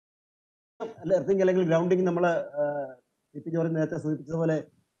Earthing അല്ലെങ്കിൽ grounding നമ്മൾ CP George നേരത്തെ സൂചിപ്പിച്ചതുപോലെ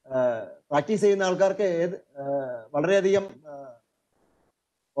പ്രാക്ടീസ് ചെയ്യുന്ന ആൾക്കാർക്ക് വളരെയധികം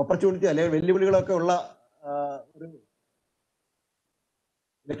ഓപ്പർച്യൂണിറ്റി അല്ലെങ്കിൽ വെല്ലുവിളികളൊക്കെ ഉള്ള ഒരു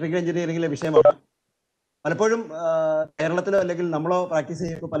ഇലക്ട്രിക്കൽ എഞ്ചിനീയറിംഗിലെ വിഷയമാണ്. പലപ്പോഴും കേരളത്തിലോ അല്ലെങ്കിൽ നമ്മളോ പ്രാക്ടീസ്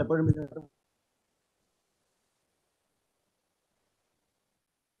ചെയ്യുമ്പോൾ പലപ്പോഴും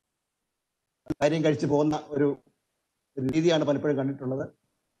കാര്യം കഴിച്ചു പോകുന്ന ഒരു രീതിയാണ് പലപ്പോഴും കണ്ടിട്ടുള്ളത്.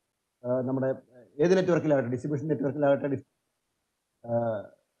 നമ്മുടെ ഏത് നെറ്റ്വർക്കിലാവട്ടെ, ഡിസ്ട്രിബ്യൂഷൻ നെറ്റ്വർക്കിലാവട്ടെ,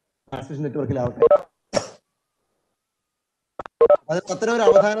 ട്രാൻസ്മിഷൻ നെറ്റ്വർക്കിലാവട്ടെ, അത് അത്തരം ഒരു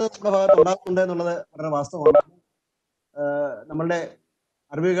അവധാനത നമ്മുടെ ഭാഗത്ത് ഉണ്ടാകുന്നുണ്ട് എന്നുള്ളത് വളരെ വാസ്തവമാണ്. നമ്മളുടെ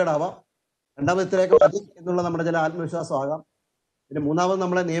അറിവുകേടാവാം. രണ്ടാമത് ഇത്രയൊക്കെ മതി എന്നുള്ള നമ്മുടെ ചില ആത്മവിശ്വാസം ആകാം. പിന്നെ മൂന്നാമത്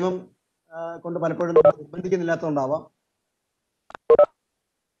നമ്മളെ നിയമം കൊണ്ട് പലപ്പോഴും നമ്മൾ നിർബന്ധിക്കുന്നില്ലാത്തതുകൊണ്ടാവാം.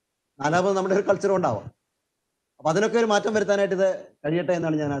 നാലാമത് നമ്മുടെ ഒരു കൾച്ചർ ഉണ്ടാവാം. അപ്പൊ അതിനൊക്കെ ഒരു മാറ്റം വരുത്താനായിട്ട് ഇത് കഴിയട്ടെ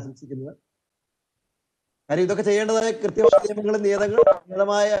എന്നാണ് ഞാൻ ആശംസിക്കുന്നത്. കാര്യം ഇതൊക്കെ ചെയ്യേണ്ടതായ കൃത്യമായ നിയമങ്ങളും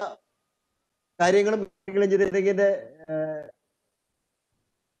നിയതമായ കാര്യങ്ങളും എഞ്ചിനീയറിംഗിന്റെ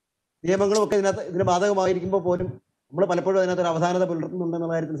നിയമങ്ങളും ഒക്കെ ഇതിന് ബാധകമായിരിക്കുമ്പോൾ പോലും നമ്മൾ പലപ്പോഴും അതിനകത്ത് ഒരു അവധാനത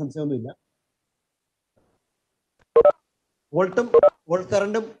പുലർത്തുന്നുണ്ടെന്നുള്ള കാര്യത്തിൽ സംശയമൊന്നുമില്ല. വോൾട്ട്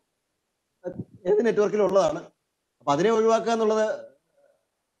കറണ്ടും ഏത് നെറ്റ്വർക്കിലും ഉള്ളതാണ്. അപ്പൊ അതിനെ ഒഴിവാക്കുക എന്നുള്ളത്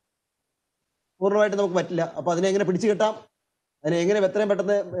പൂർണ്ണമായിട്ട് നമുക്ക് പറ്റില്ല. അപ്പൊ അതിനെ എങ്ങനെ പിടിച്ചു കിട്ടാം, അതിനെ എങ്ങനെ എത്രയും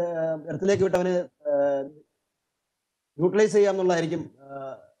പെട്ടെന്ന് എർത്തിലേക്ക് വിട്ട് അവന് യൂട്ടിലൈസ് ചെയ്യാം എന്നുള്ളതായിരിക്കും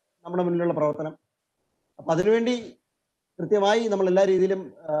നമ്മുടെ മുന്നിലുള്ള പ്രവർത്തനം. അപ്പൊ അതിനുവേണ്ടി കൃത്യമായി നമ്മൾ എല്ലാ രീതിയിലും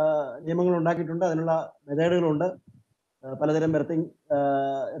നിയമങ്ങൾ ഉണ്ടാക്കിയിട്ടുണ്ട്. അതിനുള്ള മെത്തേഡുകളുണ്ട്. പലതരം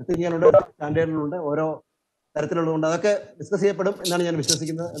എർത്തിങ്ങുകളുണ്ട്, സ്റ്റാൻഡേർഡുകളുണ്ട്, ഓരോ തരത്തിലുള്ളതുകൊണ്ട് അതൊക്കെ ഡിസ്കസ് ചെയ്യപ്പെടും എന്നാണ് ഞാൻ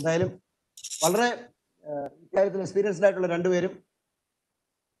വിശ്വസിക്കുന്നത്. എന്തായാലും വളരെ ഇക്കാര്യത്തിൽ എക്സ്പീരിയൻസ്ഡ് ആയിട്ടുള്ള രണ്ടുപേരും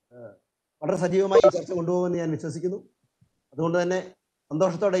വളരെ സജീവമായി ഈ ചർച്ച കൊണ്ടുപോകുമെന്ന് ഞാൻ വിശ്വസിക്കുന്നു. അതുകൊണ്ട് തന്നെ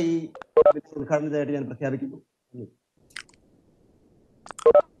സന്തോഷത്തോടെ ഈ ഉദ്ഘാടനത്തിനായിട്ട് ഞാൻ പ്രഖ്യാപിക്കുന്നു.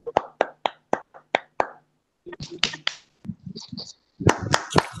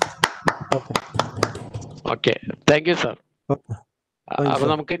 Okay, thank you sir. അപ്പൊ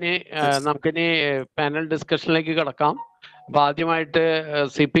നമുക്കിനി പാനൽ ഡിസ്കഷനിലേക്ക് കിടക്കാം. അപ്പൊ ആദ്യമായിട്ട്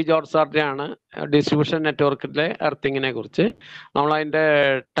CP ജോർജ് സാറിന്റെ ആണ് ഡിസ്ട്രിബ്യൂഷൻ നെറ്റ്വർക്കിന്റെ എർത്തിങ്ങിനെ കുറിച്ച്. നമ്മളതിന്റെ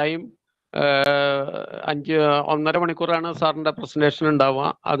ടൈം 1.5 മണിക്കൂറാണ് സാറിന്റെ പ്രസന്റേഷൻ ഉണ്ടാവുക.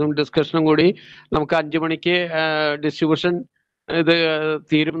 അതും ഡിസ്കഷനും കൂടി നമുക്ക് 5 മണിക്ക് ഡിസ്ട്രിബ്യൂഷൻ ഇത്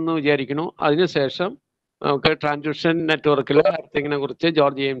തീരുമെന്ന് വിചാരിക്കുന്നു. അതിനുശേഷം നമുക്ക് ട്രാൻസ്മിഷൻ നെറ്റ്വർക്കിലെ എർത്തിങ്ങിനെ കുറിച്ച്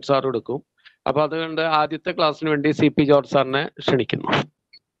ജോർജ് ജെയിംസ് സാർ എടുക്കും. അപ്പൊ അതുകൊണ്ട് ആദ്യത്തെ ക്ലാസ്സിന് വേണ്ടി CP ജോർജ് സാറിനെ ക്ഷണിക്കുന്നു.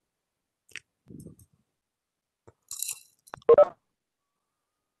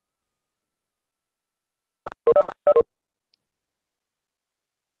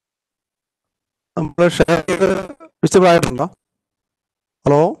 നമ്മൾ ഷെയർ ചെയ്ത് വിസിബിൾ ആയിട്ടുണ്ടോ?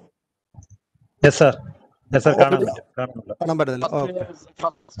 Hello, yes sir. കാണാൻ പറ്റുന്നില്ല.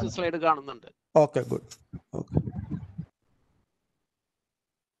 ഫസ്റ്റ് സ്ലൈഡ് കാണുന്നുണ്ട്. Okay, good. Okay,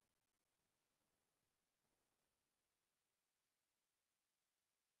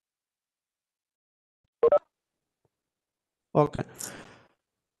 okay.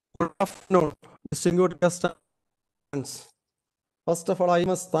 Good afternoon, distinguished guests. First of all, I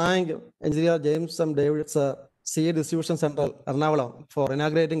must thank Engineer James M. Davids, CA Distribution Center, Ernakulam, for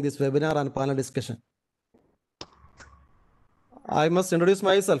inaugurating this webinar and panel discussion. I must introduce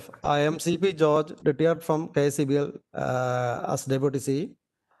myself. I am CP George, retired from KSEB as Deputy CE.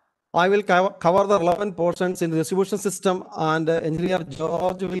 I will cover the relevant portions in the distribution system, and Engineer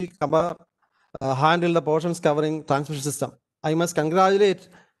George will handle the portions covering transmission system. I must congratulate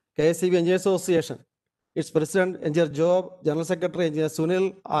KSEB Engineers Association, its President Engineer Job, General Secretary Engineer Sunil,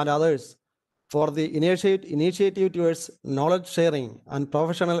 and others for the initiative towards knowledge sharing and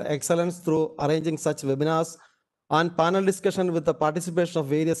professional excellence through arranging such webinars and panel discussion with the participation of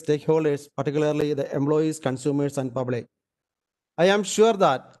various stakeholders, particularly the employees, consumers, and public. I am sure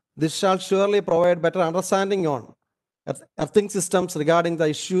that this shall surely provide better understanding on earthing systems regarding the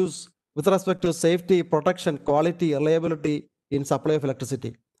issues with respect to safety, protection, quality, reliability in supply of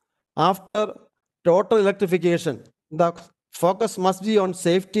electricity. After total electrification, the focus must be on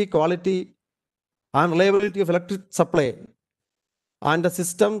safety, quality, and reliability of electric supply, and the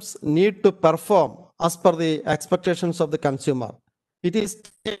systems need to perform as per the expectations of the consumer. It is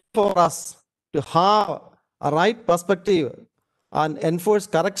for us to have a right perspective and enforce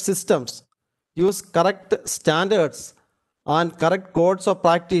correct systems, use correct standards and correct codes of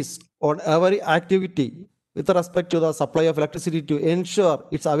practice on every activity with respect to the supply of electricity to ensure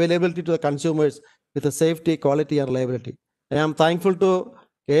its availability to the consumers with the safety, quality, and reliability. I am thankful to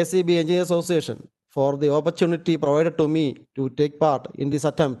KSEB Engineers Association for the opportunity provided to me to take part in this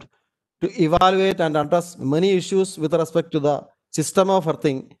attempt to evaluate and address many issues with respect to the system of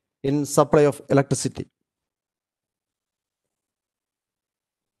earthing in supply of electricity.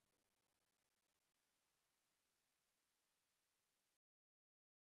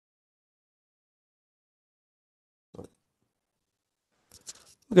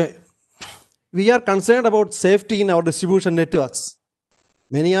 Okay, we are concerned about safety in our distribution networks.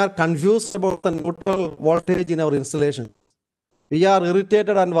 Many are confused about the neutral voltage in our installation. We are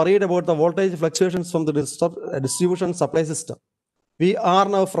irritated and worried about the voltage fluctuations from the distribution supply system. We are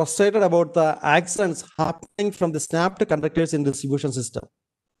now frustrated about the accidents happening from the snapped conductors in the distribution system.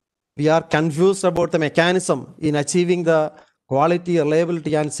 We are confused about the mechanism in achieving the quality,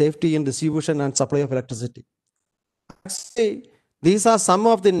 reliability, and safety in distribution and supply of electricity. Actually, these are some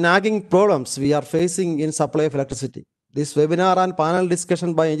of the nagging problems we are facing in supply of electricity. This webinar and panel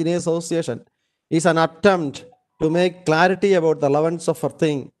discussion by Engineers Association is an attempt to make clarity about the relevance of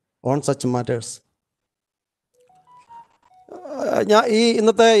earthing on such matters. ഞാൻ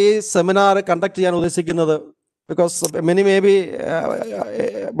ഇന്നത്തെ ഈ seminar conduct ചെയ്യാൻ ഉദ്ദേശിക്കുന്നത് because many may be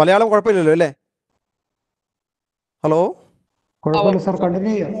Malayalam കുഴപ്പമില്ലല്ലോ അല്ലേ? Hello, കുഴപ്പമില്ല sir,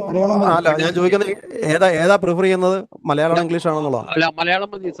 continue ചെയ്യാം. മലയാളം മതി. അല്ല, ഞാൻ ചോദിക്കുന്നത് ഏതാ പ്രിഫർ ചെയ്യുന്നത്, മലയാളം ഇംഗ്ലീഷ് ആണെന്നുള്ളതാണ്. അല്ല,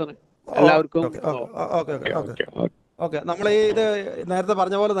 മലയാളം മതി സാർ എല്ലാവർക്കും. ഓക്കെ, നമ്മൾ ഇത് നേരത്തെ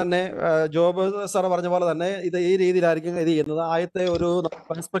പറഞ്ഞ പോലെ തന്നെ, ജോബ് സാർ പറഞ്ഞ പോലെ തന്നെ ഇത് ഈ രീതിയിലായിരിക്കും ഇത് ചെയ്യുന്നത്. ആദ്യത്തെ ഒരു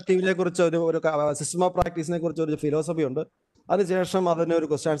പെർസ്പെക്റ്റീവിനെ കുറിച്ച് ഒരു സിസ്റ്റം ഓഫ് പ്രാക്ടീസിനെ കുറിച്ച് ഒരു ഫിലോസഫി ഉണ്ട്. അതിനുശേഷം അതിന് ഒരു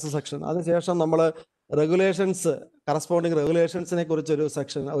ക്വസ്റ്റ്യൻ ആൻസർ സെക്ഷൻ, അതിനുശേഷം നമ്മൾ റെഗുലേഷൻസ്, കറസ്പോണ്ടിങ് റെഗുലേഷൻസിനെ കുറിച്ച് ഒരു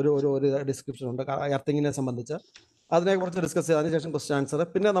സെക്ഷൻ, ഒരു ഡിസ്ക്രിപ്ഷൻ ഉണ്ട് എർത്തിങ്ങിനെ സംബന്ധിച്ച്, അതിനെക്കുറിച്ച് ഡിസ്കസ് ചെയ്ത് അതിനുശേഷം ക്വസ്റ്റ്യൻ ആൻസർ,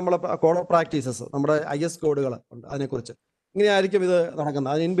 പിന്നെ നമ്മൾ കോഡ് ഓഫ് പ്രാക്ടീസസ്, നമ്മുടെ IS കോഡുകൾ ഉണ്ട്, അതിനെക്കുറിച്ച് ഇങ്ങനെയായിരിക്കും ഇത്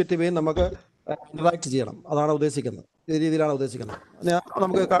നടക്കുന്നത്. അതിന് ഇൻ ബിറ്റ്വീൻ നമുക്ക് ഇന്ററാക്ട് ചെയ്യണം, അതാണ് ഉദ്ദേശിക്കുന്നത്. ഈ രീതിയിലാണ് ഉദ്ദേശിക്കുന്നത്.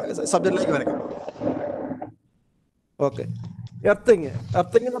 നമുക്ക് സബ്ജക്റ്റിലേക്ക് വരയ്ക്കാം. ഓക്കെ, എർത്തിങ്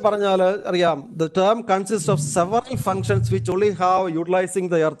എന്ന് പറഞ്ഞാൽ അറിയാം, the term consist of several functions which only have utilising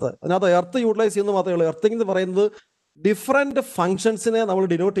the earth. അതിനകത്ത് എർത്ത് യൂട്ടിലൈസ് ചെയ്യുന്നത് മാത്രമേ ഉള്ളൂ. എർത്തിങ് എന്ന് പറയുന്നത് ഡിഫറെന്റ് ഫങ്ഷൻസിനെ നമ്മൾ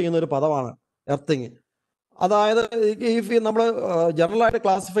ഡിനോട്ട് ചെയ്യുന്ന ഒരു പദമാണ് എർത്തിങ്. അതായത് ഈ നമ്മൾ ജനറൽ ആയിട്ട്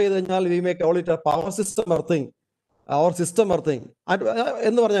ക്ലാസിഫൈ ചെയ്ത് കഴിഞ്ഞാൽ we may call it power system earthing or system earthing.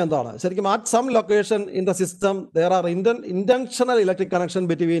 എന്ന് പറഞ്ഞാൽ എന്താണ് ശരിക്കും? at some location in the system there are intentional electric connection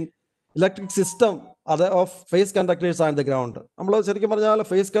between electric system of phase conductors and the ground. നമ്മൾ ശരിക്കും പറഞ്ഞാൽ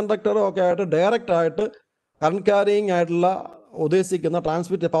face conductor ഒക്കെ ആയിട്ട് direct ആയിട്ട് കറണ്ട് ക്യാരിയിങ് ആയിട്ടുള്ള ഉദ്ദേശിക്കുന്ന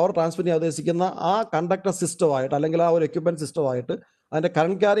പവർ ട്രാൻസ്മിറ്റ് ഉദ്ദേശിക്കുന്ന ആ കണ്ടക്ടർ സിസ്റ്റമായിട്ട്, അല്ലെങ്കിൽ ആ ഒരു എക്യുപ്മെന്റ് സിസ്റ്റമായിട്ട്, അതിന്റെ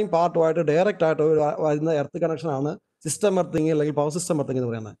കറണ്ട് ക്യാരിങ് പാർട്ടുമായിട്ട് ഡയറക്റ്റ് ആയിട്ട് വരുന്ന എർത്ത് കണക്ഷനാണ് സിസ്റ്റം എർത്തിങ് അല്ലെങ്കിൽ പവർ സിസ്റ്റം എർത്തിങ്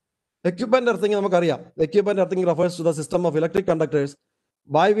എന്ന് പറയുന്നത്. Equipment earthing നമുക്കറിയാം. Equipment earthing refers to the system of electric conductors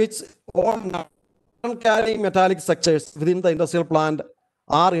by which all non-carrying metallic structures within the industrial plant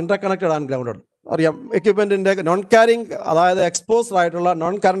are interconnected and grounded. അറിയാം, എക്യുപ്മെന്റിന്റെ non carrying, അതായത് exposed ആയിട്ടുള്ള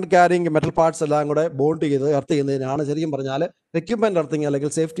non current carrying metal parts എല്ലാം കൂടെ bond ചെയ്ത് earth ചെയ്യുന്നതിനാണ് ശരിക്കും പറഞ്ഞാൽ equipment earthing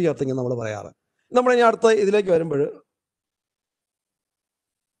അല്ലെങ്കിൽ സേഫ്റ്റി എർത്തിങ് നമ്മൾ പറയാറ്. നമ്മൾ ഇനി അടുത്ത ഇതിലേക്ക് വരുമ്പോൾ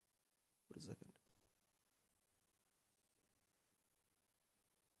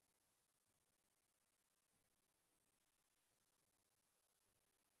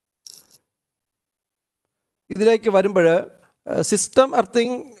സിസ്റ്റം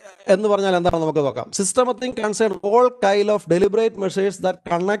എർത്തിങ് എന്ന് പറഞ്ഞാൽ എന്താണെന്ന് നമുക്ക് നോക്കാം. System earthing concern all kind of deliberate measures that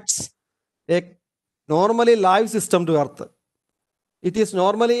connects A normally live system to earth. It is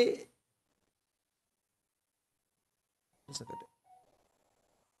normally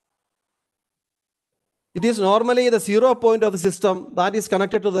the 0 point of the system that is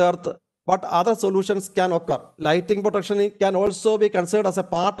connected to the earth, but other solutions can occur. Lighting protection can also be considered as a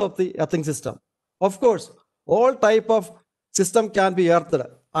part of the earthing system. Of course, all type of system can be earthed,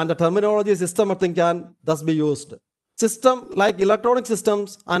 and the terminology system earthing can thus be used. System like electronic systems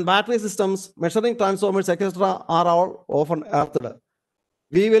and battery systems, measuring transformers, etc. are all often earthed.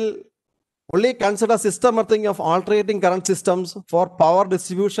 We will only consider system earthing of alternating current systems for power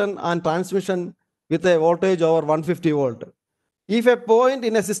distribution and transmission with a voltage over 150 volt. If a point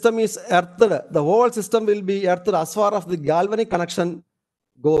in a system is earthed, the whole system will be earthed as far as the galvanic connection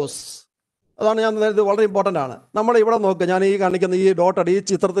goes. അതാണ് ഞാൻ ഇത് വളരെ important ആണ്. നമ്മൾ ഇവിടെ നോക്കുക, ഞാൻ ഈ കാണിക്കുന്ന ഈ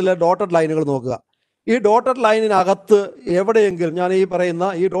ചിത്രത്തിലെ ഡോട്ടഡ് ലൈനുകൾ നോക്കുക. ഈ ഡോട്ടഡ് ലൈനിനകത്ത് എവിടെയെങ്കിലും, ഞാൻ ഈ പറയുന്ന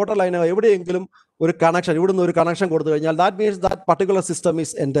ഈ ഡോട്ടഡ് ലൈന് എവിടെയെങ്കിലും ഒരു കണക്ഷൻ, ഇവിടുന്ന് ഒരു കണക്ഷൻ കൊടുത്തു കഴിഞ്ഞാൽ that means that particular system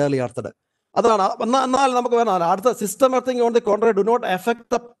is entirely earthed. അതാണ്. എന്നാൽ നമുക്ക് വേണം അടുത്ത system earthing on the contrary do not effect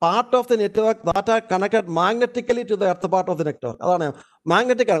the part of the network that are connected magnetically to the earth part of the network. അതാണ്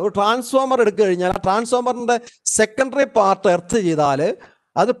magnetic. ഒരു transformer എടുത്തു കഴിഞ്ഞാൽ ആ ട്രാൻസ്ഫോമറിന്റെ സെക്കൻഡറി പാർട്ട് എർത്ത് ചെയ്താൽ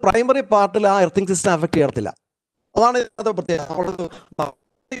അത് പ്രൈമറി പാർട്ടിൽ ആ എർത്തിങ് സിസ്റ്റം എഫക്ട് ചെയ്യത്തില്ല. അതാണ് ഇതിനകത്ത്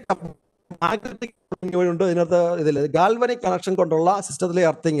പ്രത്യേകത. മാഗ്നറ്റിക് ഉണ്ട് ഇതിനകത്ത്. ഇതിൽ ഗാൽവനിക് കണക്ഷൻ കൊണ്ടുള്ള സിസ്റ്റത്തിലെ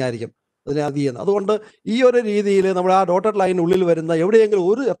എർത്തിങ് ആയിരിക്കും. അതിനെ അത് ചെയ്യുന്നത്. അതുകൊണ്ട് ഈ ഒരു രീതിയിൽ നമ്മൾ ആ ഡോട്ടഡ് ലൈനുള്ളിൽ വരുന്ന എവിടെയെങ്കിലും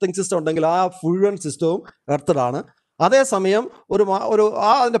ഒരു എർത്തിങ് സിസ്റ്റം ഉണ്ടെങ്കിൽ ആ മുഴുവൻ സിസ്റ്റവും എർത്തഡ് ആണ്. അതേസമയം ഒരു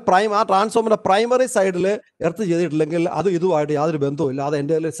അതിൻ്റെ ആ ട്രാൻസ്ഫോമറിൻ്റെ പ്രൈമറി സൈഡിൽ എർത്ത് ചെയ്തിട്ടില്ലെങ്കിൽ അത് ഇതുമായിട്ട് യാതൊരു ബന്ധവുമില്ല, അത്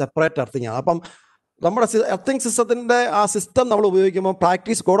എൻ്റെ സെപ്പറേറ്റ് എർത്തിങ് ആണ്. അപ്പം നമ്മുടെ എർത്തിങ് സിസ്റ്റത്തിൻ്റെ ആ സിസ്റ്റം നമ്മൾ ഉപയോഗിക്കുമ്പോൾ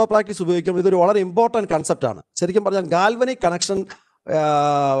കോഡ് ഓഫ് പ്രാക്ടീസ് ഉപയോഗിക്കുമ്പോൾ ഇതൊരു വളരെ ഇമ്പോർട്ടൻറ്റ് കൺസെപ്റ്റാണ്. ശരിക്കും പറഞ്ഞാൽ ഗാൽവനിക് കണക്ഷൻ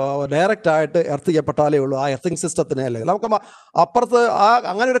ഡയറക്റ്റ് ആയിട്ട് എർത്ത് ചെയ്യപ്പെട്ടാലേ ഉള്ളൂ ആ എർത്തിങ് സിസ്റ്റത്തിന്. അല്ലെങ്കിൽ നമുക്ക് അപ്പുറത്ത്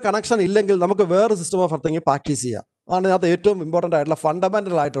അങ്ങനെ ഒരു കണക്ഷൻ ഇല്ലെങ്കിൽ നമുക്ക് വേറെ സിസ്റ്റം ഓഫ് എർത്തിങ് പ്രാക്ടീസ് ചെയ്യാം. അതാണ് ഇതിനകത്ത് ഏറ്റവും ഇമ്പോർട്ടൻ്റ് ആയിട്ടുള്ള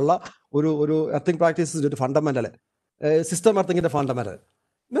ഫണ്ടമെൻ്റൽ ആയിട്ടുള്ള ഒരു എർത്തിങ് പ്രാക്ടീസിൻ്റെ ഒരു ഫണ്ടമെൻ്റൽ, സിസ്റ്റം എർത്തിങ്ങിൻ്റെ ഫണ്ടമെൻ്റൽ.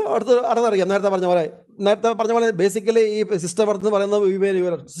 അടുത്തറിയാം, നേരത്തെ പറഞ്ഞ പോലെ ബേസിക്കലി ഈ സിസ്റ്റം എർത്ത് എന്ന്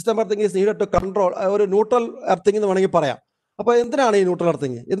പറയുന്നത് system earthing is needed to control, ഒരു ന്യൂട്രൽ എർത്തിങ് എന്ന് വേണമെങ്കിൽ പറയാം. അപ്പോൾ എന്തിനാണ് ഈ ന്യൂട്രൽ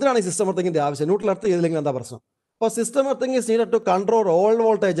എർത്തിങ്, എന്തിനാണ് ഈ സിസ്റ്റം എർത്തിങ്ങിൻ്റെ ആവശ്യം? ന്യൂട്രൽ എർത്ത് ചെയ്തില്ലെങ്കിൽ എന്താ പ്രശ്നം? For system earthing is needed to control all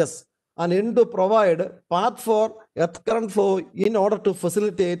voltages and in to provide path for earth current flow in order to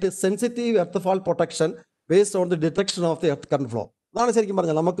facilitate sensitive earth fault protection based on the detection of the earth current flow. അതാണ് ശരിക്കും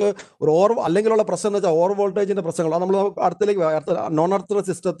പറഞ്ഞാൽ നമുക്ക് ഒരു അല്ലെങ്കിലുള്ള പ്രശ്നം എന്ന് വെച്ചാൽ over വോൾട്ടേജിന്റെ പ്രശ്നങ്ങൾ നമ്മൾ നോൺ എർത്ത്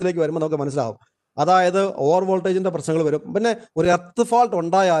സിസ്റ്റത്തിലേക്ക് വരുമ്പോൾ നമുക്ക് മനസ്സിലാവും. അതായത് ഓവർ വോൾട്ടേജിന്റെ പ്രശ്നങ്ങൾ വരും. പിന്നെ ഒരു എർത്ത് ഫാൾട്ട്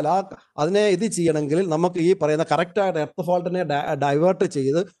ഉണ്ടായാൽ അതിനെ ഇത് ചെയ്യണമെങ്കിൽ നമുക്ക് ഈ പറയുന്ന കറക്റ്റായിട്ട് എർത്ത് ഫാൾട്ടിനെ ഡൈവേർട്ട്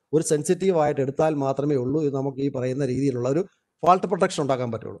ചെയ്ത് ഒരു സെൻസിറ്റീവായിട്ട് എടുത്താൽ മാത്രമേ ഉള്ളൂ ഇത് നമുക്ക് ഈ പറയുന്ന രീതിയിലുള്ള ഒരു ഫാൾട്ട് പ്രൊട്ടക്ഷൻ ഉണ്ടാക്കാൻ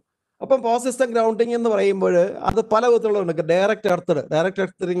പറ്റുള്ളൂ. അപ്പം പവർ സിസ്റ്റം ഗ്രൗണ്ടിങ് എന്ന് പറയുമ്പോൾ അത് പല വിധത്തിലുണ്ട്. ഡയറക്റ്റ്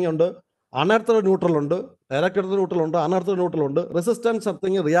എർത്തിങ് ഉണ്ട്, അൺഎർത്തഡ് ന്യൂട്രൽ ഉണ്ട്, ഡയറക്റ്റ് എർത്ത് ന്യൂട്രൽ ഉണ്ട്, അൺഎർത്തഡ് ന്യൂട്രൽ ഉണ്ട്, resistance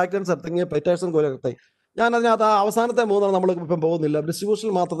earthing, reactance earthing, പെറ്റേഴ്സൺ earthing. ഞാൻ അതിനകത്ത് അവസാനത്തെ മൂന്നാണ് നമ്മൾ ഇപ്പം പോകുന്നില്ല. ഡിസ്ട്രിബ്യൂഷൻ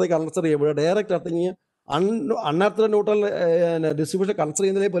മാത്രത്തേക്ക് കൺസിഡർ ചെയ്യുമ്പോൾ direct earthing, അൺഎർത്തഡ് neutral distribution consider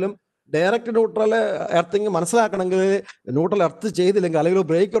ചെയ്യുന്നതിൽ പോലും ഡയറക്റ്റ് ന്യൂട്രൽ എർത്തിങ് മനസ്സിലാക്കണമെങ്കിൽ ന്യൂട്രൽ എർത്ത് ചെയ്തില്ലെങ്കിൽ അല്ലെങ്കിൽ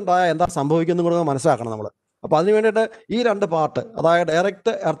ബ്രേക്ക് ഉണ്ടായാൽ എന്താ സംഭവിക്കുന്നത് കൂടെ മനസ്സിലാക്കണം നമ്മൾ. അപ്പോൾ അതിന് വേണ്ടിയിട്ട് ഈ രണ്ട് പാർട്ട്, അതായത്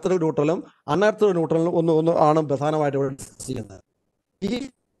ഡയറക്റ്റ് എർത്തഡ് ന്യൂട്രലും അൺഎർത്തഡ് ന്യൂട്രലും ഒന്ന് ആണ് പ്രധാനമായിട്ട് ഇവിടെ ഡിസ്കസ് ചെയ്യുന്നത്. ഈ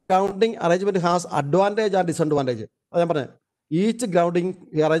grounding arrangement has advantage and disadvantage. അത് ഞാൻ പറഞ്ഞത്, each grounding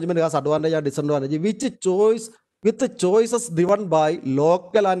arrangement has advantage and disadvantage, with choices driven by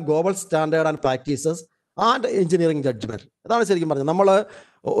local and global standard and practices and engineering judgment. അതാണ് ശരിക്കും പറഞ്ഞത്. നമ്മൾ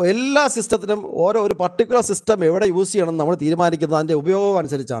എല്ലാ സിസ്റ്റത്തിനും ഒരു പർട്ടിക്കുലർ സിസ്റ്റം എവിടെ യൂസ് ചെയ്യണം നമ്മൾ തീരുമാനിക്കുന്നത് അതിൻ്റെ ഉപയോഗം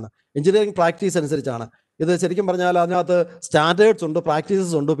അനുസരിച്ചാണ്, എഞ്ചിനീയറിംഗ് പ്രാക്ടീസ് അനുസരിച്ചാണ്. ഇത് ശരിക്കും പറഞ്ഞാൽ അതിനകത്ത് സ്റ്റാൻഡേർഡ്സ് ഉണ്ട്,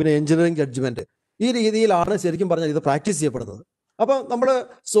 പ്രാക്ടീസസ് ഉണ്ട്, പിന്നെ എഞ്ചിനീയറിംഗ് ജഡ്ജ്മെന്റ്. ഈ രീതിയിലാണ് ശരിക്കും പറഞ്ഞാൽ ഇത് പ്രാക്ടീസ് ചെയ്യപ്പെടുന്നത്. അപ്പോൾ നമ്മൾ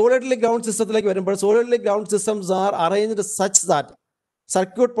സോളിഡ്ലി ഗ്രൗണ്ട് സിസ്റ്റത്തിലേക്ക് വരുമ്പോൾ സോളിഡ്ലി ground systems R arranged such that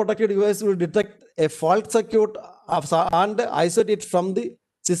circuit protected device will detect A fault circuit and isolate it from the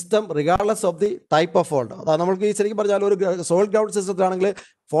system regardless of the type of fault. അതായത് നമ്മൾക്ക് ഈ ശരിക്കും പറഞ്ഞാൽ ഒരു സോളിഡ് ഗ്രൗണ്ട് സിസ്റ്റത്തിലാണെങ്കിൽ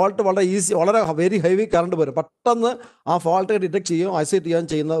ഫോൾട്ട് വളരെ വെരി ഹെവി കറണ്ട് വരും, പെട്ടെന്ന് ആ ഫോൾട്ട് ഡിറ്റക്ട് ചെയ്യുകയും ഐസൊലേറ്റ് ചെയ്യാൻ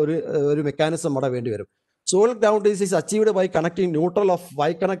ചെയ്യുന്ന ഒരു മെക്കാനിസം അവിടെ വേണ്ടി വരും. Solid ground is achieved by connecting neutral of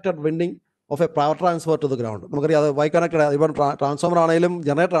Y connected winding of A power transfer to the ground. നമുക്കറിയാം അത് വൈ കണക്റ്റഡ്, ഇപ്പം ട്രാൻസ്ഫോമർ ആണെങ്കിലും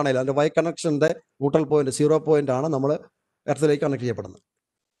ജനറേറ്റർ ആണെങ്കിലും അതിൻ്റെ വൈ കണക്ഷൻ്റെ ന്യൂട്രൽ പോയിന്റ് 0 പോയിന്റ് ആണ് നമ്മൾ എർത്തിലേക്ക് കണക്ട് ചെയ്യപ്പെടുന്നത്.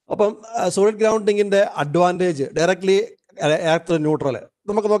 അപ്പം solid ഗ്രൗണ്ടിങ്ങിൻ്റെ advantage directly earth neutral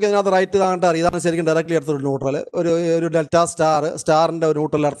നമുക്ക് നോക്കി അതിനകത്ത് റൈറ്റ് കാണാൻ അറിയാം. ഇതാണ് ശരിക്കും ഡയറക്ട്ലി എർത്ത് ന്യൂട്രൽ. ഒരു ഡെൽറ്റ സ്റ്റാറിൻ്റെ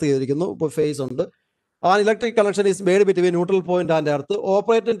ന്യൂട്രൽ എർത്ത് ചെയ്തിരിക്കുന്നു, ഇപ്പോൾ ഫേസ് ഉണ്ട്. An electric connection is made between neutral point and earth.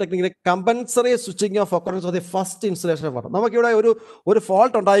 Operating technique compulsory switching of occurrence of the first installation of water. നമുക്കിവിടെ ഒരു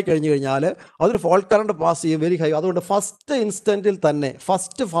ഫോൾട്ട് ഉണ്ടായി കഴിഞ്ഞു കഴിഞ്ഞാൽ അതൊരു ഫോൾട്ട് കറണ്ട് പാസ് ചെയ്യും വെരി ഹൈ. അതുകൊണ്ട്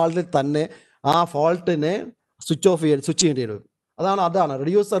ഫസ്റ്റ് ഫാൾട്ടിൽ തന്നെ ആ ഫോൾട്ടിനെ സ്വിച്ച് ചെയ്യേണ്ടി വരും. അതാണ്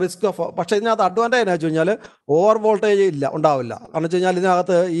റെഡ്യൂസ് ദ റിസ്ക് ഓഫ്. പക്ഷേ ഇതിനകത്ത് അഡ്വാൻറ്റേജ് എന്ന് വെച്ച് കഴിഞ്ഞാൽ ഓവർ വോൾട്ടേജ് ഉണ്ടാവില്ല. കാരണം വെച്ച് കഴിഞ്ഞാൽ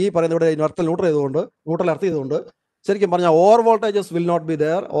ഇതിനകത്ത് ഈ പറയുന്ന ഇവിടെ ന്യൂട്രൽ എർത്ത് ചെയ്തുകൊണ്ട് ശരിക്കും പറഞ്ഞാൽ over voltages will not be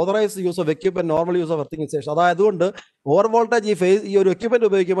there. Authorised use of equipment, normal use of earthing installation. അതായത് അതുകൊണ്ട് ഓവർ വോൾട്ടേജ് ഈ ഒരു എക്യുപ്മെന്റ്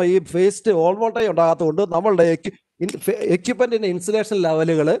ഉപയോഗിക്കുമ്പോൾ ഈ ഫേസ്റ്റ് ഓവർ വോൾട്ടേജ് ഉണ്ടാകാത്തതുകൊണ്ട് നമ്മളുടെ എക്യുപ്മെന്റിന്റെ ഇൻസ്റ്റലേഷൻ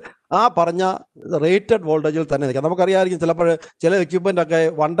ലെവലുകൾ ആ പറഞ്ഞ റേറ്റഡ് വോൾട്ടേജിൽ തന്നെ നിൽക്കാം. നമുക്കറിയാമായിരിക്കും ചിലപ്പോൾ ചില എക്യുപ്മെന്റ് ഒക്കെ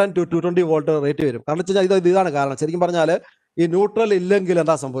 110 to 220 വോൾട്ട് റേറ്റ് വരും. കാരണം വെച്ച് കഴിഞ്ഞാൽ ഇതാണ് കാരണം. ശരിക്കും പറഞ്ഞാൽ ഈ ന്യൂട്രൽ ഇല്ലെങ്കിൽ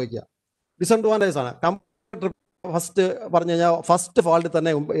എന്താ സംഭവിക്കുക? ഡിസഡ്വാൻറ്റേജ് ആണ്. ഫസ്റ്റ് പറഞ്ഞു കഴിഞ്ഞാൽ ഫസ്റ്റ് ഫാൾട്ടിൽ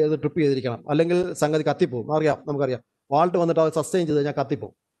തന്നെ ട്രിപ്പ് ചെയ്തിരിക്കണം, അല്ലെങ്കിൽ സംഗതി കത്തിപ്പോവും. നമുക്കറിയാം ഫാൾട്ട് വന്നിട്ട് അത് സസ്റ്റെയിൻ ചെയ്ത് കഴിഞ്ഞാൽ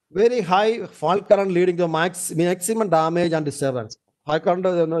കത്തിപ്പോവും. Very high fault current leading to maximum damage and disturbance. High current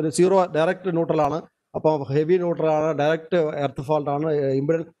 0 direct ന്യൂട്രലാണ്, അപ്പോൾ heavy ന്യൂട്രലാണ്, direct earth ഫാൾട്ടാണ്,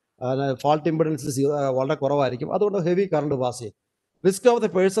 fault impedance വളരെ കുറവായിരിക്കും. അതുകൊണ്ട് ഹെവി കറണ്ട് പാസ് ചെയ്യും. Risk of the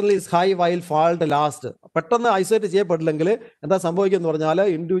personal is high while fault last. പെട്ടെന്ന് isolate ചെയ്യപ്പെടില്ലെങ്കിൽ എന്താ സംഭവിക്കുമെന്ന് പറഞ്ഞാൽ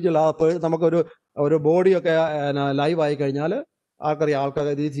individual നമുക്കൊരു ബോഡിയൊക്കെ ലൈവ് ആയി കഴിഞ്ഞാൽ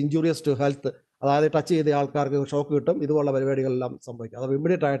ആൾക്കാർക്ക് ഇത് ഇഞ്ചൂറിയസ് ടു ഹെൽത്ത്, അതായത് ടച്ച് ചെയ്ത ആൾക്കാർക്ക് ഷോക്ക് കിട്ടും. ഇതുപോലുള്ള പരിപാടികളെല്ലാം സംഭവിക്കും. അത്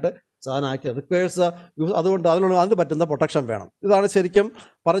ഇമ്മീഡിയറ്റ് ആയിട്ട് സാധനം ആക്കി റിക്വയർസ്. അതുകൊണ്ട് അതിന് പറ്റുന്ന പ്രൊട്ടക്ഷൻ വേണം. ഇതാണ് ശരിക്കും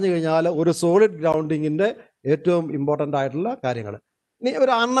പറഞ്ഞു കഴിഞ്ഞാൽ ഒരു സോളിഡ് ഗ്രൗണ്ടിങ്ങിൻ്റെ ഏറ്റവും ഇമ്പോർട്ടൻ്റ് ആയിട്ടുള്ള കാര്യങ്ങൾ. ഇനി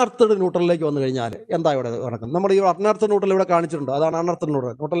ഒരു അൺഎർത്തഡ് ന്യൂട്രലിലേക്ക് വന്നു കഴിഞ്ഞാൽ എന്താ ഇവിടെ നടക്കുന്നത്? നമ്മൾ ഈ അൺഎർത്തഡ് ന്യൂട്രൽ ഇവിടെ കാണിച്ചിട്ടുണ്ട്. അതാണ് അൺഎർത്തഡ്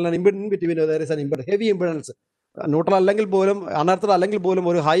neutral. ന്യൂട്രലിന് in between heavy impedance. Neutral അല്ലെങ്കിൽ പോലും അൺഎർത്തഡ് അല്ലെങ്കിൽ പോലും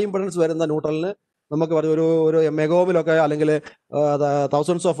ഒരു ഹൈ ഇമ്പിഡൻസ് വരുന്ന ന്യൂട്രലിന് നമുക്ക് ഒരു മെഗോമിലൊക്കെ അല്ലെങ്കിൽ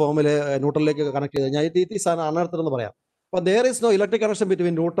തൗസൻഡ്സ് ഓഫ് ഓമിൽ ന്യൂട്രലിലേക്ക് കണക്ട് ചെയ്ത് കഴിഞ്ഞാൽ ഇത് ഈസ് അൺഎർത്തഡ് എന്ന് പറയാം. അപ്പോൾ there is no electric connection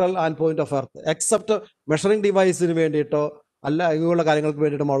between neutral and point of earth except measuring ഡിവൈസിന് വേണ്ടിയിട്ടോ അല്ല ഇങ്ങനെയുള്ള കാര്യങ്ങൾക്ക്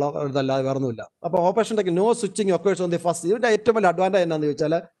വേണ്ടിയിട്ടുള്ള ഇതല്ലാതെ വേറൊന്നുമില്ല. അപ്പോൾ operation no switching occurs on the first. ഇതിൻ്റെ ഏറ്റവും വലിയ അഡ്വാൻറ്റേജ് എന്നാന്ന്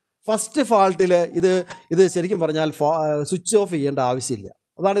ചോദിച്ചാൽ ഫസ്റ്റ് ഫാൾട്ടിൽ ഇത് ശരിക്കും പറഞ്ഞാൽ സ്വിച്ച് ഓഫ് ചെയ്യേണ്ട ആവശ്യമില്ല.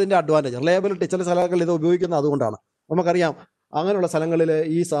 അതാണ് ഇതിൻ്റെ അഡ്വാൻറ്റേജ്. റിലയബിലിറ്റി ചില സ്ഥലങ്ങളിൽ ഇത് ഉപയോഗിക്കുന്നത് അതുകൊണ്ടാണ്. നമുക്കറിയാം അങ്ങനെയുള്ള സ്ഥലങ്ങളിൽ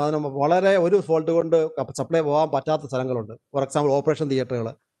ഈ സാധനം വളരെ ഒരു ഫോൾട്ട് കൊണ്ട് സപ്ലൈ പോകാൻ പറ്റാത്ത സ്ഥലങ്ങളുണ്ട്. ഫോർ എക്സാമ്പിൾ ഓപ്പറേഷൻ തിയേറ്ററുകൾ,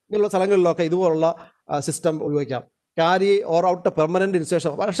 ഇങ്ങനെയുള്ള സ്ഥലങ്ങളിലൊക്കെ ഇതുപോലുള്ള സിസ്റ്റം ഉപയോഗിക്കാം. Carry or out permanent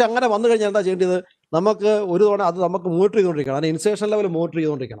ഇൻസേഷൻ. പക്ഷെ അങ്ങനെ വന്നു കഴിഞ്ഞാൽ എന്താ ചെയ്യേണ്ടത്? നമുക്ക് ഒരു തവണ അത് നമുക്ക് മോണിറ്റർ ചെയ്തുകൊണ്ടിരിക്കണം. അതിന് ഇൻസേഷൻ ലെവൽ മോണിറ്റർ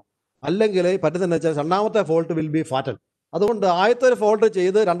ചെയ്തുകൊണ്ടിരിക്കണം. അല്ലെങ്കിൽ പറ്റുന്നതെന്ന് വെച്ചാൽ രണ്ടാമത്തെ ഫോൾട്ട് വിൽ ബി ഫാറ്റൽ. അതുകൊണ്ട് ആദ്യത്തെ ഒരു ഫോൾട്ട്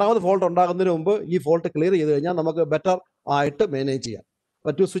ചെയ്ത് രണ്ടാമത് ഫോൾട്ട് ഉണ്ടാകുന്നതിന് മുമ്പ് ഈ ഫോൾട്ട് ക്ലിയർ ചെയ്ത് കഴിഞ്ഞാൽ നമുക്ക് ബെറ്റർ ആയിട്ട് മാനേജ് ചെയ്യാം.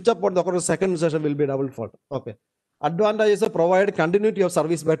 To switch up on the second ഇൻസേഷൻ will be double fault. Okay. Advantages provide continuity of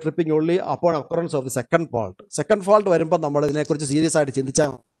service by tripping only upon occurrence of the second fault. Second fault വരുമ്പോൾ നമ്മൾ ഇതിനെക്കുറിച്ച് serious ആയിട്ട്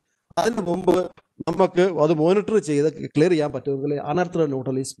ചിന്തിച്ചാൽ അതിന് മുമ്പ് നമുക്ക് അത് മോണിറ്റർ ചെയ്ത് ക്ലിയർ ചെയ്യാൻ പറ്റുമെങ്കിൽ അൺഎർത്തഡ്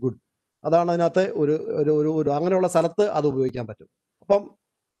ന്യൂട്രൽ ഈസ് ഗുഡ്. അതാണ് അതിനകത്ത് ഒരു അങ്ങനെയുള്ള സ്ഥലത്ത് അത് ഉപയോഗിക്കാൻ പറ്റും. അപ്പം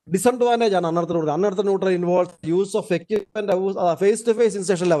ഡിസഡ്വാൻറ്റേജ് ആണ് അൺഎർത്തഡ് neutral. അൺഎർത്തഡ് neutral involve use of equipment face to face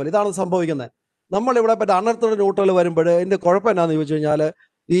ഇൻസേഷൻ level. ഇതാണ് സംഭവിക്കുന്നത്. നമ്മളിവിടെ പറ്റും അൺഎർത്തഡ് ന്യൂട്രൽ വരുമ്പോൾ ഇതിൻ്റെ കുഴപ്പം എന്നാന്ന് ചോദിച്ചു കഴിഞ്ഞാൽ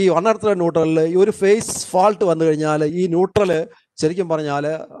ഈ അൺഎർത്തഡ് ന്യൂട്രലിൽ ഈ ഒരു ഫേസ് ഫാൾട്ട് വന്നു കഴിഞ്ഞാൽ ഈ ന്യൂട്രൽ ശരിക്കും പറഞ്ഞാൽ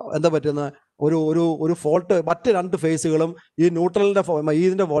എന്താ പറ്റുന്ന ഒരു ഫോൾട്ട് മറ്റ് രണ്ട് ഫേസുകളും ഈ ന്യൂട്രലിന്റെ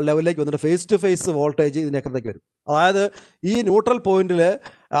ഇതിന്റെ ലെവലിലേക്ക് വന്നിട്ട് ഫേസ് ടു ഫേസ് വോൾട്ടേജ് ഇതിനകത്തേക്ക് വരും. അതായത് ഈ ന്യൂട്രൽ പോയിന്റിൽ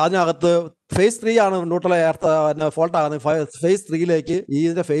അതിനകത്ത് ഫേസ് 3 ആണ് ന്യൂട്രൽ ഫോൾട്ട് ആകുന്നത്. ഫേസ് 3ലേക്ക്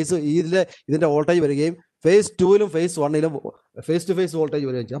ഇതിന്റെ വോൾട്ടേജ് വരികയും face 2ലും face 1ലും face to phase voltage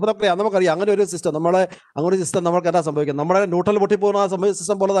വരികയും ചെയ്യും. അപ്പോൾ നമുക്കറിയാം അങ്ങനെ ഒരു സിസ്റ്റം അങ്ങനെ ഒരു സിസ്റ്റം നമുക്ക് എന്താ സംഭവിക്കുന്നത്? നമ്മുടെ ന്യൂട്രൽ പൊട്ടിപ്പോകുന്ന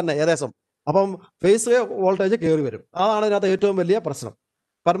സിസ്റ്റം പോലെ തന്നെ ഏകദേശം. അപ്പം ഫേസ് വോൾട്ടേജ് കയറി വരും. അതാണ് ഇതിനകത്ത് ഏറ്റവും വലിയ പ്രശ്നം.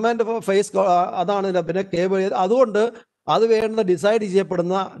 പെർമനന്റ് ഫേസ് അതാണ് പിന്നെ കേബിൾ. അതുകൊണ്ട് അത് വേണ്ട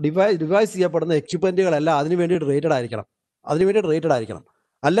ഡിവൈസ് ചെയ്യപ്പെടുന്ന എക്യുപ്മെന്റുകളെല്ലാം അതിന് വേണ്ടിയിട്ട് റേറ്റഡ് ആയിരിക്കണം.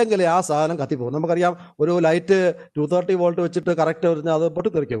 അല്ലെങ്കിൽ ആ സാധനം കത്തിപ്പോകും. നമുക്കറിയാം ഒരു ലൈറ്റ് 230 വോൾട്ട് വെച്ചിട്ട് കറക്റ്റ് വരുന്ന അത്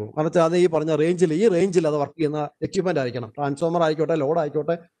പൊട്ടിത്തെറിക്കും. കാരണം വെച്ചാൽ അത് ഈ പറഞ്ഞ ഈ റേഞ്ചിൽ അത് വർക്ക് ചെയ്യുന്ന എക്യുപ്മെന്റ് ആയിരിക്കണം. ട്രാൻസ്ഫോമർ ആയിക്കോട്ടെ, ലോഡ്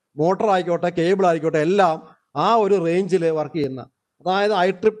ആയിക്കോട്ടെ, മോട്ടർ ആയിക്കോട്ടെ, കേബിൾ ആയിക്കോട്ടെ, എല്ലാം ആ ഒരു റേഞ്ചിൽ വർക്ക് ചെയ്യുന്ന. അതായത്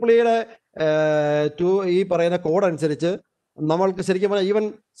IEEE ഈ പറയുന്ന കോഡ് അനുസരിച്ച് നമ്മൾക്ക് ശരിക്കും പറഞ്ഞാൽ even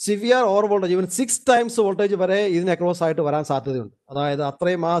severe over voltage even 6 times voltage വരെ ഇതിന് അക്രോസ് ആയിട്ട് വരാൻ സാധ്യതയുണ്ട്. അതായത്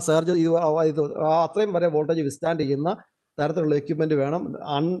അത്രയും ആ സർജ് അത്രയും വരെ വോൾട്ടേജ് വിസ്റ്റാൻഡ് ചെയ്യുന്ന തരത്തിലുള്ള എക്യുപ്മെന്റ് വേണം.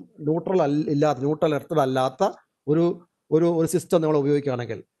 ന്യൂട്രൽ എർത്തഡ് അല്ലാത്ത ഒരു സിസ്റ്റം നമ്മൾ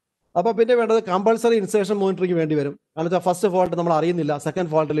ഉപയോഗിക്കുകയാണെങ്കിൽ. അപ്പോൾ പിന്നെ വേണ്ടത് കമ്പൾസറി ഇൻസേഷൻ മോണിറ്ററിംഗ് വേണ്ടി വരും. കാരണം വെച്ചാൽ ഫസ്റ്റ് ഫോൾട്ട് നമ്മൾ അറിയുന്നില്ല,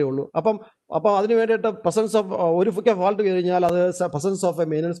 സെക്കൻഡ് ഫോൾട്ടിലേ ഉള്ളൂ. അപ്പം അതിന് വേണ്ടിയിട്ട് പ്രസൻസ് ഓഫ് ഒരു ഫോൾട്ട് കഴിഞ്ഞാൽ അത് presence of A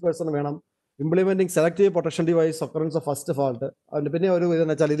maintenance person വേണം. Implementing selective protection device occurrence of first fault. അതിന് പിന്നെ ഒരു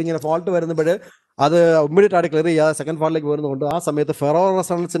ഇതെന്ന് വെച്ചാൽ ഇതിങ്ങനെ ഫോൾട്ട് വരുമ്പോൾ അത് ഇമ്മീഡിയറ്റ് ആയിട്ട് ക്ലിയർ ചെയ്യാതെ സെക്കൻഡ് ഫോൾട്ടിലേക്ക് വരുന്നതുകൊണ്ട് ആ സമയത്ത് ഫെറോ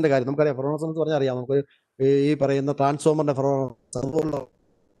റെസണൻസിന്റെ കാര്യം നമുക്കറിയാം. ഫെറോ റെസണൻസ് പറഞ്ഞാൽ അറിയാം നമുക്ക്. ഈ പറയുന്ന ട്രാൻസ്ഫോമറിന്റെ ഫെറോ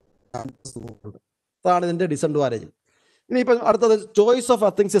അതാണ് ഇതിന്റെ ഡിസഡ്വാൻറ്റേജ്. ഇനിയിപ്പം അടുത്തത് choice of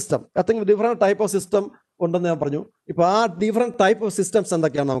earthing system. Different type of system ഉണ്ടെന്ന് ഞാൻ പറഞ്ഞു. ഇപ്പൊ ആ ഡിഫറെന്റ് ടൈപ്പ് ഓഫ് സിസ്റ്റംസ്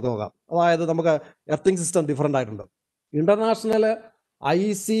എന്തൊക്കെയാണെന്ന് നമുക്ക് നോക്കാം. അതായത് നമുക്ക് എർത്തിങ് സിസ്റ്റം ഡിഫറെന്റ് ആയിട്ടുണ്ട്. ഇന്റർനാഷണൽ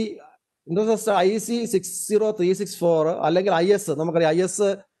IC 60364 അല്ലെങ്കിൽ IS നമുക്കറിയാം IS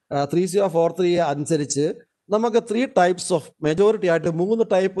 3043 അനുസരിച്ച് നമുക്ക് 3 types ഓഫ് മെജോറിറ്റി ആയിട്ട് 3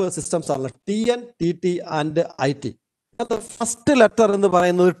 ടൈപ്പ് സിസ്റ്റംസ് ആണ്. TN, TT and IT. First letter എന്ന്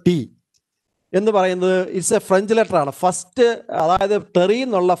പറയുന്നത് T എന്ന് പറയുന്നത് ഇറ്റ്സ് എ ഫ്രഞ്ച് ലെറ്റർ ആണ്. ഫസ്റ്റ് അതായത് ടെറി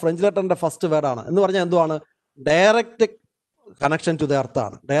എന്നുള്ള ഫ്രഞ്ച് ലെറ്ററിന്റെ ഫസ്റ്റ് വേർഡാണ്. എന്ന് പറഞ്ഞാൽ എന്തുവാണ്? Direct connection to the earth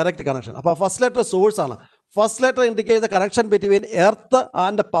ആണ്. Direct connection. അപ്പോൾ ഫസ്റ്റ് ലെറ്റർ സോഴ്സ് ആണ്. First letter indicate the connection between earth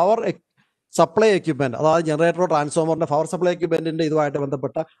and power supply equipment. അതായത് ജനറേറ്ററോ ട്രാൻസ്ഫോമറിന്റെ പവർ സപ്ലൈ എക്യുപ്മെന്റിന്റെ ഇതുമായിട്ട്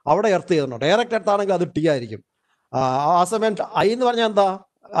ബന്ധപ്പെട്ട അവിടെ എർത്ത് ചെയ്തിട്ടുണ്ടോ. ഡയറക്റ്റ് എർത്ത് ആണെങ്കിൽ അത് T ആയിരിക്കും. ആ സമയം I എന്ന് പറഞ്ഞാൽ എന്താ?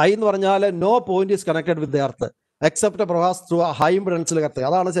 I എന്ന് പറഞ്ഞാൽ no point is connected with the earth except പ്രൊവാസ് through high ഇംപിഡൻസിൽ earth.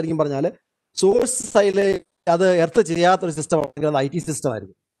 അതാണ് ശരിക്കും പറഞ്ഞാൽ സോഴ്സ് സൈഡിൽ അത് എർത്ത് ചെയ്യാത്തൊരു സിസ്റ്റം ആണെങ്കിൽ അത് IT സിസ്റ്റം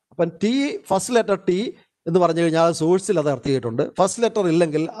ആയിരിക്കും. അപ്പം ഫസ്റ്റ് ലെറ്റർ T എന്ന് പറഞ്ഞു കഴിഞ്ഞാൽ സോഴ്സിൽ അത് എർത്ത് ചെയ്തിട്ടുണ്ട്. ഫസ്റ്റ് ലെറ്റർ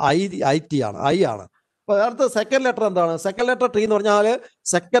ഇല്ലെങ്കിൽ IT ആണ്, I ആണ്. അപ്പോൾ അടുത്ത സെക്കൻഡ് ലെറ്റർ എന്താണ്? സെക്കൻഡ് ലെറ്റർ T എന്ന് പറഞ്ഞാൽ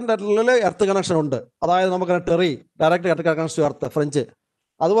സെക്കൻഡ് ലെറ്ററിൽ എർത്ത് കണക്ഷൻ ഉണ്ട്. അതായത് നമുക്ക് Terry direct earth connection to earth French.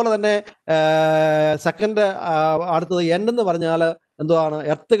 അതുപോലെ തന്നെ സെക്കൻഡ് അടുത്തത് N എന്ന് പറഞ്ഞാൽ എന്തുവാണ്?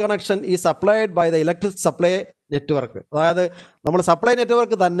 എർത്ത് കണക്ഷൻ ഈ supplied by the electric supply network. അതായത് നമ്മൾ സപ്ലൈ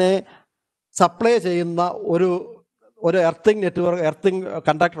നെറ്റ്വർക്ക് തന്നെ സപ്ലൈ ചെയ്യുന്ന ഒരു എർത്തിങ്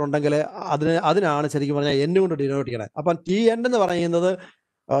കണ്ടക്ടർ ഉണ്ടെങ്കിൽ അതിനാണ് ശരിക്കും പറഞ്ഞാൽ N കൊണ്ട് ഡിനോട്ട് ചെയ്യണേ. അപ്പം TN എന്ന് പറയുന്നത്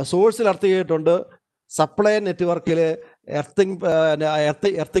സോഴ്സിൽ എർത്ത് ചെയ്തിട്ടുണ്ട്, സപ്ലൈ നെറ്റ്വർക്കിൽ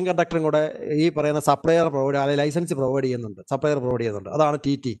എർത്തിങ് കണ്ടക്ടറും കൂടെ ഈ പറയുന്ന സപ്ലയർ ലൈസൻസ് പ്രൊവൈഡ് ചെയ്യുന്നുണ്ട്. അതാണ്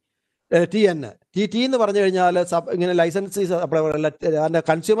TN. TT എന്ന് പറഞ്ഞു കഴിഞ്ഞാൽ ഇങ്ങനെ licence supply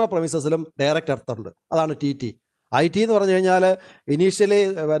consumer പ്രമിസസിലും direct earth ഉണ്ട്. അതാണ് TT. IT എന്ന് പറഞ്ഞു കഴിഞ്ഞാൽ ഇനീഷ്യലി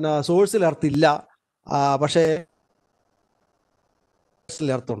സോഴ്സിൽ എർത്തില്ല, പക്ഷേ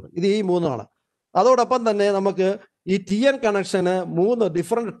എർത്തുണ്ട്. ഇത് ഈ മൂന്നാണ്. അതോടൊപ്പം തന്നെ നമുക്ക് ഈ TN കണക്ഷന് 3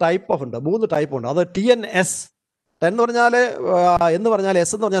 ഡിഫറെന്റ് ടൈപ്പ് ഉണ്ട്. അത് TNS എന്ന് പറഞ്ഞാൽ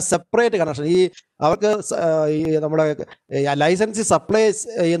S എന്ന് പറഞ്ഞാൽ സെപ്പറേറ്റ് കണക്ഷൻ. ഈ അവർക്ക് ഈ നമ്മുടെ ലൈസൻസ് സപ്ലൈ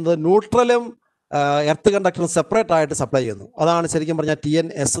ചെയ്യുന്നത് ന്യൂട്രലും എർത്ത് കണ്ടക്ടറും സെപ്പറേറ്റ് ആയിട്ട് സപ്ലൈ ചെയ്യുന്നു. അതാണ് ശരിക്കും പറഞ്ഞാൽ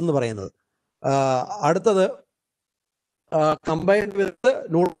TNS എന്ന് പറയുന്നത്. അടുത്തത് കമ്പൈൻഡ് വിത്ത്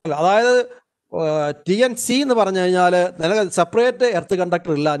ന്യൂട്രൽ, അതായത് TNC എന്ന് പറഞ്ഞു കഴിഞ്ഞാൽ നിലവിൽ സെപ്പറേറ്റ് എർത്ത്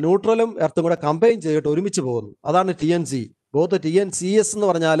കണ്ടക്ടർ ഇല്ല, ന്യൂട്രലും എർത്തും കൂടെ കമ്പൈൻ ചെയ്തിട്ട് ഒരുമിച്ച് പോകുന്നു. അതാണ് TNC. TNCS എന്ന്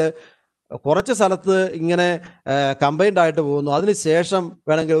പറഞ്ഞാൽ കുറച്ച് സ്ഥലത്ത് ഇങ്ങനെ കമ്പൈൻഡ് ആയിട്ട് പോകുന്നു. അതിനുശേഷം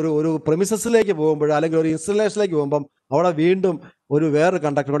വേണമെങ്കിൽ ഒരു പ്രിമിസസിലേക്ക് പോകുമ്പോൾ അല്ലെങ്കിൽ ഒരു ഇൻസ്റ്റലേഷനിലേക്ക് പോകുമ്പം അവിടെ വീണ്ടും വേറൊരു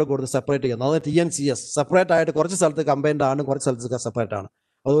കണ്ടക്ടർ കൂടെ കൊടുത്ത് സെപ്പറേറ്റ് ചെയ്യുന്നു. അത് TNCS. സെപ്പറേറ്റ് ആയിട്ട് കുറച്ച് സ്ഥലത്ത് കമ്പൈൻഡ് ആണ്, കുറച്ച് സ്ഥലത്ത് സെപ്പറേറ്റ് ആണ്.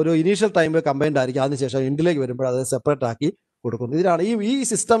 അതൊരു ഇനീഷ്യൽ ടൈമിൽ കമ്പൈൻഡ് ആയിരിക്കും, അതിനുശേഷം എൻഡിലേക്ക് വരുമ്പോൾ അത് സെപ്പറേറ്റ് ആക്കി കൊടുക്കുന്നു. ഇതിനാണ് ഈ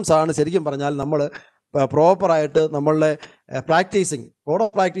സിസ്റ്റംസ് ആണ് ശരിക്കും പറഞ്ഞാൽ നമ്മൾ പ്രോപ്പറായിട്ട് നമ്മളുടെ പ്രാക്ടീസിങ് കോഡ്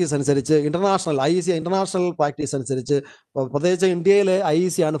ഓഫ് പ്രാക്ടീസ് അനുസരിച്ച് IEC ഇന്റർനാഷണൽ പ്രാക്ടീസ് അനുസരിച്ച്, പ്രത്യേകിച്ച് ഇന്ത്യയിൽ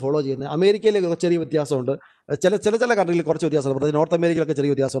IEC ആണ് ഫോളോ ചെയ്യുന്നത്. അമേരിക്കയിൽ ചെറിയ വ്യത്യാസമുണ്ട്, ചില കൺട്രിയിൽ കുറച്ച് വ്യത്യാസമുണ്ട്, പ്രത്യേകിച്ച് നോർത്ത് അമേരിക്കയിലൊക്കെ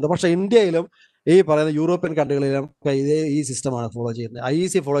ചെറിയ വ്യത്യാസമുണ്ട്. പക്ഷേ ഇന്ത്യയിലും ഈ പറയുന്ന യൂറോപ്യൻ കൺട്രികളിലും ഈ സിസ്റ്റമാണ് ഫോളോ ചെയ്യുന്നത്.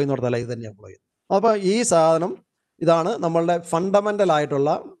 IEC ഫോളോ ചെയ്യുന്നിടത്തല്ല ഇത് തന്നെയാണ് ഫോളോ ചെയ്യുന്നത്. അപ്പോൾ ഈ സാധനം ഇതാണ് നമ്മളുടെ ഫണ്ടമെന്റൽ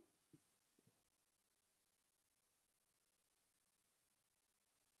ആയിട്ടുള്ള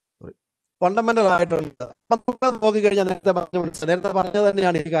അപ്പം നോക്കിക്കഴിഞ്ഞാൽ നേരത്തെ പറഞ്ഞത്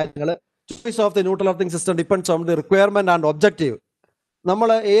തന്നെയാണ് ഈ കാര്യങ്ങൾ. Choice of the neutral earthing system depends on the requirement and objective. നമ്മൾ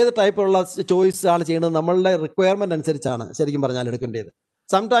ഏത് ടൈപ്പുള്ള ചോയ്സ് ആണ് ചെയ്യുന്നത് നമ്മളുടെ റിക്വയർമെന്റ് അനുസരിച്ചാണ് ശരിക്കും പറഞ്ഞാൽ എടുക്കേണ്ടത്.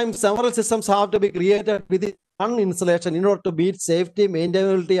 Sometimes several systems have to be created within one installation in order to meet safety,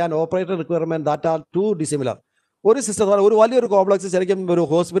 maintainability and operator requirement that are too dissimilar. ഒരു സിസ്റ്റം ഒരു വലിയൊരു കോംപ്ലക്സ് ശരിക്കും ഒരു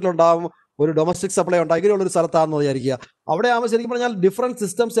ഹോസ്പിറ്റൽ ഉണ്ടാവും, ഒരു ഡൊമസ്റ്റിക് സപ്ലൈ ഉണ്ടാവും, ഇങ്ങനെയുള്ളൊരു സ്ഥലത്താണെന്ന് വിചാരിക്കുക. അവിടെ ആകുമ്പോൾ ശരിക്കും പറഞ്ഞാൽ ഡിഫറെന്റ്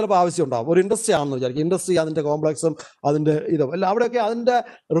സിസ്റ്റംസ് ചിലപ്പോൾ ആവശ്യം ഉണ്ടാവും. ഒരു ഇൻഡസ്ട്രി ആണെന്ന് വിചാരിക്കുക, ഇൻഡസ്ട്രി അതിന്റെ കോംപ്ലക്സും അതിന്റെ ഇതും അല്ല, അവിടെയൊക്കെ അതിന്റെ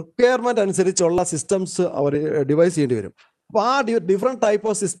റിക്വയർമെന്റ് അനുസരിച്ചുള്ള സിസ്റ്റംസ് അവർ ഡിവൈസ് ചെയ്യേണ്ടി വരും. അപ്പോൾ ആ ഡിഫറെന്റ് ടൈപ്പ്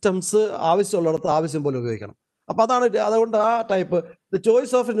ഓഫ് സിസ്റ്റംസ് ആവശ്യമുള്ളിടത്ത് ആവശ്യം പോലെ ഉപയോഗിക്കണം. അപ്പോൾ അതുകൊണ്ട് ആ type the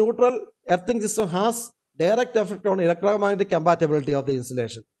choice of neutral earthing system has direct effect on electromagnetic compatibility of the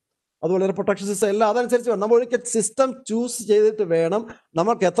installation. അതുപോലെ ഒരു പ്രൊട്ടക്ഷൻ സിസ്റ്റം എല്ലാം അതനുസരിച്ച് വേണം. നമ്മൾ ഒരിക്കൽ സിസ്റ്റം ചൂസ് ചെയ്തിട്ട് വേണം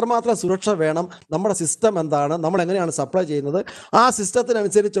നമുക്ക് എത്രമാത്രം സുരക്ഷ വേണം, നമ്മുടെ സിസ്റ്റം എന്താണ്, നമ്മൾ എങ്ങനെയാണ് സപ്ലൈ ചെയ്യുന്നത്, ആ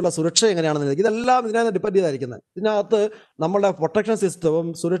സിസ്റ്റത്തിനനുസരിച്ചുള്ള സുരക്ഷ എങ്ങനെയാണെന്ന് ഇതെല്ലാം ഇതിനകത്ത് ഡിപ്പെൻഡ് ചെയ്തായിരിക്കുന്നത്. ഇതിനകത്ത് നമ്മുടെ പ്രൊട്ടക്ഷൻ സിസ്റ്റവും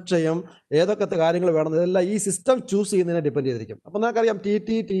സുരക്ഷയും ഏതൊക്കെ കാര്യങ്ങൾ വേണം ഇതെല്ലാം ഈ സിസ്റ്റം ചൂസ് ചെയ്യുന്നതിനെ ഡിപ്പെൻഡ് ചെയ്തിരിക്കും. അപ്പം നമുക്കറിയാം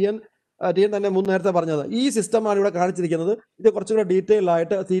TN തന്നെ നേരത്തെ പറഞ്ഞത് ഈ സിസ്റ്റമാണ് ഇവിടെ കാണിച്ചിരിക്കുന്നത്. ഇത് കുറച്ചുകൂടെ ഡീറ്റെയിൽ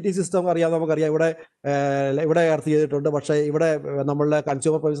ആയിട്ട് TT സിസ്റ്റം നമുക്കറിയാം ഇവിടെ എർത്ത് ചെയ്തിട്ടുണ്ട്. പക്ഷേ ഇവിടെ നമ്മളുടെ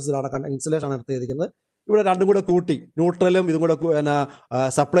കൺസ്യൂമർ പ്രൈസസിലാണ് ഇൻസ്റ്റലേഷൻ ആണ് എർത്ത് ചെയ്തിരിക്കുന്നത്. ഇവിടെ രണ്ടും കൂടെ കൂട്ടി ന്യൂട്രലും ഇതും കൂടെ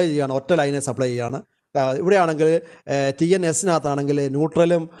സപ്ലൈ ചെയ്യുകയാണ്, ഒറ്റ ലൈനെ സപ്ലൈ ചെയ്യുകയാണ്. ഇവിടെയാണെങ്കിൽ TNSനകത്താണെങ്കിൽ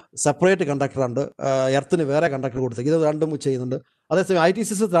ന്യൂട്രലും സെപ്പറേറ്റ് കണ്ടക്ടർ ഉണ്ട്, എർത്തിന് വേറെ കണ്ടക്ടർ കൊടുത്ത് ഇത് രണ്ടും ചെയ്യുന്നുണ്ട്. അതേസമയം IT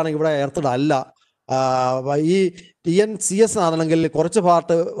സിസ്റ്റത്തിലാണെങ്കിൽ ഇവിടെ എർത്തഡ് അല്ല. ഈ TNCS ആണെങ്കിൽ കുറച്ച്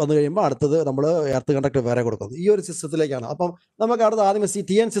പാർട്ട് വന്നു കഴിയുമ്പോൾ അടുത്തത് നമ്മൾ എർത്ത് കണ്ടക്ടർ വേറെ കൊടുക്കുന്നത് ഈ ഒരു സിസ്റ്റത്തിലേക്കാണ്. അപ്പം നമുക്ക് അടുത്ത് ആദ്യം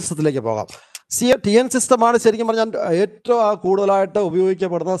TN സിസ്റ്റത്തിലേക്ക് പോകാം. TN സിസ്റ്റമാണ് ശരിക്കും പറഞ്ഞാൽ ഏറ്റവും കൂടുതലായിട്ട്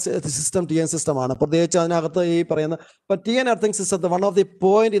ഉപയോഗിക്കപ്പെടുന്ന സിസ്റ്റം TN സിസ്റ്റമാണ്. പ്രത്യേകിച്ച് അതിനകത്ത് ഈ പറയുന്ന TN എർത്തിങ് സിസ്റ്റത്തിൽ one of the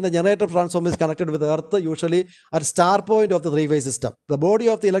point in the generator transformer is connected with earth usually at star point of the 3-phase system. The body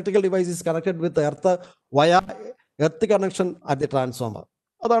of the electrical device is connected with earth വയ earth connection at the transformer.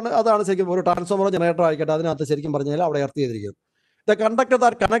 അതാണ് ശരിക്കും ഒരു ട്രാൻസ്ഫോമറോ ജനറേറ്ററോ ആയിക്കട്ടെ അതിനകത്ത് ശരിക്കും പറഞ്ഞാൽ അവിടെ earth ചെയ്തിരിക്കും. The conductor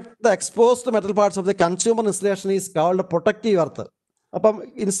that connect the exposed metal parts of the consumer installation is called protective earth. അപ്പം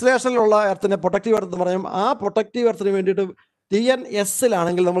ഇൻസ്റ്റലേഷനിലുള്ള എർത്തിനെ പ്രൊട്ടക്റ്റീവ് എർത്ത് എന്ന് പറയും. ആ പ്രൊട്ടക്റ്റീവ് എർത്തിന് വേണ്ടിയിട്ട്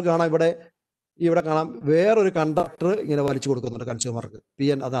TNSലാണെങ്കിൽ നമുക്ക് കാണാം ഇവിടെ കാണാം വേറൊരു കണ്ടക്ടർ ഇങ്ങനെ വലിച്ചു കൊടുക്കുന്നുണ്ട് കൺസ്യൂമർക്ക്.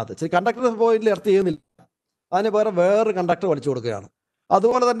 അതിനകത്ത് കണ്ടക്ടർ പോയിന്റിൽ എർത്ത് ചെയ്യുന്നില്ല, അതിന് വേറൊരു കണ്ടക്ടർ വലിച്ചു കൊടുക്കുകയാണ്.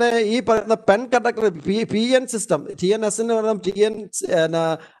 അതുപോലെ തന്നെ ഈ പറയുന്ന പെൻ കണ്ടക്ടർ PN സിസ്റ്റം TNSന് പറയുന്നത്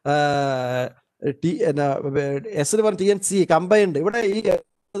TNC കമ്പൈൻഡ്. ഇവിടെ ഈ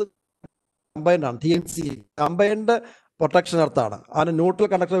കമ്പൈൻഡ് ആണ് TNC കമ്പൈൻഡ് പ്രൊട്ടക്ഷൻ എർത്താണ്. അതിന് neutral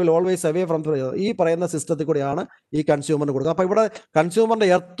conductor will always away from ഈ പറയുന്ന സിസ്റ്റത്തിൽ കൂടിയാണ് ഈ കൺസ്യൂമറിന് കൊടുക്കുക. അപ്പോൾ ഇവിടെ കൺസ്യൂമറിന്റെ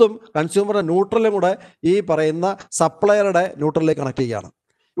എർത്തും കൺസ്യൂമറിന്റെ ന്യൂട്രലും കൂടെ ഈ പറയുന്ന സപ്ലയറുടെ ന്യൂട്രലിലേക്ക് കണക്ട് ചെയ്യുകയാണ്.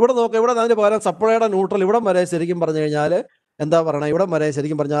 ഇവിടെ നോക്കുക, ഇവിടെ അതിന് പകരം സപ്ലൈയുടെ ന്യൂട്രൽ ഇവിടം വരെ ശരിക്കും പറഞ്ഞു കഴിഞ്ഞാൽ എന്താ പറയുക, ഇവിടം വരെ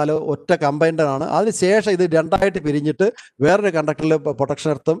ശരിക്കും പറഞ്ഞാൽ ഒറ്റ കമ്പൈൻഡറാണ്. അതിനുശേഷം ഇത് രണ്ടായിട്ട് പിരിഞ്ഞിട്ട് വേറൊരു കണ്ടക്ടറിൽ പ്രൊട്ടക്ഷൻ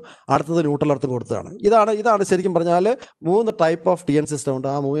എർത്തും അടുത്തത് ന്യൂട്രൽ എർത്തും കൊടുത്തതാണ്. ഇതാണ് ശരിക്കും പറഞ്ഞാൽ 3 ടൈപ്പ് ഓഫ് TN സിസ്റ്റം ഉണ്ട്.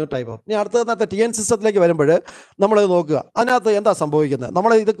 ആ 3 ടൈപ്പ് ഓഫ്. ഇനി അടുത്തത് TN സിസ്റ്റത്തിലേക്ക് വരുമ്പോൾ നമ്മളിത് നോക്കുക. അതിനകത്ത് എന്താ സംഭവിക്കുന്നത്?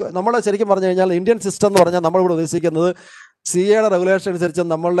 നമ്മൾ ശരിക്കും പറഞ്ഞു കഴിഞ്ഞാൽ ഇന്ത്യൻ സിസ്റ്റം എന്ന് പറഞ്ഞാൽ നമ്മളിവിടെ ഉദ്ദേശിക്കുന്നത് CA റെഗുലേഷൻ അനുസരിച്ച്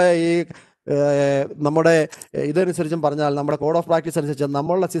നമ്മുടെ ഇതനുസരിച്ചും പറഞ്ഞാൽ നമ്മുടെ കോഡ് ഓഫ് പ്രാക്ടീസ് അനുസരിച്ച്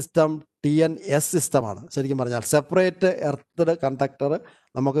നമ്മളുടെ സിസ്റ്റം TNS സിസ്റ്റമാണ്. ശരിക്കും പറഞ്ഞാൽ സെപ്പറേറ്റ് എർത്തഡ് കണ്ടക്ടർ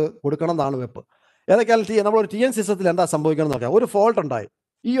നമുക്ക് കൊടുക്കണം എന്നാണ് വെപ്പ്. ഏതൊക്കെയാലും നമ്മളൊരു TN സിസ്റ്റത്തിൽ എന്താ സംഭവിക്കണം എന്ന് നോക്കാം. ഒരു ഫോൾട്ട് ഉണ്ടായി.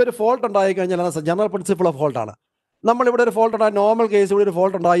 ഈ ഒരു ഫോൾട്ട് ഉണ്ടായി കഴിഞ്ഞാൽ ജനറൽ പ്രിൻസിപ്പിൾ ഓഫ് ഫോൾട്ടാണ്. നമ്മളിവിടെ ഒരു ഫോൾട്ട് ഉണ്ടായി, നോർമൽ കേസ് ഇവിടെ ഒരു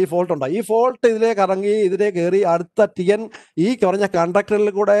ഫോൾട്ട് ഉണ്ടായി, ഈ ഫോൾട്ട് ഇതിലേക്ക് ഇറങ്ങി ഇതിലേക്ക് കയറി അടുത്ത TN ഈ കുറഞ്ഞ കണ്ടക്ടറിൽ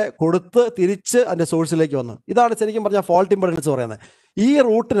കൂടെ കൊടുത്ത് തിരിച്ച് അതിൻ്റെ സോഴ്സിലേക്ക് വന്നു. ഇതാണ് ശരിക്കും പറഞ്ഞാൽ ഫോൾട്ട് ഇംപെഡൻസ് പറയുന്നത്. ഈ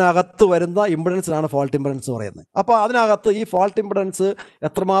റൂട്ടിനകത്ത് വരുന്ന ഇംപെഡൻസിനാണ് ഫോൾട്ട് ഇംപെഡൻസ് പറയുന്നത്. അപ്പോൾ അതിനകത്ത് ഈ ഫോൾട്ട് ഇംപെഡൻസ്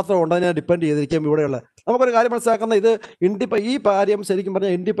എത്രമാത്രം ഉണ്ടതിനെ ഡിപ്പെൻഡ് ചെയ്തിരിക്കും ഇവിടെയുള്ള. നമുക്കൊരു കാര്യം മനസ്സിലാക്കുന്നത്, ഈ കാര്യം ശരിക്കും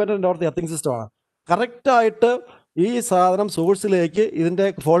പറഞ്ഞാൽ ഇൻഡിപെൻഡൻ്റ് ഓഫ് ദി എർത്തിങ് സിസ്റ്റമാണ്. കറക്റ്റായിട്ട് ഈ സാധനം സോഴ്സിലേക്ക് ഇതിൻ്റെ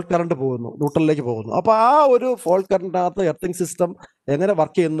ഫോൾട്ട് കറണ്ട് പോകുന്നു, ന്യൂട്രലിലേക്ക് പോകുന്നു. അപ്പോൾ ആ ഒരു ഫോൾട്ട് കറണ്ടിനകത്ത് എർത്തിങ് സിസ്റ്റം എങ്ങനെ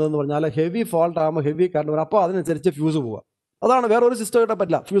വർക്ക് ചെയ്യുന്നതെന്ന് പറഞ്ഞാൽ ഹെവി ഫോൾട്ട് ആകുമ്പോൾ ഹെവി കറണ്ട് വരും. അപ്പോൾ അതിനനുസരിച്ച് ഫ്യൂസ് പോവുക. അതാണ്, വേറെ ഒരു സിസ്റ്റം കിട്ടാൻ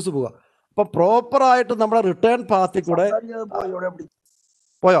പറ്റില്ല, ഫ്യൂസ് പോവുക. അപ്പം പ്രോപ്പറായിട്ട് നമ്മുടെ റിട്ടേൺ പാത്തിൽ കൂടെ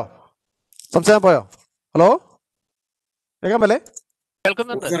പോയോ? സംശയം പോയോ? ഹലോ, കേൾക്കാൻ പറ്റേ?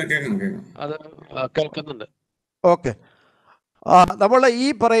 കേൾക്കുന്നുണ്ട്. ഓക്കെ. നമ്മൾ ഈ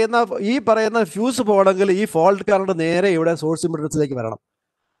പറയുന്ന ഫ്യൂസ് പോകണമെങ്കിൽ ഈ ഫോൾട്ട് കറണ്ട് നേരെ ഇവിടെ സോഴ്സ് ഇംപെഡൻസിലേക്ക് വരണം.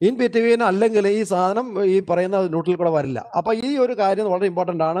 ഇൻ ബിറ്റ്വീൻ അല്ലെങ്കിൽ ഈ സാധനം ഈ പറയുന്ന ന്യൂട്രൽ കൂടെ വരില്ല. അപ്പോൾ ഈ ഒരു കാര്യം വളരെ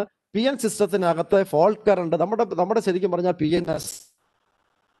ഇമ്പോർട്ടൻ്റ് ആണ്. PN സിസ്റ്റത്തിനകത്ത് ഫോൾട്ട് കറണ്ട് നമ്മുടെ ശരിക്കും പറഞ്ഞാൽ PNS.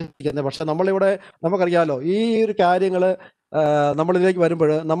 പക്ഷെ നമുക്കറിയാമല്ലോ ഈ ഒരു കാര്യങ്ങൾ നമ്മളിതിലേക്ക് വരുമ്പോൾ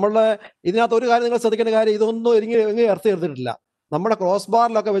ഇതിനകത്ത് ഒരു കാര്യം നിങ്ങൾ ശ്രദ്ധിക്കേണ്ട കാര്യം, ഇതൊന്നും എങ്ങനെ ചേർത്തിട്ടില്ല. നമ്മുടെ ക്രോസ്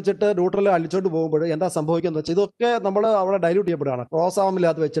ബാറിലൊക്കെ വെച്ചിട്ട് ന്യൂട്രൽ അടിച്ചോണ്ട് പോകുമ്പോൾ എന്താ സംഭവിക്കുന്നത് വെച്ചാൽ ഇതൊക്കെ നമ്മൾ അവിടെ ഡൈല്യൂട്ട് ചെയ്യപ്പെടുകയാണ്. ക്രോസ്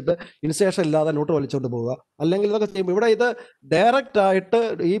ആമില്ലാതെ വെച്ചിട്ട് ഇൻസ്റ്റേഷൻ ഇല്ലാതെ ന്യൂട്രൽ വലിച്ചുകൊണ്ട് പോവുക. അല്ലെങ്കിൽ ഇതൊക്കെ ചെയ്യുമ്പോൾ ഇവിടെ ഇത് ഡയറക്റ്റ് ആയിട്ട്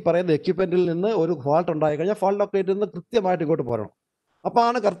ഈ പറയുന്ന എക്യുപ്മെന്റിൽ നിന്ന് ഒരു ഫോൾട്ട് ഉണ്ടായി കഴിഞ്ഞാൽ ഫോൾട്ട് ലൊക്കേറ്റിൽ നിന്ന് കൃത്യമായിട്ട് ഇങ്ങോട്ട് പോരണം. അപ്പോൾ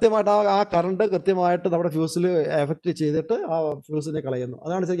ആണ് കൃത്യമായിട്ട് ആ കറണ്ട് കൃത്യമായിട്ട് നമ്മുടെ ഫ്യൂസിൽ എഫക്റ്റ് ചെയ്തിട്ട് ആ ഫ്യൂസിനെ കളയുന്നു.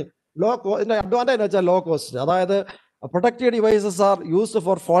 അതാണ് ശരിക്കും ഇതിന്റെ അഡ്വാൻറ്റേജ് എന്ന് വെച്ചാൽ ലോ കോസ്റ്റ്. അതായത് protective devices are used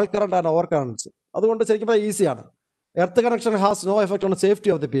for fault current and over currents. അതുകൊണ്ട് ശരിക്കും ഈസിയാണ്. Earth connection has no effect on the safety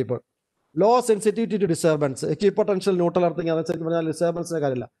of the people. Low sensitivity to disturbance. Equipotential neutral earthing ആണ് ശരിക്കും പറഞ്ഞാൽ ഡിസ്റ്റർബൻസിന്റെ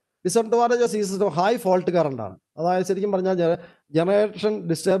കാര്യമില്ല. ഡിസഡ്വാൻറ്റേജസ് ഈ system high fault current ആണ്. അതായത് ശരിക്കും പറഞ്ഞാൽ generation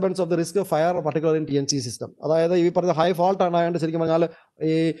disturbance of the risk of fire particular in TNC system. അതായത് ഈ പറഞ്ഞ ഹൈ ഫോൾട്ട് ആയതുകൊണ്ട് ശരിക്കും പറഞ്ഞാൽ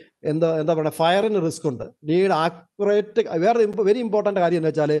ഈ എന്താ പറയുക, ഫയറിന് റിസ്ക് ഉണ്ട്. Need accurate. വേറെ വെരി ഇമ്പോർട്ടൻ്റ് കാര്യം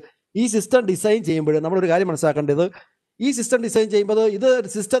എന്ന് വെച്ചാൽ ഈ സിസ്റ്റം ഡിസൈൻ ചെയ്യുമ്പോൾ നമ്മളൊരു കാര്യം മനസ്സിലാക്കേണ്ടത്, ഈ സിസ്റ്റം ഡിസൈൻ ചെയ്യുമ്പോൾ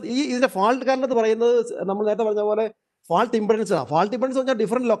ഇതിന്റെ ഫാൾട്ട് കറണ്ട് എന്ന് പറയുന്നത് നമ്മൾ നേരത്തെ പറഞ്ഞ പോലെ ഫാൾട്ട് ഇംപെഡൻസ് ആണ്. ഫാൾട്ട് ഇംപെഡൻസ് പറഞ്ഞാൽ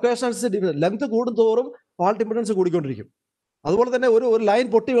ഡിഫറെന്റ് ലൊക്കേഷൻസ് ലെങ്ത് കൂടും തോറും ഫാൾട്ട് ഇംപെഡൻസ് കൂടിക്കൊണ്ടിരിക്കും. അതുപോലെ തന്നെ ഒരു ലൈൻ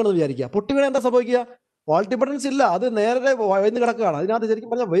പൊട്ടി വീണെന്ന് വിചാരിക്കുക. പൊട്ടി വീണ എന്താ സംഭവിക്കുക? ഫാൾട്ട് ഇംപെഡൻസ് ഇല്ല, അത് നേരെ വന്ന് കിടക്കുകയാണ്. അതിനകത്ത് ശരിക്കും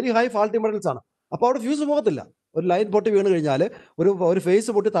പറഞ്ഞാൽ വെരി ഹൈ ഫാൾട്ട് ഇംപെഡൻസ് ആണ്. അപ്പോൾ അവിടെ ഫ്യൂസ് പോകത്തില്ല. ഒരു ലൈൻ പൊട്ടി വീണ് കഴിഞ്ഞാൽ ഒരു ഫേസ്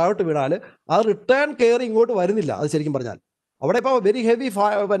പൊട്ടി താഴോട്ട് വീണാൽ അത് റിട്ടേൺ കയറി ഇങ്ങോട്ട് വരുന്നില്ല. അത് ശരിക്കും പറഞ്ഞാൽ അവിടെ ഇപ്പോൾ വെരി ഹെവി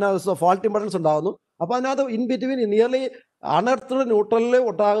ഫാൾട്ട് ഇംപെഡൻസ് ഉണ്ടാകുന്നു. അപ്പോൾ അതിനകത്ത് ഇൻ ബിറ്റ്വീൻ നിയർലി അണർത്ത് ന്യൂട്രലിൽ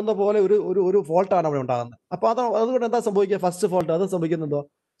ഉണ്ടാകുന്ന പോലെ ഒരു ഫോൾട്ടാണ് അവിടെ ഉണ്ടാകുന്നത്. അപ്പോൾ അതുകൊണ്ട് എന്താ സംഭവിക്കുക? ഫസ്റ്റ് ഫോൾട്ട് അത് സംഭവിക്കുന്നുണ്ടോ?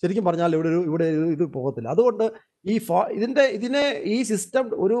 ശരിക്കും പറഞ്ഞാൽ ഇവിടെ ഇത് പോകത്തില്ല. അതുകൊണ്ട് ഇതിനെ ഈ സിസ്റ്റം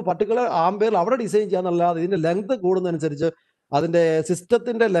ഒരു പർട്ടിക്കുലർ ആംബിയറിൽ അവിടെ ഡിസൈൻ ചെയ്യാന്നുള്ളതാണ്. ഇതിന്റെ ലെങ്ത് കൂടുന്നതനുസരിച്ച് അതിന്റെ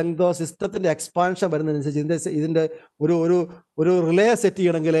സിസ്റ്റത്തിന്റെ ലെങ്തോ സിസ്റ്റത്തിന്റെ എക്സ്പാൻഷൻ വരുന്നതനുസരിച്ച് ഇതിന്റെ ഒരു റിലേ സെറ്റ്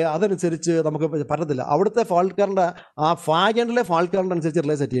ചെയ്യണമെങ്കിൽ അതനുസരിച്ച് നമുക്ക് പറ്റത്തില്ല. അവിടുത്തെ ഫാൾട്ട് കറണ്ട് ആ ഫാഗൻഡിലെ ഫാൾട്ട് കറണ്ട് അനുസരിച്ച്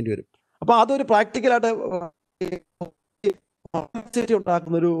റിലേ സെറ്റ് ചെയ്യേണ്ടി വരും. അപ്പോൾ അതൊരു പ്രാക്ടിക്കലായിട്ട്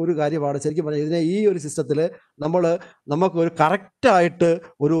ഉണ്ടാക്കുന്ന ഒരു കാര്യമാണ്. ശരിക്കും പറഞ്ഞാൽ ഇതിനെ ഈ ഒരു സിസ്റ്റത്തിൽ നമുക്ക് ഒരു കറക്റ്റായിട്ട്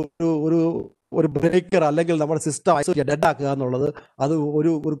ഒരു ബ്രേക്കർ അല്ലെങ്കിൽ നമ്മുടെ സിസ്റ്റം ഡെഡ് ആക്കുക എന്നുള്ളത് അത്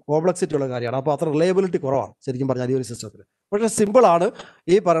ഒരു കോംപ്ലക്സിറ്റി ഉള്ള കാര്യമാണ്. അപ്പോൾ അത്ര റിലയബിലിറ്റി കുറവാണ് ശരിക്കും പറഞ്ഞാൽ ഈ ഒരു സിസ്റ്റത്തിൽ. പക്ഷേ സിമ്പിളാണ്.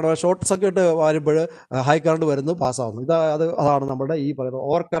 ഈ പറയുന്ന ഷോർട്ട് സർക്യൂട്ട് വരുമ്പോൾ ഹൈ കറണ്ട് വരുന്നു, പാസ്സാവുന്നു. അതാണ് നമ്മുടെ ഈ പറയുന്നത്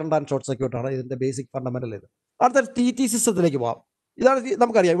ഓവർ കറണ്ട് ആൻഡ് ഷോർട്ട് സർക്യൂട്ടാണ് ഇതിന്റെ ബേസിക് ഫണ്ടമെന്റൽ. ഇത് അടുത്ത TT സിസ്റ്റത്തിലേക്ക് പോകാം. ഇതാണ്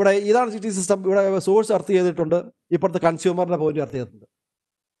നമുക്കറിയാം. ഇതാണ് TT സിസ്റ്റം. ഇവിടെ സോഴ്സ് എർത്ത് ചെയ്തിട്ടുണ്ട്, ഇപ്പോഴത്തെ കൺസ്യൂമറിന്റെ പോയിന്റ് എർത്ത് ചെയ്തിട്ടുണ്ട്.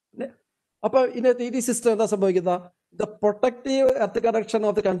 അപ്പോൾ ഇതിന്റെ TT സിസ്റ്റം എന്താ സംഭവിക്കുന്ന? The protective earth connection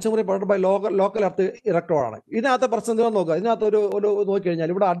of the consumer provided by local earth ഇലക്ട്രോഡാണ്. ഇതിനകത്ത് പ്രശ്നം എന്താണെന്ന് നോക്കുക. ഇതിനകത്ത് ഒരു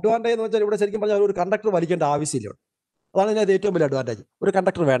നോക്കിക്കഴിഞ്ഞാൽ ഇവിടെ അഡ്വാൻറ്റേജ് എന്ന് വെച്ചാൽ ഇവിടെ ശരിക്കും പറഞ്ഞാൽ ഒരു കണ്ടക്ടർ വലിക്കേണ്ട ആവശ്യമില്ല. അതാണ് ഇതിനകത്ത് ഏറ്റവും വലിയ അഡ്വാൻറ്റേജ്. ഒരു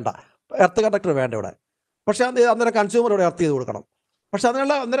കണ്ടക്ടർ വേണ്ട, എർത്ത് കണ്ടക്ടർ വേണ്ട ഇവിടെ. പക്ഷേ അന്നേരം കൺസ്യൂമർ ഇവിടെ എർത്ത് ചെയ്ത് കൊടുക്കണം. പക്ഷെ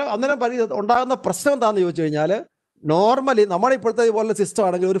അന്നേരം ഉണ്ടാകുന്ന പ്രശ്നം എന്താണെന്ന് ചോദിച്ചു കഴിഞ്ഞാൽ, നോർമലി നമ്മുടെ ഇപ്പോഴത്തെ പോലെ സിസ്റ്റം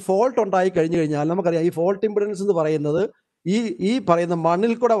ആണെങ്കിൽ ഒരു ഫോൾട്ട് ഉണ്ടായി കഴിഞ്ഞു കഴിഞ്ഞാൽ നമുക്കറിയാം ഈ ഫോൾട്ട് ഇംപെഡൻസ് എന്ന് പറയുന്നത് ഈ പറയുന്ന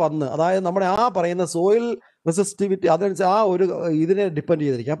മണ്ണിൽ കൂടെ വന്ന്, അതായത് നമ്മുടെ ആ പറയുന്ന സോയിൽ റെസിസ്റ്റിവിറ്റി അതനുസരിച്ച് ആ ഒരു ഇതിനെ ഡിപ്പെൻഡ്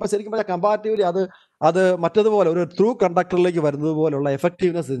ചെയ്തിരിക്കും. അപ്പോൾ ശരിക്കും പറഞ്ഞാൽ കമ്പാരിറ്റീവ്ലി അത് മറ്റതുപോലെ ഒരു ത്രൂ കണ്ടക്ടറിലേക്ക് വരുന്നത് പോലുള്ള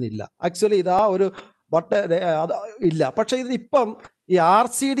എഫക്റ്റീവ്നെസ് ഇതിനില്ല. ആക്ച്വലി ഇത് ആ ഒരു അത് ഇല്ല. പക്ഷേ ഇതിപ്പം ഈ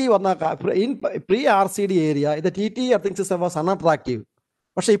RCD വന്ന പ്രീ RCD ഏരിയ ഇത് TT earthing system was unattractive.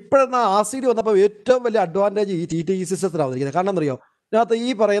 പക്ഷേ ഇപ്പോഴെന്ന RCD വന്നപ്പോൾ ഏറ്റവും വലിയ അഡ്വാൻറ്റേജ് ഈ TTE സിസ്റ്റത്തിലാണ് വന്നിരിക്കുന്നത്. കാരണം എന്തറിയോ, ഇതിനകത്ത് ഈ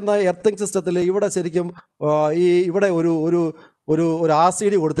പറയുന്ന എർത്തിങ് സിസ്റ്റത്തിൽ ഇവിടെ ശരിക്കും ഇവിടെ ഒരു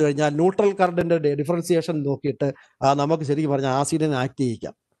RCD കൊടുത്തു കഴിഞ്ഞാൽ ന്യൂട്രൽ കറണ്ടിൻ്റെ ഡിഫറൻസിയേഷൻ നോക്കിയിട്ട് നമുക്ക് ശരിക്കും പറഞ്ഞാൽ RCDനെ ആക്ട്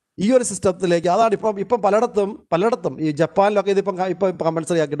ചെയ്യിക്കാം ഈ ഒരു സിസ്റ്റത്തിലേക്ക്. അതാണ് ഇപ്പം പലയിടത്തും ഈ ജപ്പാനിലൊക്കെ ഇതിപ്പം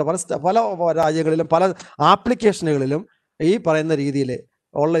കമ്പൽസറി ആക്കിയിട്ട് പല രാജ്യങ്ങളിലും പല ആപ്ലിക്കേഷനുകളിലും ഈ പറയുന്ന രീതിയിൽ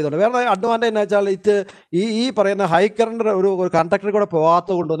ഉള്ള ഇതുണ്ട്. വേറെ അഡ്വാൻറ്റേജ് എന്ന് വെച്ചാൽ ഈ പറയുന്ന ഹൈ കറണ്ട് ഒരു കണ്ടക്ടറിൽ കൂടെ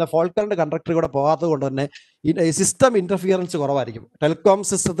പോകാത്തത് കൊണ്ട് തന്നെ, ഫോൾട്ട് കറണ്ട് കണ്ടക്ടറിൽ കൂടെ പോകാത്തത് കൊണ്ട് തന്നെ ഈ സിസ്റ്റം ഇൻ്റർഫിയറൻസ് കുറവായിരിക്കും.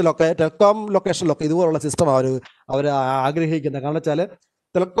 ടെലികോം ലൊക്കേഷനിലൊക്കെ ഇതുപോലുള്ള സിസ്റ്റം അവർ ആഗ്രഹിക്കുന്നത്. കാരണം വെച്ചാൽ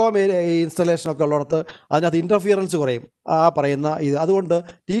ടെലികോം ഇൻസ്റ്റലേഷനൊക്കെ ഉള്ളിടത്ത് അതിനകത്ത് ഇൻ്റർഫിയറൻസ് കുറയും പറയുന്ന ഇത്. അതുകൊണ്ട്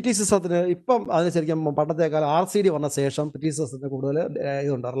TT സിസ്റ്റത്തിന് ഇപ്പം അതിന് ശരിക്കും പണ്ടത്തേക്കാൾ RCD വന്ന ശേഷം TT സിസ്റ്റത്തിന് കൂടുതൽ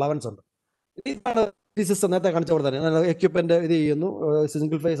ഇതുണ്ട്, റിലവൻസ് ഉണ്ട്. ഇതാണ് TT സിസ്റ്റം നേരത്തെ കാണിച്ച പോലെ തന്നെ എക്യുപ്മെൻറ്റ് ഇത് ചെയ്യുന്നു.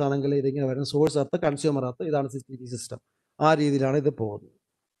 സിംഗിൾ ഫേസ് ആണെങ്കിൽ ഇതിങ്ങനെ വരുന്നു, സോഴ്സ് അകത്ത് കൺസ്യൂമർ അകത്ത്. ഇതാണ് TT സിസ്റ്റം. ആ രീതിയിലാണ് ഇത് പോകുന്നത്.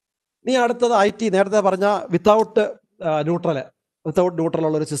 ഇനി അടുത്തത് IT. നേരത്തെ പറഞ്ഞ വിത്തൗട്ട്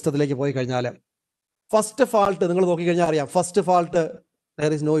ന്യൂട്രലുള്ള ഒരു സിസ്റ്റത്തിലേക്ക് പോയി കഴിഞ്ഞാൽ ഫസ്റ്റ് ഫാൾട്ട് നിങ്ങൾ നോക്കിക്കഴിഞ്ഞാൽ അറിയാം. First fault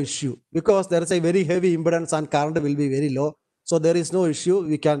there is no issue because there is a very heavy impedance and current will be very low, so there is no issue,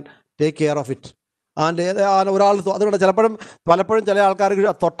 we can take care of it. And ഒരാൾ അതുകൊണ്ട് പലപ്പോഴും ചില ആൾക്കാർ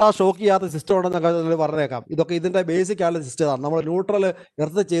തൊട്ടാ shock ചെയ്യാത്ത system ഉണ്ടെന്നൊക്കെ പറഞ്ഞേക്കാം. ഇതിൻ്റെ ബേസിക് ആയിട്ടുള്ള സിസ്റ്റമാണ്. നമ്മൾ ന്യൂട്രൽ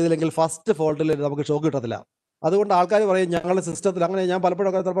എർത്ത് ചെയ്തില്ലെങ്കിൽ ഫസ്റ്റ് ഫോൾട്ടിൽ നമുക്ക് ഷോക്ക് കിട്ടത്തില്ല. അതുകൊണ്ട് ആൾക്കാർ പറയും ഞങ്ങളുടെ സിസ്റ്റത്തിൽ അങ്ങനെ. ഞാൻ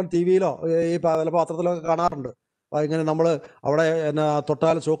പലപ്പോഴൊക്കെ ചിലപ്പോൾ TV-യിലോ ചിലപ്പോൾ പത്രത്തിലൊക്കെ കാണാറുണ്ട് ഇങ്ങനെ നമ്മൾ അവിടെ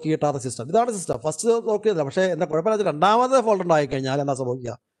തൊട്ടാൽ ഷോക്ക് കിട്ടാത്ത സിസ്റ്റം. ഇതാണ് സിസ്റ്റം. ഫസ്റ്റ് നോക്കിയതില്ല. പക്ഷേ എന്താ കുഴപ്പമില്ല, രണ്ടാമത്തെ ഫോൾട്ട് ഉണ്ടായി കഴിഞ്ഞാൽ എന്താ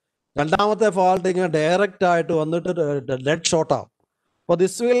സംഭവിക്കുക, രണ്ടാമത്തെ ഫോൾട്ട് ഇങ്ങനെ ഡയറക്റ്റ് ആയിട്ട് വന്നിട്ട് ഡെഡ് ഷോർട്ട് ആവും. അപ്പോൾ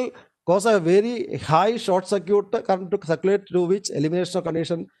this will cause A very high short circuit current to circulate to which elimination of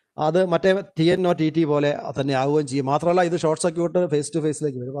condition അത് മറ്റേ TT പോലെ തന്നെ ആവുകയും ചെയ്യും. മാത്രമല്ല ഇത് ഷോർട്ട് സർക്യൂട്ട് ഫേസ് ടു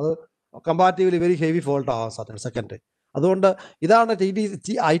ഫേസിലേക്ക് വരും. അത് കമ്പാരിറ്റീവ്ലി വെരി ഹെവി ഫോൾട്ട് ആവാം സെക്കൻഡ്. അതുകൊണ്ട് ഇതാണ്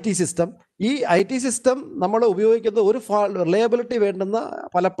IT സിസ്റ്റം. ഈ IT സിസ്റ്റം നമ്മൾ ഉപയോഗിക്കുന്ന ഒരു റിലയബിലിറ്റി വേണ്ടുന്ന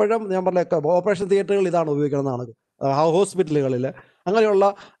പലപ്പോഴും ഞാൻ പറഞ്ഞ ഓപ്പറേഷൻ തിയേറ്ററുകൾ ഇതാണ് ഉപയോഗിക്കുന്നതാണ്, ഹോസ്പിറ്റലുകളിൽ അങ്ങനെയുള്ള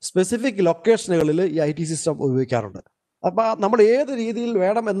സ്പെസിഫിക് ലൊക്കേഷനുകളിൽ ഈ IT സിസ്റ്റം ഉപയോഗിക്കാറുണ്ട്. അപ്പോൾ നമ്മൾ ഏത് രീതിയിൽ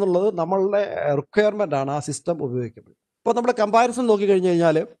വേണം എന്നുള്ളത് നമ്മളുടെ റിക്വയർമെൻ്റ് ആണ് ആ സിസ്റ്റം ഉപയോഗിക്കുന്നത്. ഇപ്പോൾ നമ്മൾ കമ്പാരിസൺ നോക്കിക്കഴിഞ്ഞ്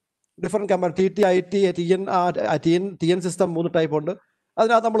കഴിഞ്ഞാൽ different TT IT TN system 3 type ഉണ്ട്.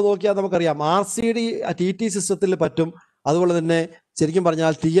 അതിനകത്ത് നമ്മൾ നോക്കിയാൽ നമുക്കറിയാം RCD TT സിസ്റ്റത്തിൽ പറ്റും. അതുപോലെ തന്നെ ശരിക്കും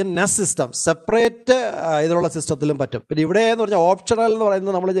പറഞ്ഞാൽ TNS സിസ്റ്റം സെപ്പറേറ്റ് ഇതിലുള്ള സിസ്റ്റത്തിലും പറ്റും. പിന്നെ ഇവിടെ എന്ന് പറഞ്ഞാൽ ഓപ്ഷണൽ എന്ന്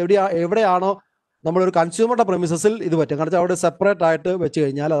പറയുന്നത് നമ്മൾ എവിടെയാണോ നമ്മളൊരു കൺസ്യൂമറുടെ പ്രെമിസസിൽ ഇത് പറ്റും. കാരണം അവിടെ സെപ്പറേറ്റ് ആയിട്ട് വെച്ച്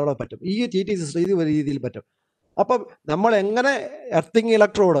കഴിഞ്ഞാൽ അതവിടെ പറ്റും. ഈ TT സിസ്റ്റം ഇത് ഒരു രീതിയിൽ പറ്റും. അപ്പം നമ്മൾ എങ്ങനെ എർത്തിങ്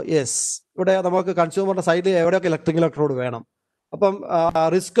ഇലക്ട്രോഡ് ഇവിടെ നമുക്ക് കൺസ്യൂമറുടെ സൈഡിൽ എവിടെയൊക്കെ ഇലക്ട്രോഡ് വേണം. അപ്പം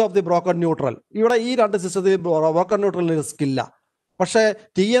risk of the broken neutral ഇവിടെ ഈ രണ്ട് സിസ്റ്റത്തിൽ ബ്രോക്കൺ ന്യൂട്രലിന് റിസ്ക് ഇല്ല. പക്ഷേ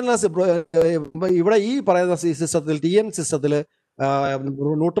TNS ഇവിടെ ഈ പറയുന്ന സിസ്റ്റത്തിൽ TN സിസ്റ്റത്തിൽ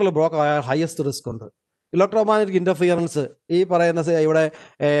ന്യൂട്രൽ ബ്രോക്ക് ആയ ഹയസ്റ്റ് റിസ്ക് ഉണ്ട്. ഇലക്ട്രോമാഗ്നറ്റിക് ഇൻ്റർഫിയറൻസ് ഈ പറയുന്ന ഇവിടെ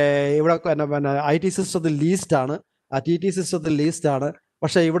പിന്നെ IT സിസ്റ്റത്തിൽ ലീസ്റ്റ് ആണ്, TT സിസ്റ്റത്തിൽ ലീസ്റ്റ് ആണ്.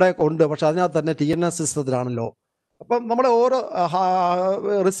 പക്ഷേ ഇവിടെ ഉണ്ട്, പക്ഷെ അതിനകത്ത് തന്നെ TNS സിസ്റ്റത്തിലാണല്ലോ. അപ്പം നമ്മുടെ ഓരോ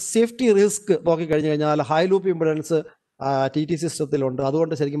സേഫ്റ്റി റിസ്ക് നോക്കിക്കഴിഞ്ഞ് കഴിഞ്ഞാൽ ഹൈ ലൂപ്പ് ഇമ്പിഡൻസ് TT സിസ്റ്റത്തിലുണ്ട്.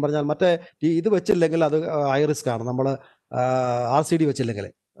 അതുകൊണ്ട് ശരിക്കും പറഞ്ഞാൽ മറ്റേ ഇത് വെച്ചില്ലെങ്കിൽ അത് ഹൈ റിസ്ക് ആണ്, നമ്മൾ RCD വെച്ചില്ലെങ്കിൽ.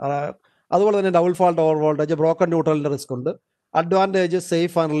 അതുപോലെ തന്നെ double fault, over voltage, broken ന്യൂട്രലിൻ്റെ risk ഉണ്ട്. Advantage,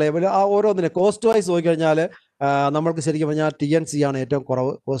 safe and reliable. ആ ഓരോന്നിനെ കോസ്റ്റ് വൈസ് നോക്കിക്കഴിഞ്ഞാൽ നമ്മൾക്ക് ശരിക്കും പറഞ്ഞാൽ TNC ആണ് ഏറ്റവും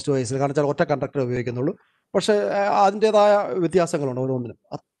കുറവ് കോസ്റ്റ് വൈസിൽ. കാരണം വെച്ചാൽ ഒറ്റ കണ്ടക്ടർ ഉപയോഗിക്കുന്നുള്ളൂ. പക്ഷേ അതിൻ്റെതായ വ്യത്യാസങ്ങളുണ്ട് ഓരോന്നിനും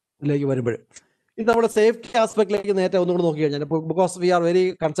അതിലേക്ക് വരുമ്പോൾ. ഇത് നമ്മുടെ സേഫ്റ്റി ആസ്പെക്റ്റിലേക്ക് നേരത്തെ ഒന്നുകൂടി നോക്കി കഴിഞ്ഞാൽ because we are very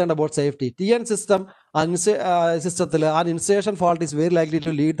concerned about safety. TN system സിസ്റ്റത്തിൽ installation fault is very likely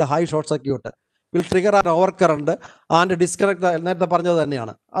to lead the high short circuit, will trigger and over current and disconnect. നേരത്തെ പറഞ്ഞത്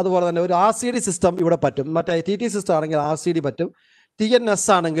തന്നെയാണ്. അതുപോലെ തന്നെ ഒരു RCD സിസ്റ്റം ഇവിടെ പറ്റും. മറ്റേ TT സിസ്റ്റം ആണെങ്കിൽ RCD പറ്റും. TNS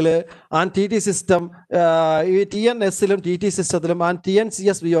ആണെങ്കിൽ TT സിസ്റ്റം ഈ TNSലും TT സിസ്റ്റത്തിലും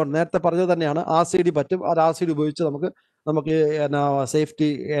TNCS ബിയോണ്ട് നേരത്തെ പറഞ്ഞത് തന്നെയാണ് RCD പറ്റും. ആ RCD ഉപയോഗിച്ച് നമുക്ക് സേഫ്റ്റി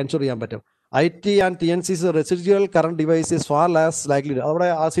എൻഷുർ ചെയ്യാൻ പറ്റും. IT and TNC's residual current device is far less likely. അവിടെ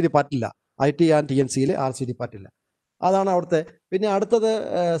RCD പറ്റില്ല. IT and TNCയിൽ RCD പറ്റില്ല. അതാണ് അവിടുത്തെ. പിന്നെ അടുത്തത്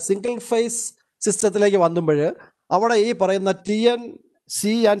സിംഗിൾ ഫേസ് സിസ്റ്റത്തിലേക്ക് വന്നുമ്പോൾ അവിടെ ഈ പറയുന്ന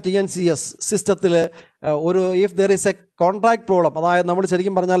TNC and TNCS സിസ്റ്റത്തിൽ ഒരു if there is A contract problem, അതായത് നമ്മൾ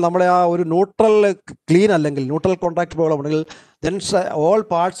ശരിക്കും പറഞ്ഞാൽ നമ്മുടെ ആ ഒരു ന്യൂട്രൽ ക്ലീൻ അല്ലെങ്കിൽ ന്യൂട്രൽ കോൺട്രാക്ട് പ്രോബ്ലം ഉണ്ടെങ്കിൽ then all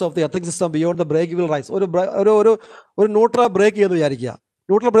parts of the earthing system beyond the break will rise. ഒരു ന്യൂട്രൽ ബ്രേക്ക് ചെയ്ത് വിചാരിക്കുക.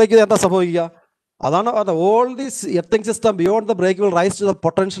 ന്യൂട്രൽ ബ്രേക്ക് ചെയ്ത് എന്താ സംഭവിക്കുക, അതാണ് all these earthing system beyond the break will raise to the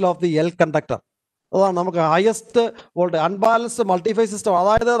potential of the L conductor. അതാണ് നമുക്ക് highest voltage unbalanced മൾട്ടിഫേസ് system.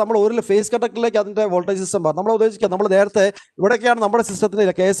 അതായത് നമ്മൾ ഒരു ഫേസ് കണ്ടക്ടറിലേക്ക് അതിൻ്റെ വോൾട്ടേജ് സിസ്റ്റം മാറും. നമ്മൾ ഉദ്ദേശിക്കുക നമ്മൾ നേരത്തെ ഇവിടെയൊക്കെയാണ് നമ്മുടെ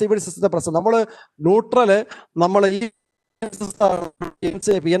സിസ്റ്റത്തിന് KSEB സിസ്റ്റത്തിന്റെ പ്രശ്നം. നമ്മൾ ന്യൂട്രല് നമ്മൾ ഈ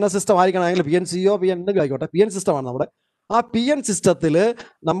PN സിസ്റ്റം ആയിരിക്കണമെങ്കിൽ PNCO PN എന്തെങ്കിലും ആയിക്കോട്ടെ, PN സിസ്റ്റമാണ് നമ്മുടെ. ആ PN സിസ്റ്റത്തിൽ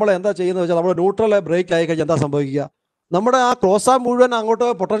നമ്മൾ എന്താ ചെയ്യുന്നത് വെച്ചാൽ നമ്മൾ ന്യൂട്രൽ ബ്രേക്ക് ആയി കഴിഞ്ഞാൽ എന്താ സംഭവിക്കുക? നമ്മുടെ ആ ക്രോസ് മുഴുവൻ അങ്ങോട്ട്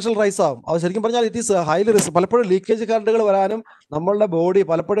പൊട്ടൻഷ്യൽ റൈസ് ആവും. അത് ശരിക്കും പറഞ്ഞാൽ ഇറ്റ് ഈസ് ഹൈലി റിസ്ക്. പലപ്പോഴും ലീക്കേജ് കറണ്ടുകൾ വരാനും നമ്മളുടെ ബോഡി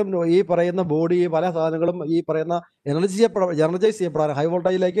പലപ്പോഴും ഈ പറയുന്ന ബോഡി പല സാധനങ്ങളും ഈ പറയുന്ന എനർജൈസ് ചെയ്യപ്പെടാനും ഹൈ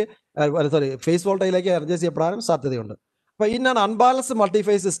വോൾട്ടേജിലേക്ക് ഫേസ് വോൾട്ടേജിലേക്ക് എനർജൈസ് ചെയ്യപ്പെടാനും സാധ്യതയുണ്ട്. But in an unbalanced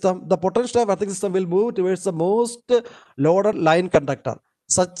multi-phase system, the potential of earthing system will move towards the most loaded line conductor.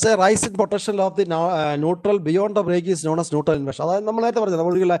 Such a rise in potential of the neutral beyond the break is known as neutral inversion. അതായത് നമ്മൾ നേരത്തെ പറഞ്ഞത്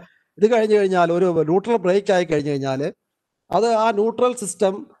നമ്മൾ ഇത് കഴിഞ്ഞ് കഴിഞ്ഞാൽ ഒരു neutral break ആയി കഴിഞ്ഞ് കഴിഞ്ഞാൽ അത് ആ ന്യൂട്രൽ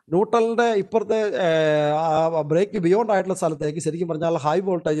സിസ്റ്റം ന്യൂട്രലിൻ്റെ ഇപ്പുറത്തെ ബ്രേക്ക് ബിയോണ്ട് ആയിട്ടുള്ള സ്ഥലത്തേക്ക് ശരിക്കും പറഞ്ഞാൽ ഹൈ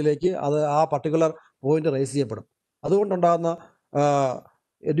വോൾട്ടേജിലേക്ക് അത് ആ പർട്ടിക്കുലർ പോയിന്റ് റൈസ് ചെയ്യപ്പെടും. അതുകൊണ്ടുണ്ടാകുന്ന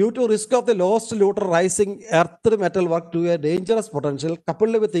due to risk of the lost neutral rising earth metal work to a dangerous potential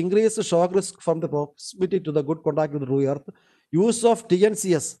coupled with increased shock risk from the proximity to the good contact with the true earth, use of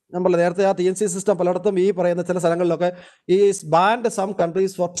TNCS നമ്മൾ നേരത്തെ ആ TNC system പലയിടത്തും ഈ പറയുന്ന ചില സ്ഥലങ്ങളിലൊക്കെ is band some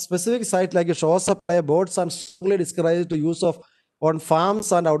countries four specific site like shows up by boards and strongly discouraged to use of on farms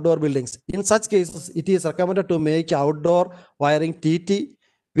and outdoor buildings. In such cases it is recommended to make outdoor wiring TT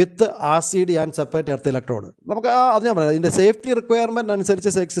with RCD and separate earth electrode. നമുക്ക് അത് ഞാൻ പറയാം, ഇതിൻ്റെ safety requirement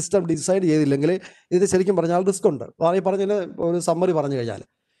അനുസരിച്ച് system design ചെയ്തില്ലെങ്കിൽ ഇത് ശരിക്കും പറഞ്ഞാൽ റിസ്ക് ഉണ്ട്. ഈ പറഞ്ഞതിന് ഒരു സമ്മറി പറഞ്ഞു കഴിഞ്ഞാൽ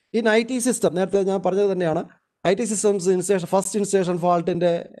ഈ IT സിസ്റ്റം നേരത്തെ ഞാൻ പറഞ്ഞത് തന്നെയാണ്. IT systems first ഇൻസ്റ്റേഷൻ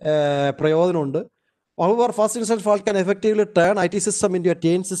ഫാൾട്ടിൻ്റെ പ്രയോജനമുണ്ട്. However, first instance fault can effectively turn IT system into a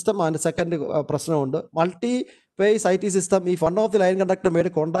chain system, and second പ്രശ്നമുണ്ട് multi-phase IT system. If one of the line conductor made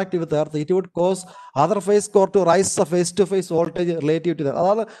contact with earth, it would cause other phase core to rise the face-to-face voltage relative to that.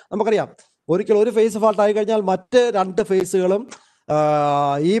 അതാണ് നമുക്കറിയാം, ഒരിക്കൽ ഒരു face fault ആയി കഴിഞ്ഞാൽ മറ്റ് രണ്ട് ഫേസുകളും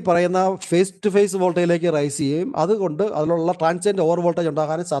ഈ പറയുന്ന ഫേസ് ടു ഫേസ് വോൾട്ടേജിലേക്ക് റൈസ് ചെയ്യും. അതുകൊണ്ട് അതിലുള്ള ട്രാൻസിയന്റ് ഓവർ വോൾട്ടേജ്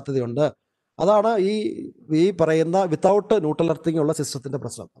ഉണ്ടാകാനും സാധ്യതയുണ്ട്. അതാണ് ഈ പറയുന്ന വിത്തൗട്ട് ന്യൂട്രൽ എർത്തിങ് ഉള്ള സിസ്റ്റത്തിന്റെ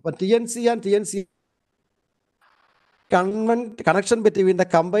പ്രശ്നം. അപ്പം TNC and TNC connection between the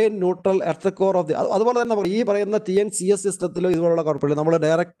combined neutral earth core of the. അതുപോലെ തന്നെ ഈ പറയുന്ന TNCS സിസ്റ്റത്തിലോ ഇതുപോലുള്ള കുഴപ്പമില്ല. നമ്മൾ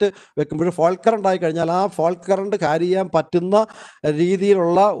ഡയറക്റ്റ് വെക്കുമ്പോഴും ഫോൾട്ട് കറണ്ട് ആയി കഴിഞ്ഞാൽ ആ ഫോൾട്ട് കറണ്ട് ക്യാരി ചെയ്യാൻ പറ്റുന്ന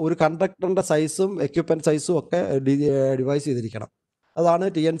രീതിയിലുള്ള ഒരു കണ്ടക്ടറിൻ്റെ സൈസും എക്യുപ്മെൻറ്റ് സൈസും ഒക്കെ ഡിവൈസ് ചെയ്തിരിക്കണം. അതാണ്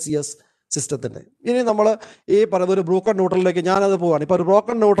TNCS സിസ്റ്റത്തിൻ്റെ. ഇനി നമ്മൾ ഈ പറയുന്ന ഒരു ബ്രോക്കൺ ന്യൂട്രലിലേക്ക് ഞാനത് പോവുകയാണ്. ഇപ്പോൾ ഒരു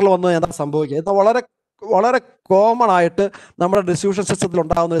ബ്രോക്കൺ ന്യൂട്രൽ വന്ന് എന്താ സംഭവിക്കുക? ഇത് വളരെ വളരെ കോമൺ ആയിട്ട് നമ്മുടെ ഡിസ്ട്രിബ്യൂഷൻ സിസ്റ്റത്തിൽ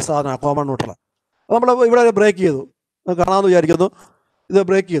ഉണ്ടാകുന്ന ഒരു സാധനമാണ് കോമൺ ന്യൂട്രൽ. നമ്മൾ ഇവിടെ ബ്രേക്ക് ചെയ്തു, കാണാമെന്ന് വിചാരിക്കുന്നു.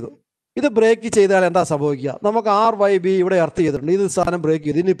 ഇത് ബ്രേക്ക് ചെയ്താൽ എന്താ സംഭവിക്കുക? നമുക്ക് RYB ഇവിടെ എർത്ത് ചെയ്തിട്ടുണ്ട്, ഇത് സാധനം ബ്രേക്ക്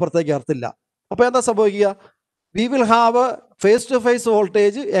ചെയ്തു, ഇതിന് ഇപ്പുറത്തേക്ക് എർത്തില്ല. അപ്പോൾ എന്താ സംഭവിക്കുക? We will have face to phase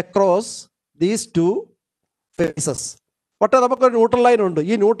voltage across these two faces. പക്ഷേ നമുക്കൊരു ന്യൂട്രൽ ലൈൻ ഉണ്ട്.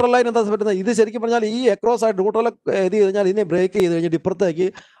 ഈ ന്യൂട്രൽ ലൈൻ എന്താ പറ്റുന്നത്? ഇത് ശരിക്കും പറഞ്ഞാൽ ഈ അക്രോസ് ആയിട്ട് ന്യൂട്രൽ ഇത് ചെയ്ത് കഴിഞ്ഞാൽ ഇതിനെ ബ്രേക്ക് ചെയ്ത് കഴിഞ്ഞിട്ട് ഇപ്പുറത്തേക്ക്,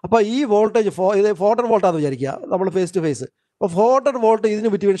 അപ്പോൾ ഈ വോൾട്ടേജ് ഇത് 400 വോൾട്ടാണെന്ന് വിചാരിക്കുക നമ്മൾ ഫേസ് ടു ഫേസ്. അപ്പോൾ 400 വോൾട്ട് ഇതിന്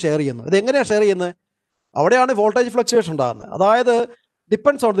ബിറ്റ്വീൻ ഷെയർ ചെയ്യുന്നു. ഇത് എങ്ങനെയാണ് ഷെയർ ചെയ്യുന്നത്? അവിടെയാണ് വോൾട്ടേജ് ഫ്ലക്ച്വേഷൻ ഉണ്ടാകുന്നത്. അതായത്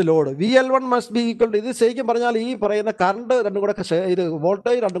depends on the load. VL1 must be equal to, ഇത് ശരിക്കും പറഞ്ഞാൽ ഈ പറയുന്ന കറണ്ട് രണ്ടും കൂടെ ഇത്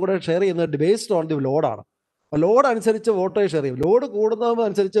വോൾട്ടേജ് രണ്ടും കൂടെ ഷെയർ ചെയ്യുന്നത് ബേസ്ഡ് ഓൺ ദി ലോഡാണ്. ലോഡ് അനുസരിച്ച് വോൾട്ടേജ് ഷെയർ ചെയ്യും. ലോഡ്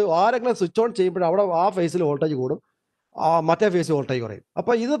കൂടുന്നതനുസരിച്ച് ആരെങ്കിലും സ്വിച്ച് ഓൺ ചെയ്യുമ്പോൾ അവിടെ ആ ഫേസിൽ വോൾട്ടേജ് കൂടും, മറ്റേ ഫേസ് വോൾട്ടേജ് കുറയും.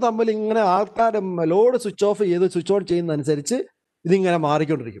 അപ്പോൾ ഇത് തമ്മിൽ ഇങ്ങനെ ആൾക്കാർ ലോഡ് സ്വിച്ച് ഓഫ് ചെയ്ത് സ്വിച്ച് ഓൺ ചെയ്യുന്നതനുസരിച്ച് ഇതിങ്ങനെ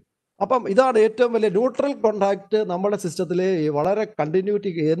മാറിക്കൊണ്ടിരിക്കും. അപ്പം ഇതാണ് ഏറ്റവും വലിയ ന്യൂട്രൽ കോണ്ടാക്ട് നമ്മുടെ സിസ്റ്റത്തിൽ. വളരെ കണ്ടിന്യൂറ്റി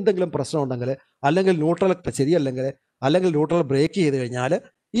എന്തെങ്കിലും പ്രശ്നം ഉണ്ടെങ്കിൽ, അല്ലെങ്കിൽ ന്യൂട്രൽ ശരിയല്ലെങ്കിൽ, അല്ലെങ്കിൽ ന്യൂട്രൽ ബ്രേക്ക് ചെയ്ത് കഴിഞ്ഞാൽ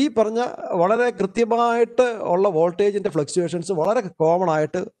ഈ പറഞ്ഞ വളരെ കൃത്യമായിട്ട് ഉള്ള വോൾട്ടേജിൻ്റെ ഫ്ലക്ച്വേഷൻസ് വളരെ കോമൺ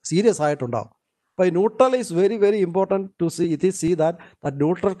ആയിട്ട് സീരിയസ് ആയിട്ടുണ്ടാകും. അപ്പോൾ ഈ neutral is very very important to see that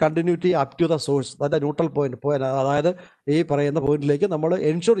neutral continuity up to the source, that neutral point, അതായത് ഈ പറയുന്ന പോയിന്റിലേക്ക് നമ്മൾ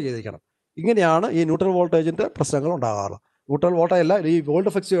എൻഷുർ ചെയ്തിരിക്കണം. ഇങ്ങനെയാണ് ഈ ന്യൂട്രൽ വോൾട്ടേജിൻ്റെ പ്രശ്നങ്ങൾ ഉണ്ടാകാറ്. ന്യൂട്രൽ വോൾട്ടേജ് അല്ല, ഈ വോൾട്ട്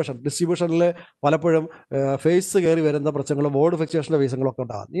ഫ്ലക്ച്വേഷൻ ഡിസ്ട്രിബ്യൂഷനിൽ പലപ്പോഴും ഫേസ് കയറി വരുന്ന പ്രശ്നങ്ങളും വോൾട്ട് ഫ്ലക്ച്വേഷൻ്റെ ഫേസുകളൊക്കെ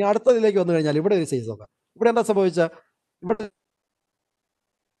ഉണ്ടാകും. ഇനി അടുത്തതിലേക്ക് വന്നു കഴിഞ്ഞാൽ ഇവിടെ ഒരു സൈസ് നോക്കാം. ഇവിടെ എന്താ സംഭവിച്ചാൽ ഇവിടെ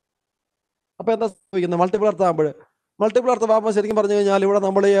അപ്പോൾ എന്താ സംഭവിക്കുന്നത്? മൾട്ടിപ്പിൾ എർത്ത് ആകുമ്പോൾ ശരിക്കും പറഞ്ഞു കഴിഞ്ഞാൽ ഇവിടെ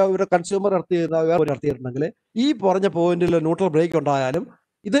നമ്മൾ ഒരു കൺസ്യൂമർ എർത്ത് ചെയ്തിട്ടുണ്ടെങ്കിൽ ഈ പറഞ്ഞ പോയിന്റിൽ ന്യൂട്രൽ ബ്രേക്ക് ഉണ്ടായാലും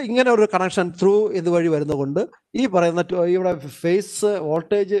ഇത് ഇങ്ങനെ ഒരു കണക്ഷൻ ത്രൂ ഇതുവഴി വരുന്നതുകൊണ്ട് ഈ പറയുന്ന ഇവിടെ ഫേസ്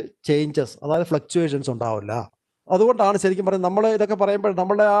വോൾട്ടേജ് ചേഞ്ചസ്, അതായത് ഫ്ലക്ച്വേഷൻസ് ഉണ്ടാവില്ല. അതുകൊണ്ടാണ് ശരിക്കും പറയുന്നത് നമ്മൾ ഇതൊക്കെ പറയുമ്പോൾ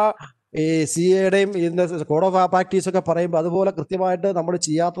നമ്മുടെ ആ ഈ CAയുടെയും ഇതിൻ്റെ കോഡ് ഓഫ് പ്രാക്ടീസൊക്കെ പറയുമ്പോൾ അതുപോലെ കൃത്യമായിട്ട് നമ്മൾ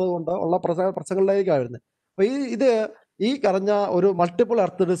ചെയ്യാത്തത് കൊണ്ട് ഉള്ള പ്രശ്നങ്ങളിലേക്കാണ് വരുന്നത്. അപ്പോൾ ഈ പറഞ്ഞ ഒരു മൾട്ടിപ്പിൾ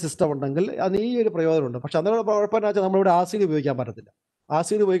എർത്ത് സിസ്റ്റം ഉണ്ടെങ്കിൽ അതിന് ഈ ഒരു പ്രയോജനമുണ്ട്. പക്ഷെ അതിനുള്ള കുഴപ്പമെന്ന് വെച്ചാൽ നമ്മളിവിടെ RCD ഉപയോഗിക്കാൻ പറ്റത്തില്ല.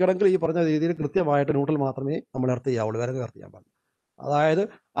 ആസിഡ് പോയി കിടങ്കിൽ ഈ പറഞ്ഞ രീതിയിൽ കൃത്യമായിട്ട് ന്യൂട്രൽ മാത്രമേ നമ്മൾ എർത്ത് ചെയ്യാവുള്ളൂ, വേറെ എർത്ത് ചെയ്യാൻ പാടില്ല. അതായത്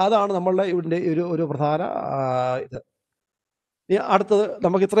അതാണ് നമ്മളുടെ ഇതിൻ്റെ ഒരു പ്രധാന ഇത്. ഇനി അടുത്തത്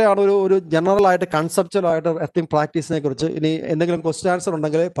നമുക്ക് ഇത്രയാണ് ഒരു ജനറൽ ആയിട്ട് കൺസെപ്ച്വൽ ആയിട്ട് എർത്തിങ് പ്രാക്ടീസിനെ കുറിച്ച്. ഇനി എന്തെങ്കിലും ക്വസ്റ്റ്യൻ ആൻസർ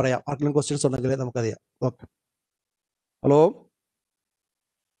ഉണ്ടെങ്കിൽ പറയാം, ആർക്കെങ്കിലും ക്വസ്റ്റ്യൻസ് ഉണ്ടെങ്കിൽ നമുക്കറിയാം. Okay, hello.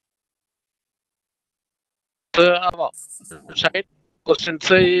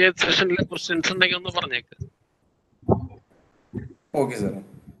 ക്വസ്റ്റ്യൻസ് ഈ സെഷനിലെ ക്വസ്റ്റ്യൻസ് ഉണ്ടെങ്കിൽ ഒന്ന് പറഞ്ഞേക്ക്. Okay sir.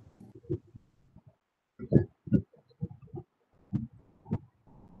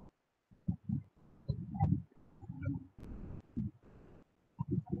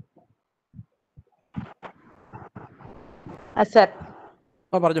 സർ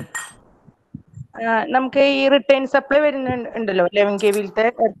പറഞ്ഞു. നമുക്ക് ഈ റിട്ടേൺ സപ്ലൈ വരുന്നുണ്ടല്ലോ 11 kVയിലത്തെ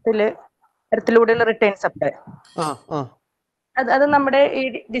എർത്തിലൂടെയുള്ള റിട്ടേൺ സപ്ലൈ, അത് നമ്മുടെ ഈ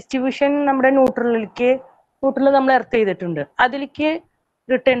ഡിസ്ട്രിബ്യൂഷൻ നമ്മുടെ ന്യൂട്രൽ നമ്മൾ എർത്ത് ചെയ്തിട്ടുണ്ട്. അതിലേക്ക്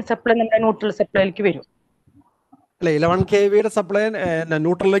റിട്ടേൺ സപ്ലൈ നമ്മുടെ ന്യൂട്രൽ സപ്ലൈയിലേക്ക് വരും. അല്ല, 11 kVയുടെ സപ്ലൈ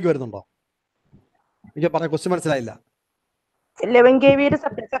ന്യൂട്രലിലേക്ക് വരുന്നുണ്ടോ? എനിക്ക് പറഞ്ഞ ക്വസ്റ്റ്യൻ മനസ്സിലായില്ല. 11 kVയുടെ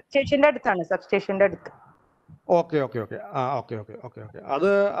സപ്ലൈ സബ്സ്റ്റേഷന്റെ അടുത്ത്. ഓക്കെ. അത്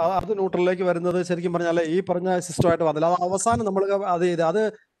ന്യൂട്രലിലേക്ക് വരുന്നത് ശരിക്കും പറഞ്ഞാൽ ഈ പറഞ്ഞ സിസ്റ്റമായിട്ട് വന്നില്ല. അത് അവസാനം നമ്മൾ അത്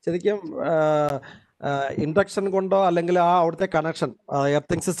ശരിക്കും ഇൻഡക്ഷൻ കൊണ്ടോ അല്ലെങ്കിൽ അവിടുത്തെ കണക്ഷൻ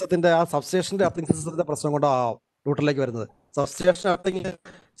എർത്തിങ് സിസ്റ്റത്തിന്റെ സബ്സ്റ്റേഷന്റെ എർത്തിങ് സിസ്റ്റത്തിന്റെ പ്രശ്നം കൊണ്ടോ ന്യൂട്രലിലേക്ക് വരുന്നത്. സബ്സ്റ്റേഷൻ എർത്തിങ്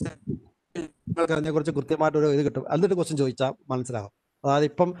അതിനെക്കുറിച്ച് കൃത്യമായിട്ടൊരു ഇത് കിട്ടും. എന്നിട്ട് ക്വസ്റ്റ്യൻ ചോദിച്ചാൽ മനസ്സിലാകും. അതായത്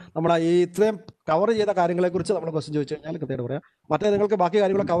ഇപ്പം നമ്മൾ ഈ ഇത്രയും കവർ ചെയ്ത കാര്യങ്ങളെക്കുറിച്ച് നമ്മൾ ക്വസ്റ്റ്യൻ ചോദിച്ചു കഴിഞ്ഞാൽ കൃത്യമായിട്ട് പറയാം. മറ്റേ നിങ്ങൾക്ക് ബാക്കി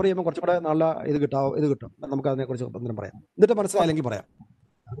കാര്യങ്ങൾ കവർ ചെയ്യുമ്പോൾ കുറച്ചും കൂടെ നല്ല ഇത് കിട്ടും. നമുക്ക് അതിനെക്കുറിച്ച് എന്തെങ്കിലും പറയാം, എന്നിട്ട് മനസ്സിലായില്ലെങ്കിൽ പറയാം.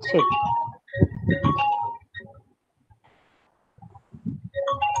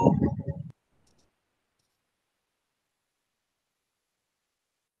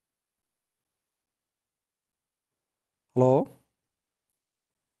 ഹലോ,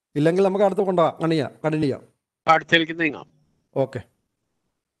 ഇല്ലെങ്കിൽ നമുക്ക് അടുത്ത് കൊണ്ടുപോകാം, കണ്ടിന്യൂ ചെയ്യാം. അടുത്തേക്ക് നീങ്ങാം. ഓക്കെ.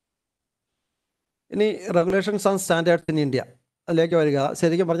 ഇനി regulations and standards in India അതിലേക്ക് വരിക.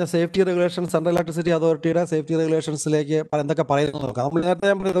 ശരിക്കും പറഞ്ഞാൽ സേഫ്റ്റി റെഗുലേഷൻ, സെൻട്രൽ ഇലക്ട്രിസിറ്റി അതോറിറ്റിയുടെ സേഫ്റ്റി റെഗുലേഷൻസിലേക്ക് എന്തൊക്കെ പറയുന്നത് നോക്കാം. നമ്മൾ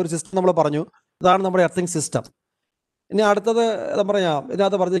നേരത്തെ ഒരു സിസ്റ്റം നമ്മൾ പറഞ്ഞു, ഇതാണ് നമ്മുടെ എർത്തിങ് സിസ്റ്റം. ഇനി അടുത്തത്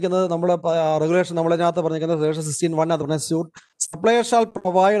ഇതിനകത്ത് പറഞ്ഞിരിക്കുന്നത് റെഗുലേഷൻ നമ്മളിതിനകത്ത് പറഞ്ഞിരിക്കുന്നത് റെഗുലേഷൻ 16(1) അത് പറഞ്ഞാൽ supplier shall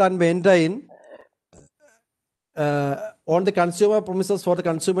provide and maintain on the consumer premises for the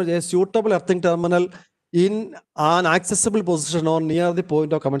consumer a suitable earthing terminal in an accessible position or near the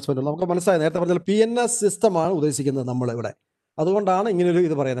point of commencement. നമുക്ക് മനസ്സിലായി, നേരത്തെ പറഞ്ഞാൽ PNS സിസ്റ്റമാണ് ഉദ്ദേശിക്കുന്നത് നമ്മൾ ഇവിടെ. അതുകൊണ്ടാണ് ഇങ്ങനൊരു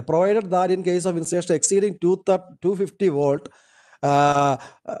ഇത് പറയുന്നത്. Provided that in case of installation exceeding 250 volt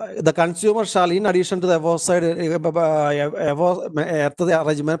the consumer shall in addition to the aforesaid earthing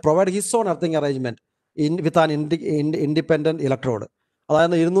arrangement provide his own earthing arrangement with an independent electrode.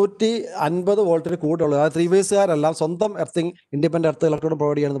 അതായത് 250 വോൾട്ടിന് കൂടുതലുള്ളത്, അതായത് 3 ഫേസുകാരെല്ലാം സ്വന്തം earthing independent earth electrode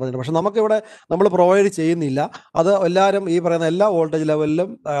provide ചെയ്യാമെന്ന് പറഞ്ഞിട്ടുണ്ട്. പക്ഷെ നമുക്കിവിടെ നമ്മൾ പ്രൊവൈഡ് ചെയ്യുന്നില്ല. അത് എല്ലാവരും ഈ പറയുന്ന എല്ലാ വോൾട്ടേജ് ലെവലിലും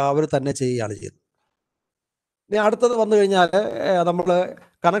അവർ തന്നെ ചെയ്യുകയാണ് ചെയ്യുന്നത്. ഇനി അടുത്തത് വന്നു കഴിഞ്ഞാൽ നമ്മൾ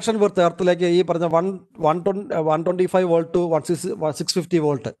കണക്ഷൻ വിത്ത് എർത്തിലേക്ക് ഈ പറഞ്ഞ 125 വോൾട്ട് ടു 650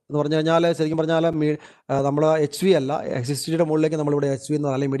 വോൾട്ട് എന്ന് പറഞ്ഞു കഴിഞ്ഞാൽ ശരിക്കും പറഞ്ഞാൽ നമ്മൾ HV അല്ല, 60യുടെ മുകളിലേക്ക് നമ്മളിവിടെ HV എന്ന്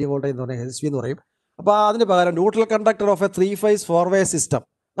അല്ലെങ്കിൽ മീഡിയം വോൾട്ടേജ് എന്ന് പറഞ്ഞാൽ HV എന്ന് പറയും. അപ്പോൾ അതിന് പകരം neutral conductor of A 3-phase 4-way system.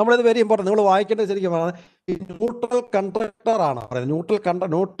 നമ്മളിത് വെരി ഇമ്പോർട്ടൻറ്റ്, നിങ്ങൾ വായിക്കേണ്ടത് ശരിക്കും പറഞ്ഞാൽ ഈ ന്യൂട്രൽ കണ്ടക്ടർ ആണ് പറയുന്നത്.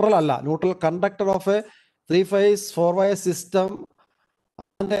 Neutral conductor of A 3-phase 4-way system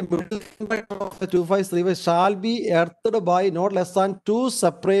and a middle conductor of a 2-phase 3-way shall be earthed by not less than 2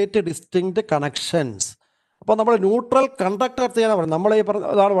 separate distinct connections. അപ്പോൾ നമ്മൾ ന്യൂട്രൽ കണ്ടക്ടർ ചെയ്യാനാണ് പറയുന്നത്. നമ്മൾ ഈ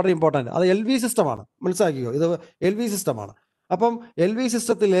അതാണ് വളരെ ഇമ്പോർട്ടൻറ്റ്. അത് LV സിസ്റ്റമാണ്, മനസ്സിലാക്കിയോ? ഇത് LV സിസ്റ്റമാണ്. അപ്പം LV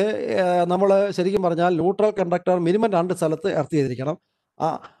സിസ്റ്റത്തിൽ നമ്മൾ ശരിക്കും പറഞ്ഞാൽ ന്യൂട്രൽ കണ്ടക്ടർ മിനിമം 2 സ്ഥലത്ത് എർത്ത് ചെയ്തിരിക്കണം.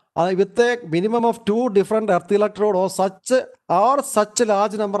 With a minimum of 2 different earth electrode or such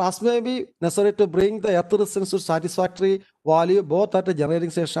large number as may be necessary to bring the earth resistance to satisfactory value both at a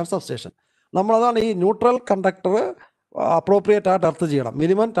generating station and substation. നമ്മളതാണ് ഈ neutral conductor appropriate ആയിട്ട് earth ചെയ്യണം.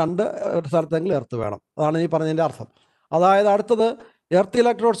 Minimum 2 സ്ഥലത്തെങ്കിലും earth വേണം. അതാണ് ഈ പറഞ്ഞതിൻ്റെ അർത്ഥം. അതായത് അടുത്തത് earth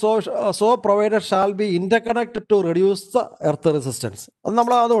electrode so provided shall be interconnected to reduce the earth resistance. അത്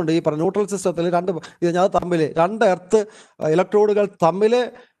നമ്മൾ അതുകൊണ്ട് ഈ പറഞ്ഞ ന്യൂട്രൽ സിസ്റ്റത്തിൽ രണ്ട് എർത്ത് ഇലക്ട്രോഡുകൾ തമ്മിൽ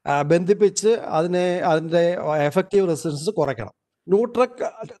ബന്ധിപ്പിച്ച് അതിൻ്റെ എഫക്റ്റീവ് റെസിസ്റ്റൻസ് കുറയ്ക്കണം. Neutral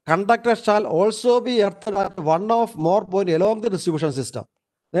conductor shall also be earth at 1 or more point along the distribution system.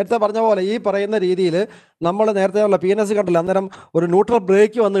 നേരത്തെ പറഞ്ഞ പോലെ ഈ പറയുന്ന രീതിയിൽ നമ്മൾ നേരത്തെ ഉള്ള PNS കണ്ടില്ല. അന്നേരം ഒരു ന്യൂട്രൽ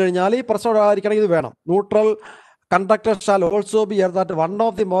ബ്രേക്ക് വന്നു കഴിഞ്ഞാൽ ഈ പ്രശ്നം ഉണ്ടായിരിക്കണമെങ്കിൽ ഇത് വേണം. Neutral conductor shall also be earthed at 1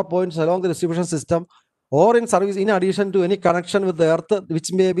 or more points along the distribution system or in service in addition to any connection with the earth which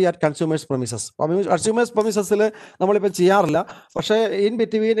may be at consumers premises. Consumers പ്രമിസസിൽ നമ്മളിപ്പോൾ ചെയ്യാറില്ല, പക്ഷേ in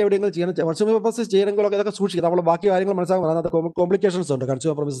between എവിടെയെങ്കിലും ചെയ്യണം. Consumer purpose ചെയ്യണമെങ്കിലൊക്കെ ഇതൊക്കെ സൂക്ഷിക്കും. നമ്മൾ ബാക്കി കാര്യങ്ങൾ മനസ്സിലാക്കാൻ അതിനകത്ത് കോംപ്ലിക്കേഷൻസ് ഉണ്ട്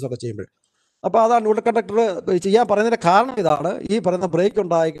കൺസ്യൂമർ പ്രമിസസ് ഒക്കെ ചെയ്യുമ്പോൾ. അപ്പോൾ അതാണ് ന്യൂട്രൽ കണ്ടക്ടർ ചെയ്യാൻ പറയുന്നതിൻ്റെ കാരണം ഇതാണ്. ഈ പറയുന്ന ബ്രേക്ക്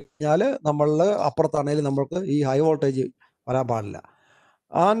ഉണ്ടായി കഴിഞ്ഞാൽ നമ്മളിൽ അപ്പുറത്താണെങ്കിലും നമ്മൾക്ക് ഈ ഹൈ വോൾട്ടേജ് വരാൻ പാടില്ല.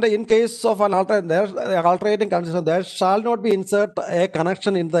 And in case of an alternating condition, there shall not be insert a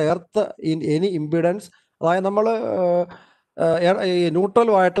connection in the earth in any impedance. അതായത് നമ്മൾ ഈ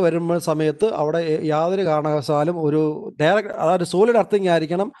ന്യൂട്രലുമായിട്ട് വരുന്ന സമയത്ത് അവിടെ യാതൊരു കാരണവശാലും ഒരു ഡയറക്റ്റ്, അതായത് സോളിഡ് അർത്തിങ്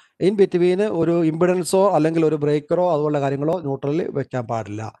ആയിരിക്കണം. ഇൻ ബിറ്റ്വീന് ഒരു ഇമ്പിഡൻസോ അല്ലെങ്കിൽ ഒരു ബ്രേക്കറോ അതുപോലുള്ള കാര്യങ്ങളോ ന്യൂട്രലിൽ വെക്കാൻ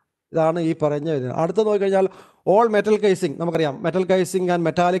പാടില്ല. ഇതാണ് ഈ പറഞ്ഞ. അടുത്ത് നോക്കിക്കഴിഞ്ഞാൽ ഓൾ മെറ്റൽ കേസിംഗ്, നമുക്കറിയാം metal casing and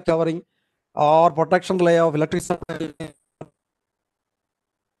metallic covering or protection Leh of electric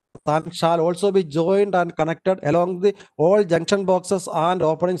shall also be joined and connected along the all junction boxes and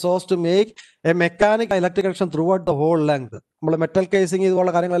opening source to make a mechanical electric connection throughout the whole length. നമ്മൾ metal casing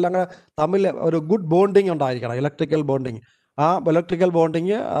ഇതുപോലുള്ള കാര്യങ്ങളെല്ലാം തമ്മിൽ ഒരു good bonding ഉണ്ടായിരിക്കണം, electrical bonding. ആ electrical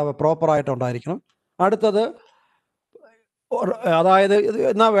bonding പ്രോപ്പറായിട്ട് ഉണ്ടായിരിക്കണം. അടുത്തത് അതായത്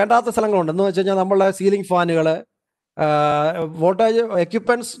എന്നാൽ വേണ്ടാത്ത സ്ഥലങ്ങളുണ്ട്. എന്ന് വെച്ച് കഴിഞ്ഞാൽ നമ്മളെ ceiling ഫാനുകൾ, voltage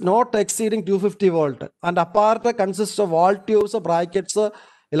equipments not exceeding 250 volt and apart consists of wall tubes, brackets,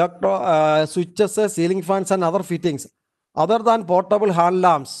 switches, ceiling fans and other fittings other than portable hand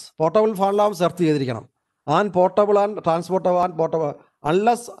lamps. Portable hand lamps earth ചെയ്തിരിക്കണം. And portable and transportable and portable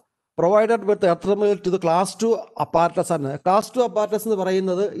unless provided with earth terminal to the class 2 apparatus. ആണ് class 2 apparatus എന്ന്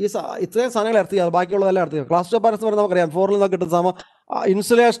പറയുന്നത് ഈ ഇത്രയും സാധനങ്ങൾ earth ചെയ്യുക, ബാക്കിയുള്ളതെല്ലാം earth ചെയ്യുക. class 2 apparatus എന്ന് പറയുന്നത് നമുക്കറിയാം ഫോറിൽ നിന്നൊക്കെ കിട്ടുന്ന സാധനം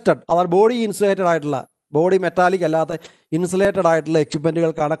ഇൻസുലേറ്റഡ്, അതായത് ബോഡി ഇൻസുലേറ്റഡ് ആയിട്ടുള്ള, ബോഡി മെറ്റാലിക് അല്ലാത്ത ഇൻസുലേറ്റഡ് ആയിട്ടുള്ള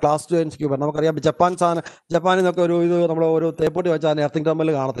എക്യുപ്മെന്റുകൾക്കാണ് ക്ലാസ് 2 എക്യുപ്മെന്റ്. നമുക്കറിയാം ജപ്പാനിൽ നിന്നൊക്കെ ഒരു നമ്മൾ ഒരു തേപ്പൊട്ടി വെച്ചാൽ എർത്തിങ്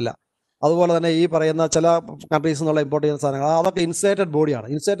ടെർമിനൽ കാണത്തില്ല. അതുപോലെ തന്നെ ഈ പറയുന്ന ചില കൺട്രീസിൽ നിന്നുള്ള ഇമ്പോർട്ട് ചെയ്യുന്ന സാധനങ്ങൾ അതൊക്കെ ഇൻസുലേറ്റഡ് ബോഡിയാണ്.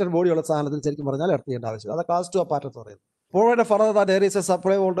 ഇൻസുലേറ്റഡ് ബോഡിയുള്ള സാധനത്തിൽ ശരിക്കും പറഞ്ഞാൽ എർത്ത് ചെയ്യേണ്ട ആവശ്യമില്ല. അത് ക്ലാസ് 2 apparatus പറയുന്നത്. Provided further that there is a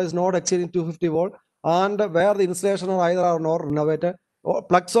supply voltage not exceeding 250 volt and where the installation or either are not renovated,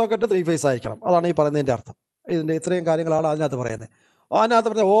 plug socket 3 phase ആയിരിക്കണം. അതാണ് ഈ പറയുന്നതിൻ്റെ അർത്ഥം. ഇതിൻ്റെ ഇത്രയും കാര്യങ്ങളാണ് അതിനകത്ത് പറയുന്നത്. അതിനകത്ത്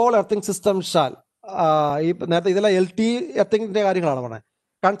പറഞ്ഞ ഓൾ എർത്തിങ് സിസ്റ്റം ഷാൽ, ഈ നേരത്തെ ഇതെല്ലാം LT എർത്തിങ്ങിൻ്റെ കാര്യങ്ങളാണ് പറഞ്ഞത്.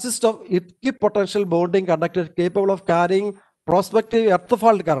 Consist of ഇക്വി potential bonding conductor capable of carrying prospective earth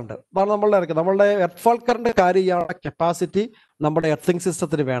fault current. അതാണ് നമ്മളുടെ എർത്ത് ഫാൾട്ട് കറണ്ട് ക്യാരി ചെയ്യാനുള്ള കപ്പാസിറ്റി നമ്മുടെ എർത്തിങ്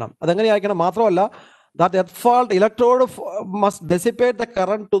സിസ്റ്റത്തിന് വേണം. അതെങ്ങനെയായിരിക്കണം? മാത്രമല്ല that earth fault electrode must dissipate the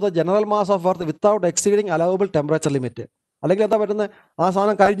current to the general mass of earth without exceeding allowable temperature limit. അല്ലെങ്കിൽ എന്താ പറ്റുന്നത്? ആ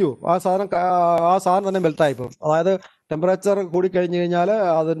സാധനം കഴിഞ്ഞു, ആ സാധനം തന്നെ മെൽറ്റായി പോകും. അതായത് ടെമ്പറേച്ചർ കൂടിക്കഴിഞ്ഞ് കഴിഞ്ഞാൽ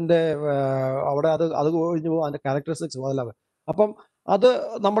അതിൻ്റെ അവിടെ അത് കഴിഞ്ഞു പോകും, അതിൻ്റെ ക്യാരക്ടറിസ്റ്റിക്സ് അതെല്ലാം. അപ്പം അത്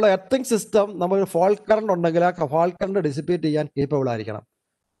നമ്മൾ എർത്തിങ് സിസ്റ്റം നമ്മൾ ഫാൾട്ട് കറണ്ട് ഉണ്ടെങ്കിൽ ആ ഫാൾട്ട് കറണ്ട് ഡിസിപ്പേറ്റ് ചെയ്യാൻ കേപ്പബിൾ ആയിരിക്കണം.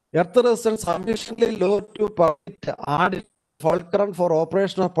 Earth resistance sufficiently law to permit add fault current for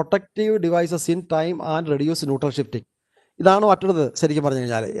operation of protective devices in time and reduce neutral shifting. ഇതാണ് മറ്റൊരു ശരിക്കും പറഞ്ഞു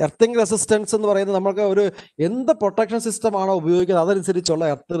കഴിഞ്ഞാൽ എർത്തിങ് റെസിസ്റ്റൻസ് എന്ന് പറയുന്നത് നമുക്ക് ഒരു എന്ത് പ്രൊട്ടക്ഷൻ സിസ്റ്റം ആണോ ഉപയോഗിക്കുന്നത് അതനുസരിച്ചുള്ള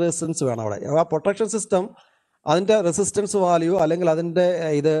എർത്ത് റെസിസ്റ്റൻസ് വേണം അവിടെ. ആ പ്രൊട്ടക്ഷൻ സിസ്റ്റം അതിൻ്റെ റെസിസ്റ്റൻസ് വാല്യൂ അല്ലെങ്കിൽ അതിൻ്റെ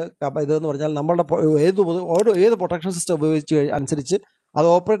ഇതെന്ന് പറഞ്ഞാൽ നമ്മളുടെ ഏത് പ്രൊട്ടക്ഷൻ സിസ്റ്റം ഉപയോഗിച്ച് അനുസരിച്ച് അത്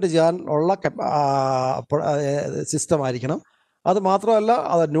ഓപ്പറേറ്റ് ചെയ്യാനുള്ള സിസ്റ്റം ആയിരിക്കണം. അത് മാത്രമല്ല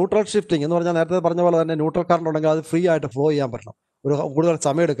അത് ന്യൂട്രൽ ഷിഫ്റ്റിംഗ് എന്ന് പറഞ്ഞാൽ നേരത്തെ പറഞ്ഞ പോലെ തന്നെ ന്യൂട്രൽ കറണ്ട് ഉണ്ടെങ്കിൽ അത് ഫ്രീ ആയിട്ട് ഫ്ലോ ചെയ്യാൻ പറ്റണം. ഒരു കൂടുതൽ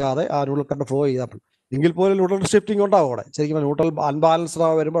സമയം എടുക്കാതെ ആ ന്യൂട്രൽ കറണ്ട് ഫ്ലോ ചെയ്താൽ പറ്റും. എങ്കിൽ പോലും ന്യൂട്രൽ ഷിഫ്റ്റിംഗ് ഉണ്ടാവും അവിടെ. ശരിക്കും ന്യൂട്രൽ അൺബാലൻസ്ഡ്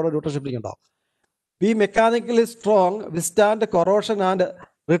വരുമ്പോൾ അവിടെ ന്യൂട്രൽ ഷിഫ്റ്റിംഗ് ഉണ്ടാവും. B mechanically strong, withstand corrosion and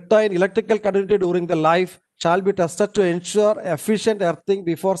retain electrical continuity during the life shall be tested to ensure efficient earthing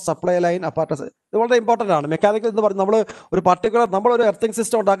before supply line apparatus. ഇത് വളരെ ഇമ്പോർട്ടൻ്റ് ആണ്. മെക്കാനിക്കൽ എന്ന് പറഞ്ഞാൽ നമ്മളൊരു എർത്തിങ്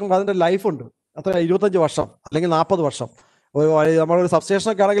സിസ്റ്റം ഉണ്ടാക്കുമ്പോൾ അതിൻ്റെ ലൈഫ് ഉണ്ട്. അത്ര 25 വർഷം അല്ലെങ്കിൽ 40 വർഷം. നമ്മളൊരു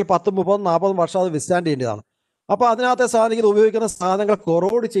സബ്സ്റ്റേഷനൊക്കെ ആണെങ്കിൽ 10, 30, 40 വർഷം അത് വിസ്റ്റാൻഡ് ചെയ്യേണ്ടതാണ്. അപ്പോൾ അതിനകത്തെ സാധനം ഉപയോഗിക്കുന്ന സാധനങ്ങൾ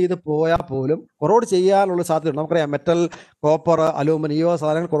കൊറോഡ് ചെയ്ത് പോയാൽ പോലും കൊറോഡ് ചെയ്യാനുള്ള സാധ്യതയുണ്ട്. നമുക്കറിയാം മെറ്റൽ, കോപ്പർ, അലൂമിനിയം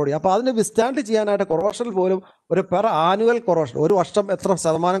സാധനങ്ങൾ കൊറോഡ് ചെയ്യും. അപ്പോൾ അതിന് വിസ്റ്റാൻഡ് ചെയ്യാനായിട്ട് കൊറോഷനിൽ പോലും ഒരു പെർ ആനുവൽ കൊറോഷൻ, ഒരു വർഷം എത്ര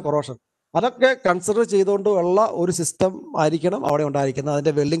ശതമാനം കൊറോഷൻ, അതൊക്കെ കൺസിഡർ ചെയ്തുകൊണ്ട് ഉള്ള ഒരു സിസ്റ്റം ആയിരിക്കണം അവിടെ ഉണ്ടായിരിക്കുന്നത്.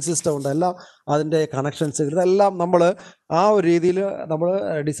 അതിൻ്റെ വെൽഡിങ് സിസ്റ്റം ഉണ്ട്, എല്ലാം അതിൻ്റെ കണക്ഷൻസ് ഇതെല്ലാം നമ്മൾ ആ ഒരു രീതിയിൽ നമ്മൾ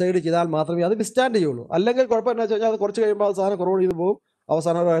ഡിസൈഡ് ചെയ്താൽ മാത്രമേ അത് വിസ്റ്റാൻഡ് ചെയ്യുള്ളൂ. അല്ലെങ്കിൽ കുഴപ്പം എന്താ വെച്ച് കഴിഞ്ഞാൽ അത് കുറച്ച് കഴിയുമ്പോൾ അത് സാധനം കൊറോഡ് ചെയ്ത് പോകും.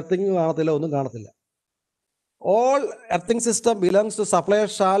 അവസാനം ഒരു എർത്തിങ് കാണത്തില്ല, ഒന്നും കാണത്തില്ല. All earthing system belongs to supplier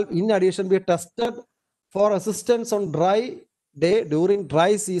shall in addition be tested for resistance on dry day during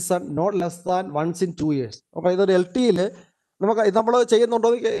dry season not less than once in 2 years. അപ്പോൾ ഇതൊരു LTയിൽ നമുക്ക് നമ്മൾ ചെയ്യുന്നുണ്ടോ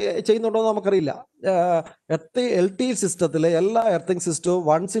എന്ന് നമുക്കറിയില്ല. LT സിസ്റ്റത്തിൽ എല്ലാ എർത്തിങ് സിസ്റ്റവും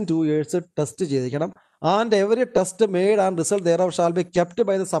once in 2 years ടെസ്റ്റ് ചെയ്തിരിക്കണം. And every test made and result thereof shall be kept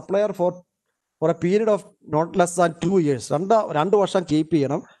by the supplier for a period of not less than 2 years. 2 വർഷം കീപ്പ്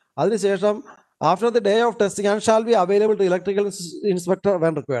ചെയ്യണം. അതിനുശേഷം after the day of testing and shall be available to electrical inspector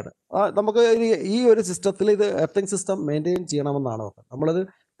when required. നമുക്ക് ഈ ഒരു സിസ്റ്റത്തിൽ ഇത് earthing system maintain ചെയ്യണമെന്നാണ് നമ്മളത്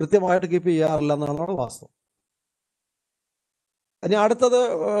കൃത്യമായിട്ട് കീപ്പ് ചെയ്യാറില്ല എന്നാണ് വാസ്തവം. ഇനി അടുത്തത്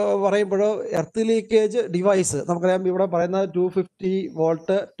പറയുമ്പോൾ എർത്ത് ലീക്കേജ് ഡിവൈസ് നമുക്കറിയാം. ഇവിടെ പറയുന്നത് 250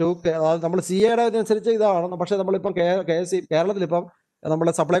 വോൾട്ട് അതായത് നമ്മൾ CA-യുടെ അനുസരിച്ച് ഇതാണ്. പക്ഷേ നമ്മളിപ്പം കേരളത്തിലിപ്പം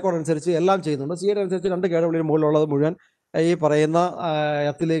നമ്മുടെ സപ്ലൈ കോഡ് അനുസരിച്ച് എല്ലാം ചെയ്യുന്നുണ്ട്. CA-യുടെ അനുസരിച്ച് 2 KW മുകളിലുള്ളത് മുഴുവൻ ഈ പറയുന്ന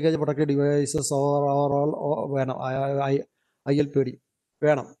earth leakage protective devices overall വേണം, ILPD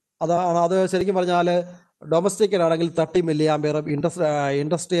വേണം. അതാണ് അത് ശരിക്കും പറഞ്ഞാൽ ഡൊമസ്റ്റിക്കിലാണെങ്കിൽ 30 mA,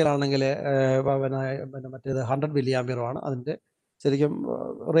 ഇൻഡസ്ട്രിയലാണെങ്കിൽ പിന്നെ മറ്റേത് 100 mA അതിൻ്റെ ശരിക്കും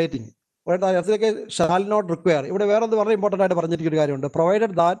rating. Earth shall not require. ഇവിടെ വേറെ എന്ത് വളരെ ഇമ്പോർട്ടൻ്റ് ആയിട്ട് പറഞ്ഞിരിക്കുന്ന ഒരു കാര്യമുണ്ട്.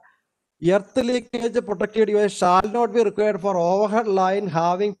 Provided that earth leakage protective device shall not be required for overhead line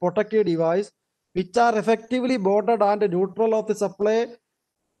having protective device which are effectively bonded and neutral of the supply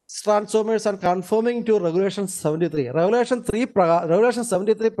transformers and conforming to regulation 73. Regulation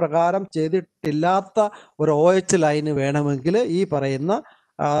 73 പ്രകാരം ചെയ്തിട്ടില്ലാത്ത ഒരു OH line വേണമെങ്കിൽ ഈ പറയുന്ന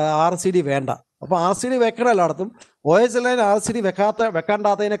RCD വേണ്ട. അപ്പോൾ RCD വെക്കണ എല്ലായിടത്തും OH ലൈൻ RCD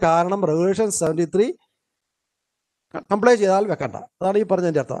വെക്കാണ്ടാത്തതിന് കാരണം റെഗുലേഷൻ 73 കംപ്ലൈ ചെയ്താൽ വെക്കണ്ട. അതാണ് ഈ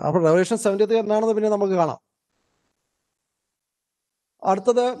പറഞ്ഞതിൻ്റെ അർത്ഥം. അപ്പോൾ റെഗുലേഷൻ 73 എന്താണെന്ന് പിന്നെ നമുക്ക് കാണാം.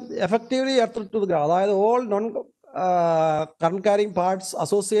 അടുത്തത് effectively earth to the ground, അതായത് all non current carrying parts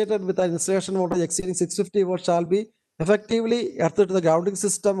associated with installation voltage exceeding 650 volt shall be effectively earth to the grounding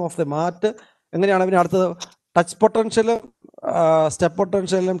system of the മാറ്റ്. എങ്ങനെയാണ് പിന്നെ അടുത്തത് ടച്ച് പൊട്ടൻഷ്യലും സ്റ്റെപ്പ്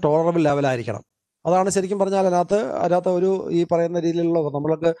പൊട്ടൻഷ്യലും ടോളറബിൾ ലെവലായിരിക്കണം. അതാണ് ശരിക്കും പറഞ്ഞാൽ അതിനകത്ത് ഒരു ഈ പറയുന്ന രീതിയിലുള്ള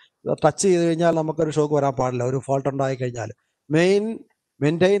നമ്മൾക്ക് ടച്ച് ചെയ്ത് കഴിഞ്ഞാൽ നമുക്കൊരു ഷോക്ക് വരാൻ പാടില്ല. ഒരു ഫോൾട്ട് ഉണ്ടായി കഴിഞ്ഞാൽ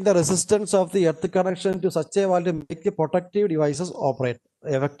maintain the resistance of the earth connection to such a value to make the protective devices operate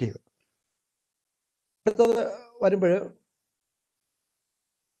effective. അടുത്തത് വരുമ്പോൾ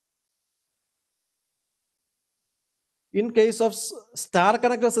in case of star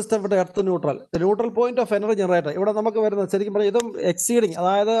connected system with earth neutral, the neutral point of energy generator, ഇവിടെ നമുക്ക് വരുന്നത് ശരിക്കും പറഞ്ഞാൽ ഇതും exceeding,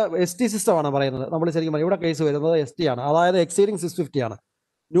 അതായത് ST system ആണ് പറയുന്നത്. നമ്മൾ ശരിക്കും പറഞ്ഞാൽ ഇവിടെ കേസ് വരുന്നത് ST ആണ്, അതായത് എക്സീഡിങ് 650 ആണ്.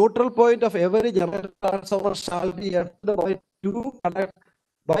 Neutral point of every generator transformer shall be earthed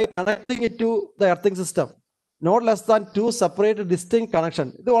by connecting it to the earthing system, not less than 2 separate distinct connection.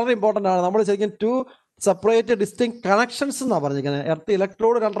 ഇത് വളരെ ഇമ്പോർട്ടൻ്റ് ആണ്. നമ്മൾ ശരിക്കും 2 സെപ്പറേറ്റ് ഡിസ്റ്റിങ് കണക്ഷൻസ് എന്നാണ് പറഞ്ഞിരിക്കുന്നത്. എർത്ത്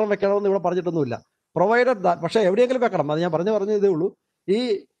ഇലക്ട്രോഡ് രണ്ടെണ്ണം വെക്കണമെന്ന് ഇവിടെ പറഞ്ഞിട്ടൊന്നുമില്ല. പ്രൊവൈഡഡ് ദാറ്റ്, പക്ഷേ എവിടെയെങ്കിലും വെക്കണം, അത് ഞാൻ പറഞ്ഞു ഇതേ ഉള്ളൂ. ഈ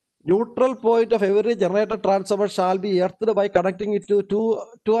neutral point of every generator transformer shall be earth by connecting it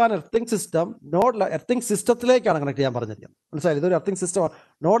to an earthing system, not earthing സിസ്റ്റത്തിലേക്കാണ് connect ചെയ്യാൻ പറഞ്ഞിരിക്കുന്നത്. മനസ്സിലായി? ഇതൊരു എർത്തിങ് സിസ്റ്റമാണ്.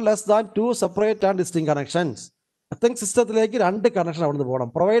 Not less than 2 separate and distinct connections. Earthing സിസ്റ്റത്തിലേക്ക് 2 കണക്ഷൻ അവിടെ നിന്ന് പോകണം.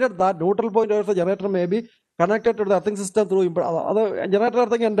 Provided that neutral point of generator may be connected to the earthing system through അത് ജനറേറ്റർ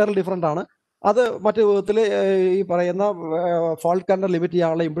എർത്തിങ് എൻ്റയർലി ഡിഫറൻ്റ് ആണ്. അത് മറ്റു വിധത്തിൽ ഈ പറയുന്ന ഫോൾട്ട് കറന്റ് ലിമിറ്റ്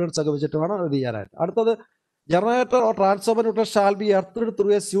ചെയ്യാനുള്ള ഇംപിഡൻസ് ഒക്കെ വെച്ചിട്ട് വേണം ഇത് ചെയ്യാനായിട്ട്. അടുത്തത് generator or transformer neutral shall be earthed through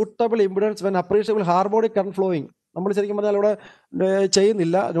A suitable impedance when appreciable harmonic current flowing. നമ്മൾ ശരിക്കും പറഞ്ഞാൽ ഇവിടെ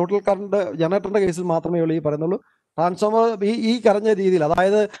ചെയ്യുന്നില്ല. ന്യൂട്രൽ കറണ്ട് ജനറേറ്ററിൻ്റെ കേസിൽ മാത്രമേ ഉള്ളൂ ഈ പറയുന്നുള്ളൂ. ട്രാൻസ്ഫോമർ ഈ കറഞ്ഞ രീതിയിൽ,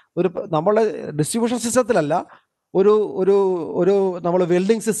 അതായത് ഒരു നമ്മളുടെ ഡിസ്ട്രിബ്യൂഷൻ സിസ്റ്റത്തിലല്ല, ഒരു നമ്മൾ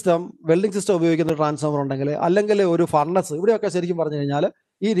വെൽഡിംഗ് സിസ്റ്റം ഉപയോഗിക്കുന്ന ട്രാൻസ്ഫോമർ ഉണ്ടെങ്കിൽ, അല്ലെങ്കിൽ ഒരു ഫർണസ്, ഇവിടെയൊക്കെ ശരിക്കും പറഞ്ഞു കഴിഞ്ഞാൽ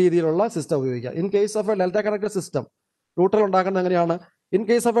ഈ രീതിയിലുള്ള സിസ്റ്റം ഉപയോഗിക്കാം. In case of A delta connected system neutral ഉണ്ടാക്കുന്നത് എങ്ങനെയാണ്? In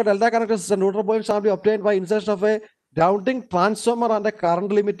case of A delta connected system neutral point shall be obtained by insertion of A grounding transformer and A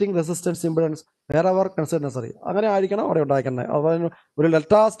current limiting resistance impedance where ever consider നെസറി. അങ്ങനെ ആയിരിക്കണം അവിടെ ഉണ്ടാക്കുന്നത്. അതായത് ഒരു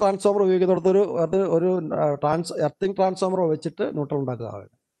delta transformer ഉപയോഗിക്കുന്നിടത്ത് ഒരു earthing transformer വെച്ചിട്ട് neutral ഉണ്ടാക്കുക.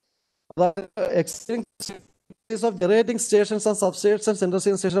 അതായത് existing of generating stations and substations and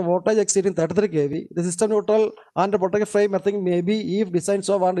industrial station voltage exceeding 33 kV, the system neutral and protective frame earthing may be if designed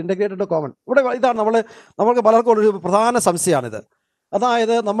so and integrated to common. ഇവിടെ ഇതാണ് നമ്മൾക്ക് പലർക്കും ഒരു പ്രധാന സംശയമാണിത്.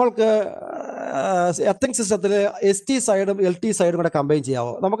 അതായത് നമ്മൾക്ക് എർത്തിങ് സിസ്റ്റത്തിൽ ST സൈഡും LT സൈഡും കൂടെ കമ്പൈൻ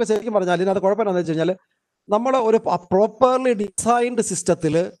ചെയ്യാവോ? നമുക്ക് ശരിക്കും പറഞ്ഞാൽ ഇതിനകത്ത് കുഴപ്പം എന്താണെന്ന് വെച്ച് കഴിഞ്ഞാൽ, നമ്മൾ ഒരു പ്രോപ്പർലി ഡിസൈൻഡ്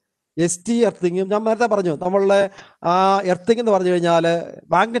സിസ്റ്റത്തിൽ ST എർത്തിങ്ങും, ഞാൻ നേരത്തെ പറഞ്ഞു നമ്മളുടെ എർത്തിങ് എന്ന് പറഞ്ഞു കഴിഞ്ഞാൽ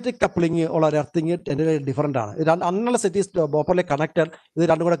മാഗ്നറ്റിക് കപ്ലിങ് ഉള്ള ഒരു എർത്തിങ് ഡിഫറൻ്റ് ആണ്. അണ്ണുള്ള സെറ്റ് ഈസ് പ്രോപ്പർലി കണക്റ്റഡ്. ഇത്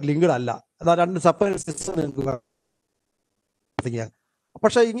രണ്ടും കൂടെ ലിങ്ക്ഡ് അല്ല. അതാ 2 സെപ്പറേറ്റ് സിസ്റ്റം നിങ്ങൾക്ക്.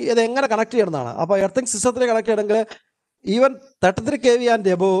 പക്ഷേ ഇത് എങ്ങനെ കണക്ട് ചെയ്യണമെന്നാണ്. അപ്പോൾ എർത്തിങ് സിസ്റ്റത്തിലേക്ക് കണക്ട് ചെയ്യണമെങ്കിൽ even 33 kV and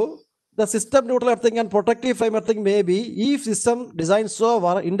above, the system neutral earthing and protective frame earthing may be if system designed so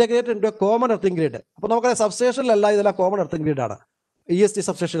were integrated into a common earthing grid. അപ്പോൾ നമുക്ക് സബ്സ്റ്റേഷനിലല്ല, ഇതെല്ലാം കോമൺ എർത്തിങ് ഗ്രിഡ് ആണ്. EST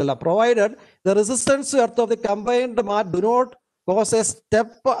substation അല്ല. Provided the resistance earth of the combined mat do not cos A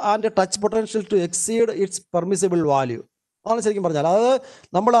step and touch potential to exceed it's permissible value. അതാണ് ശരിക്കും പറഞ്ഞാൽ. അത്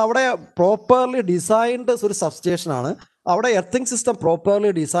നമ്മൾ അവിടെ പ്രോപ്പർലി ഡിസൈൻഡ് ഒരു സബ്സ്റ്റേഷൻ ആണ്. അവിടെ എർത്തിങ് സിസ്റ്റം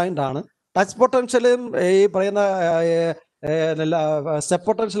പ്രോപ്പർലി ഡിസൈൻഡ് ആണ്. ടച്ച് പൊട്ടൻഷ്യലും ഈ പറയുന്ന സ്റ്റെപ്പ്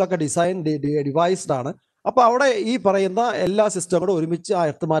പൊട്ടൻഷ്യലൊക്കെ ഡിവൈസ്ഡ് ആണ്. അപ്പോൾ അവിടെ ഈ പറയുന്ന എല്ലാ സിസ്റ്റം കൂടെ ഒരുമിച്ച് ആ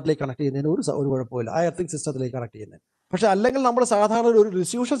എർത്ത് മാറ്റിലേക്ക് കണക്ട് ചെയ്യുന്നതിന് ഒരു കുഴപ്പമില്ല, ആ എർത്തിങ് സിസ്റ്റത്തിലേക്ക് കണക്ട് ചെയ്യുന്നത്. പക്ഷെ അല്ലെങ്കിൽ നമ്മൾ സാധാരണ ഒരു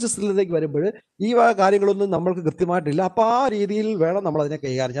ഡിസ്ട്രിബ്യൂഷൻ സിസ്റ്റത്തിലേക്ക് വരുമ്പോൾ ഈ കാര്യങ്ങളൊന്നും നമ്മൾക്ക് കൃത്യമായിട്ടില്ല. അപ്പോൾ ആ രീതിയിൽ വേണം നമ്മൾ അതിനെ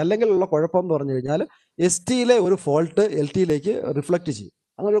കൈകാര്യം ചെയ്യാൻ. അല്ലെങ്കിൽ ഉള്ള കുഴപ്പം എന്ന് പറഞ്ഞു കഴിഞ്ഞാൽ STയിലെ ഒരു ഫോൾട്ട് LTയിലേക്ക് റിഫ്ലക്റ്റ് ചെയ്യും.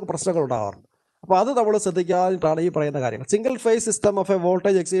 അങ്ങനെ ഒരു പ്രശ്നങ്ങൾ ഉണ്ടാകാറുണ്ട്. അപ്പോൾ അത് നമ്മൾ ശ്രദ്ധിക്കാനായിട്ടാണ് ഈ പറയുന്ന കാര്യങ്ങൾ. Single phase system of A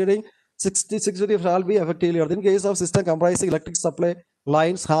voltage exceeding 60 shall be effectively earthed in case of system comprising electric supply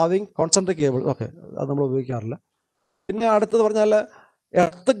lines having concentric cable. Okay, അത് നമ്മൾ ഉപയോഗിക്കാറില്ല. പിന്നെ അടുത്തത് പറഞ്ഞാൽ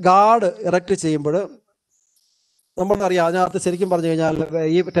എർത്ത് ഗാർഡ് ഇറക്റ്റ് ചെയ്യുമ്പോൾ നമ്മൾക്കറിയാം, അതിനകത്ത് ശരിക്കും പറഞ്ഞു കഴിഞ്ഞാൽ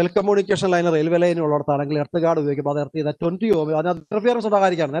ഈ telecommunication line railway line ഉള്ളിടത്താണെങ്കിൽ earth guard ഉപയോഗിക്കുമ്പോൾ അത് എർത്ത് ചെയ്താൽ 20 ohm, അതിനകത്ത് ഇന്റർഫിയറൻസ്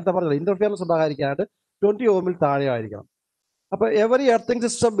ഉണ്ടാകാതിരിക്കാണ്. നേരത്തെ പറഞ്ഞത് ഇന്റർഫിയറൻസ് ഉണ്ടാകാതിരിക്കാനായിട്ട് 20 ohmൽ താഴെ ആയിരിക്കണം. അപ്പോൾ every earthing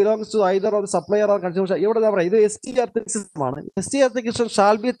system belongs to either of supplier or consumer. ഇവിടെ എന്താ പറയുക, ഇത് ST എർത്തിങ് സിസ്റ്റമാണ്. ST earthing system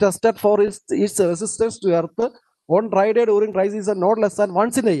shall be tested four it's resistance to earth on dry day during dry season not less than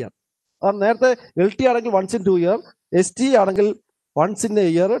once in a year. നേരത്തെ LT ആണെങ്കിൽ 1 in 2 year, ST ആണെങ്കിൽ 1 in a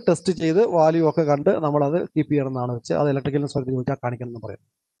year test ചെയ്ത് value ഒക്കെ കണ്ട് നമ്മളത് keep ചെയ്യണം എന്നാണ് വെച്ച് അത് ഇലക്ട്രിക്കൽ ഇൻസ്പെക്ടർ ചോദിച്ചാൽ കാണിക്കണം എന്ന് പറയുന്നത്.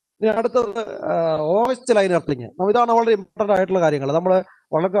 ഇനി അടുത്തത് OH ലൈൻ എർത്തിങ്. ഇതാണ് വളരെ ഇമ്പോർട്ടൻ്റ് ആയിട്ടുള്ള കാര്യങ്ങൾ. നമ്മൾ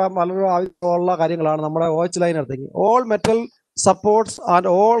വളരെ ആവശ്യമുള്ള കാര്യങ്ങളാണ് നമ്മുടെ OH line earthing. All metal supports and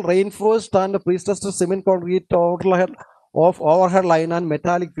all reinforced and pre-stressed cement concrete overhead line and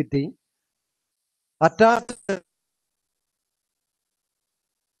metallic fitting attached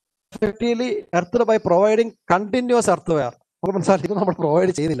effectively earthed by providing continuous earthware. നമുക്ക് മനസ്സിലാക്കിയത് നമ്മൾ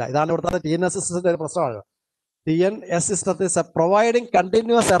പ്രൊവൈഡ് ചെയ്യുന്നില്ല. ഇതാണ് ഇവിടുത്തെ TNS സിസ്റ്റത്തിന്റെ ഒരു പ്രശ്നമാണ്. TNS system is providing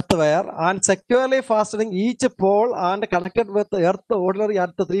continuous earthware and securely fastening each pole and connected with earth ordinary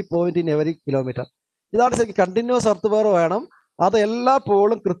at 3 points in every kilometer. ഇതാണ് ശരിക്കും കണ്ടിന്യൂസ് earthware വേണം. അത് എല്ലാ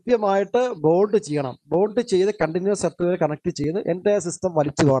പോളും കൃത്യമായിട്ട് ബോണ്ട് ചെയ്യണം. ബോണ്ട് ചെയ്ത് കണ്ടിന്യൂസ് എർത്ത് കണക്ട് ചെയ്ത് എൻ്റെ സിസ്റ്റം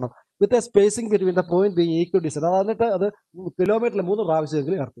വലിച്ചു പോകണം with a spacing between the point B equal distance. എന്നിട്ട് അത് കിലോമീറ്ററിൽ 3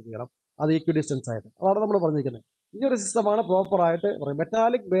 പ്രാവശ്യമെങ്കിലും എർത്ത് ചെയ്യണം, അത് ഈക്വൽ ഡിസ്റ്റൻസ് ആയിട്ട്. അതാണ് നമ്മൾ പറഞ്ഞിരിക്കുന്നത്. ഈ ഒരു സിസ്റ്റമാണ് പ്രോപ്പറായിട്ട്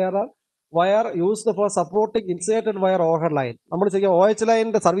metallic bearer wire used for supporting inserted wire overhead line. നമ്മൾ ശരിക്കും OH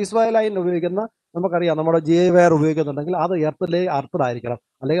ലൈനിന്റെ സർവീസ് വയർ ലൈൻ ഉപയോഗിക്കുന്ന നമുക്കറിയാം, നമ്മുടെ GI വയർ ഉപയോഗിക്കുന്നുണ്ടെങ്കിൽ അത് എർത്തിലായിരിക്കണം.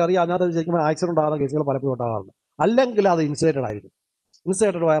 അല്ലെങ്കിൽ അറിയാം, അതിനകത്ത് ശരിക്കും ആക്സിഡന്റ് ഉണ്ടാകുന്ന കേസുകൾ പലപ്പോഴും ഉണ്ടാകാറുണ്ട്. അല്ലെങ്കിൽ അത് ഇൻസുലേറ്റഡ് ആയിരിക്കും,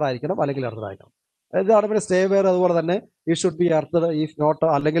 ഇൻസുലേറ്റഡ് വയർ ആയിരിക്കണം, അല്ലെങ്കിൽ എർത്തഡ് ആയിരിക്കണം. ഇതാണ് പിന്നെ സ്റ്റേ വെയർ അതുപോലെ തന്നെ ഈ should be earthed if not,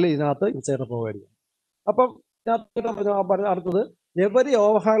 അല്ലെങ്കിൽ ഇതിനകത്ത് ഇൻസുലേറ്റർ പ്രൊവൈഡ് ചെയ്യും. അപ്പം അടുത്തത് എവരി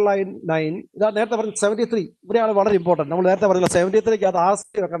ഓവർഹെഡ് ലൈൻ ഇതാ നേരത്തെ പറഞ്ഞ 73 ഇവിടെയാണ് വളരെ ഇമ്പോർട്ടൻറ്റ്. നമ്മൾ നേരത്തെ പറഞ്ഞില്ല 73ക്ക് അത് RC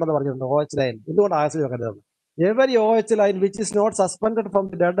വെക്കേണ്ടത് പറഞ്ഞിട്ടുണ്ട്. OH ലൈൻ എന്തുകൊണ്ട് RC വെക്കേണ്ടത്? Every OH line which is not suspended from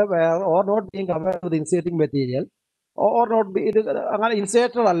the dead wear or not being covered with insulating material or not be, ഇത് അങ്ങനെ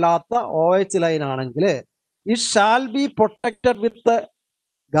ഇൻസുലേറ്റഡ് അല്ലാത്ത OH ലൈൻ ആണെങ്കിൽ it shall be protected with the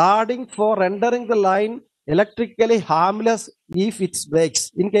guarding for rendering the line electrically harmless if it breaks,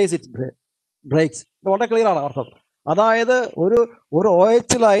 in case it breaks. വളരെ clear ആണ് അർത്ഥം. അതായത് ഒരു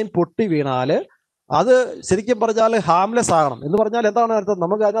OH line പൊട്ടി വീണാൽ അത് ശരിക്കും പറഞ്ഞാൽ ഹാംലെസ് ആകണം എന്ന് പറഞ്ഞാൽ എന്താണ് അർത്ഥം?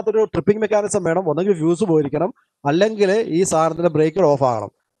 നമുക്ക് അതിനകത്തൊരു ട്രിപ്പിംഗ് മെക്കാനിസം വേണം. ഒന്നെങ്കിൽ ഫ്യൂസ് പോയിരിക്കണം, അല്ലെങ്കിൽ ഈ സാധനത്തിന്റെ ബ്രേക്കർ ഓഫ്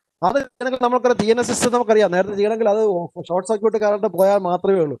ആകണം. അത് നമുക്കറിയാം, TNS സിസ്റ്റം നമുക്കറിയാം. നേരത്തെ ചെയ്യണമെങ്കിൽ അത് ഷോർട്ട് സർക്യൂട്ട് കറണ്ട് പോയാൽ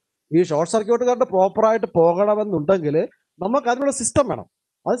മാത്രമേ ഉള്ളൂ. ഈ ഷോർട്ട് സർക്യൂട്ട് കറണ്ട് പ്രോപ്പറായിട്ട് പോകണമെന്നുണ്ടെങ്കിൽ നമുക്ക് അതിനുള്ള സിസ്റ്റം വേണം.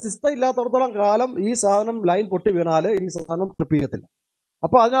 അത് സിസ്റ്റം ഇല്ലാത്തടത്തോളം കാലം ഈ സാധനം ലൈൻ പൊട്ടി വീണാൽ ഈ സാധനം ട്രിപ്പ് ചെയ്യത്തില്ല.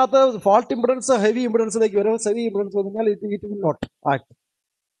 അപ്പോൾ അതിനകത്ത് ഫാൾട്ട് ഇമ്പിഡൻസ് ഹെവി ഇമ്പിഡൻസിലേക്ക് വരും. ഹെവി ഇമ്പിഡൻസ് വന്നാൽ it will not act.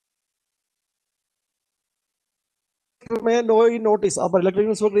 Notice. അപ്പോൾ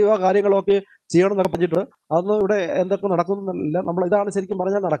ഇലക്ട്രിക്കൽ ഇൻസ്പെക്ടർ കാര്യങ്ങളൊക്കെ ചെയ്യണം എന്നൊക്കെ പറഞ്ഞിട്ട് അതൊന്നും ഇവിടെ എന്തൊക്കെ നടക്കുന്നില്ല. നമ്മൾ ഇതാണ് ശരിക്കും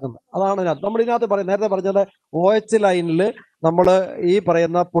പറഞ്ഞാൽ നടക്കുന്നത്. അതാണ് ഇതിനകത്ത് നമ്മൾ ഇതിനകത്ത് പറയുന്നത്. നേരത്തെ പറഞ്ഞത് OH ലൈനിൽ നമ്മൾ ഈ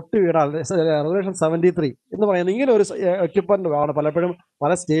പറയുന്ന പൊട്ടി വീണാൽ റെഗുലേഷൻ 73 എന്ന് പറയുന്നത് ഇങ്ങനെ ഒരു എക്യുപ്മെന്റ് ആണ്. പലപ്പോഴും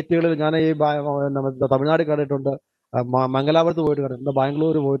പല സ്റ്റേറ്റുകളിൽ ഞാൻ ഈ തമിഴ്നാട് കണ്ടിട്ടുണ്ട്, മംഗലാപുരത്ത് പോയിട്ട് കണ്ടിട്ടുണ്ട്,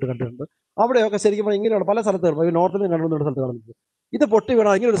 ബാംഗ്ലൂർ പോയിട്ട് കണ്ടിട്ടുണ്ട്. അവിടെയൊക്കെ ശരിക്കും പറഞ്ഞാൽ ഇങ്ങനെയുള്ള പല സ്ഥലത്ത് ഈ നോർത്തിൽ കണ്ടുവന്ന സ്ഥലത്ത് കാണുന്നത് ഇത് പൊട്ടി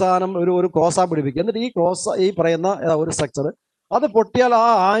വീണാൽ ഇങ്ങനെ ഒരു സാധനം ഒരു ക്രോസാ പിടിപ്പിക്കുക. എന്നിട്ട് ഈ ക്രോസ് ഈ പറയുന്ന ഒരു സ്ട്രക്ചർ അത് പൊട്ടിയാൽ ആ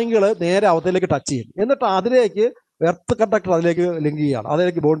ആംഗിള് നേരെ അവത്തിലേക്ക് ടച്ച് ചെയ്യും. എന്നിട്ട് അതിലേക്ക് എർത്ത് കണ്ടക്ടർ അതിലേക്ക് ലിങ്ക് ചെയ്യുകയാണ്,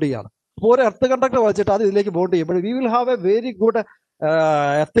 അതിലേക്ക് ബോണ്ട് ചെയ്യുകയാണ്. അപ്പോൾ ഒരു എർത്ത് കണ്ടക്ടർ വെച്ചിട്ട് അത് ഇതിലേക്ക് ബോണ്ട് ചെയ്യുമ്പോൾ we will have A very good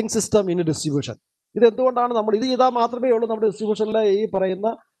earthing system in distribution. ഇത് എന്തുകൊണ്ടാണ് നമ്മൾ ഇത് ചെയ്താൽ മാത്രമേ ഉള്ളൂ നമ്മുടെ ഡിസ്ട്രിബ്യൂഷനിലെ ഈ പറയുന്ന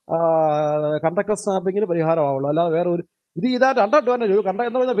കണ്ടക്ടർ സ്നാപ്പിങ്ങിന് പരിഹാരമാവുള്ളൂ. അല്ലാതെ വേറെ ഒരു ഇത് ചെയ്താൽ അഡ്വാൻറ്റേജ് ഒരു കണ്ടക്ടർ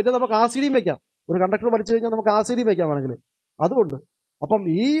എന്ന് പറഞ്ഞാൽ പിന്നെ നമുക്ക് RCDയും വെക്കാം. ഒരു കണ്ടക്ടർ പഠിച്ചു കഴിഞ്ഞാൽ നമുക്ക് RCDയും വെക്കാം വേണമെങ്കിൽ. അതുകൊണ്ട് അപ്പം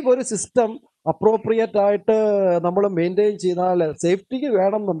ഈ ഒരു സിസ്റ്റം അപ്രോപ്രിയേറ്റ് ആയിട്ട് നമ്മൾ മെയിൻറ്റെയിൻ ചെയ്താൽ സേഫ്റ്റിക്ക്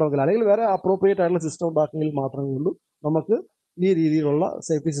വേണമെന്നുണ്ടെങ്കിൽ, അല്ലെങ്കിൽ വേറെ അപ്രോപ്രിയേറ്റ് ആയിട്ടുള്ള സിസ്റ്റം ഉണ്ടാക്കിയെങ്കിൽ മാത്രമേ ഉള്ളൂ നമുക്ക് ഈ രീതിയിലുള്ള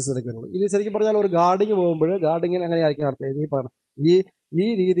സേഫ്റ്റി സിസ്റ്റത്തിലേക്ക് വരുള്ളൂ. ഇത് ശരിക്കും പറഞ്ഞാൽ ഒരു ഗാർഡിങ് പോകുമ്പോൾ ഗാർഡിങ്ങിന് എങ്ങനെയായിരിക്കും നടത്തുന്നത്? ഈ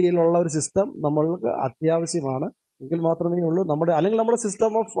രീതിയിലുള്ള ഒരു സിസ്റ്റം നമ്മൾക്ക് അത്യാവശ്യമാണ്. എങ്കിൽ മാത്രമേ ഉള്ളൂ നമ്മുടെ, അല്ലെങ്കിൽ നമ്മുടെ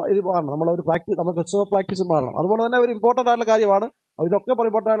സിസ്റ്റം ഓഫ് ഇത് മാറണം, നമ്മളൊരു പ്രാക്ടീസ്, നമ്മുടെ സിസ്റ്റം ഓഫ് പ്രാക്ടീസ് മാറണം. അതുപോലെ തന്നെ ഒരു ഇമ്പോർട്ടൻ്റ് ആയിട്ടുള്ള കാര്യമാണ്. ഇതൊക്കെ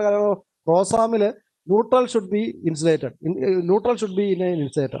ഇമ്പോർട്ടൻ്റ് ആയിട്ടുള്ള കാര്യമാണ്. പ്രോസാമിൽ neutral should be insulated. Neutral should be in N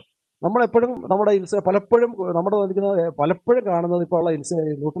insulator. നമ്മളെപ്പോഴും നമ്മുടെ പലപ്പോഴും നമ്മുടെ പലപ്പോഴും കാണുന്നത് ഇപ്പോൾ ഉള്ള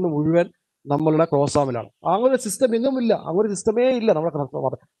ന്യൂട്രൽ മുഴുവൻ നമ്മളുടെ ക്രോസ് ആമിലാണ്. അങ്ങനെ ഒരു സിസ്റ്റം എങ്ങും ഇല്ല, അങ്ങനെ ഒരു സിസ്റ്റമേ ഇല്ല നമ്മുടെ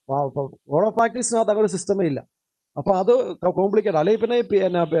ഓരോ പ്രാക്ടീസിനകത്ത് അങ്ങനെ ഒരു സിസ്റ്റമേ ഇല്ല. അപ്പോൾ അത് കോംപ്ലിക്കേറ്റ്. അല്ലെങ്കിൽ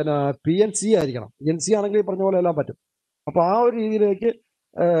പിന്നെ PNC ആയിരിക്കണം. PNC ആണെങ്കിൽ പറഞ്ഞ പോലെ എല്ലാം പറ്റും. അപ്പോൾ ആ ഒരു രീതിയിലേക്ക്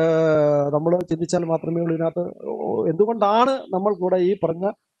നമ്മൾ ചിന്തിച്ചാൽ മാത്രമേ ഉള്ളൂ ഇതിനകത്ത് എന്തുകൊണ്ടാണ് നമ്മൾ കൂടെ ഈ പറഞ്ഞ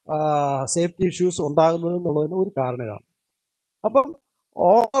സേഫ്റ്റി ഇഷ്യൂസ് ഉണ്ടാകുന്നത് എന്നുള്ളതിന് ഒരു കാരണമാണ്. അപ്പം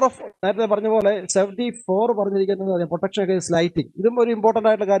ഓവർ ഓഫ് നേരത്തെ പറഞ്ഞ പോലെ 74 പറഞ്ഞിരിക്കുന്നത് പ്രൊട്ടക്ഷൻ അഗൈൻസ്റ്റ് ലൈറ്റിംഗ്. ഇതും ഒരു ഇമ്പോർട്ടൻ്റ്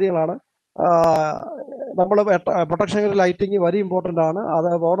ആയിട്ടുള്ള കാര്യങ്ങളാണ്. നമ്മൾ protection against lighting very important ആണ്. അത്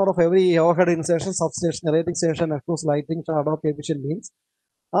owner of every overhead ഇൻസ്റ്റേഷൻ, substation, generating station, expose lighting shawl adopt efficient means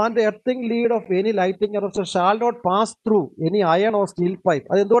and the earthing lead of any lighting arrestor shall not pass through any iron or steel pipe.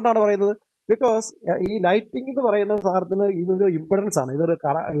 അത് എന്തുകൊണ്ടാണ് പറയുന്നത്? Because ഈ lighting എന്ന് പറയുന്ന സാധനത്തിന് ഇതൊരു impedance ആണ്, ഇതൊരു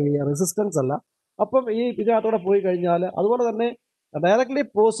റെസിസ്റ്റൻസ് അല്ല. അപ്പം ഈ ഇതിനകത്തോടെ പോയി കഴിഞ്ഞാൽ അതുപോലെ തന്നെ directly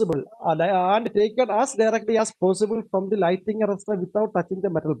possible and taken as directly as possible from the lighting arrestor without touching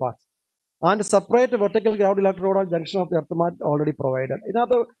the metal parts and separate vertical ground electrode on junction of the earth mat already provided.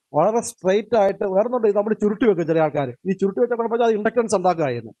 ഇതിനകത്ത് വളരെ straight ആയിട്ട് വേറൊന്നുണ്ട്. നമ്മൾ ചുരുട്ടി വെക്കും ചില ആൾക്കാർ. ഈ ചുരുട്ടി വെച്ച കുഴപ്പമില്ല, അത് ഇൻഡക്ടൻസ്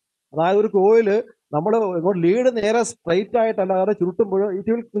ഉണ്ടാക്കുകയായിരുന്നു. അതായത് ഒരു കോയില് നമ്മൾ ലീഡ് നേരെ straight ആയിട്ടല്ലാതെ ചുരുട്ടുമ്പോൾ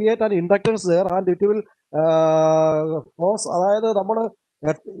it will create an inductance there and it will cause. അതായത് നമ്മൾ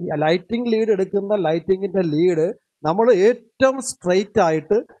ലൈറ്റിംഗ് ലീഡ് എടുക്കുന്ന ലൈറ്റിങ്ങിന്റെ ലീഡ് നമ്മൾ ഏറ്റവും സ്ട്രെയിറ്റ്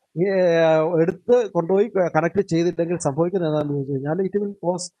ആയിട്ട് എടുത്ത് കൊണ്ടുപോയി കണക്ട് ചെയ്തില്ലെങ്കിൽ സംഭവിക്കുന്നത് എന്താണെന്ന് ചോദിച്ചു കഴിഞ്ഞാൽ it will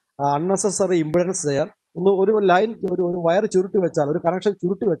cause unnecessary impedance there. ഒരു ലൈൻ ഒരു വയർ ചുരുട്ടി വെച്ചാൽ, ഒരു കണക്ഷൻ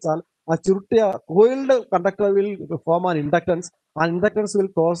ചുരുട്ടി വെച്ചാൽ ആ ചുരുട്ടിയ coiled conductor will form an inductance. ആ inductance will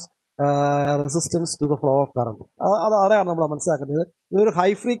cause resistance to the flow of current. അതാണ് നമ്മൾ മനസ്സിലാക്കുന്നത്. ഇതൊരു ഹൈ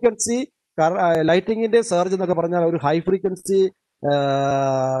ഫ്രീക്വൻസി ലൈറ്റിങ്ങിന്റെ സർജ് എന്നൊക്കെ പറഞ്ഞാൽ ഒരു high frequency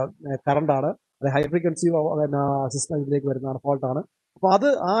കറണ്ടാണ്. High frequency system ഇതിലേക്ക് വരുന്നതാണ്, ഫോൾട്ടാണ്. അപ്പോൾ അത്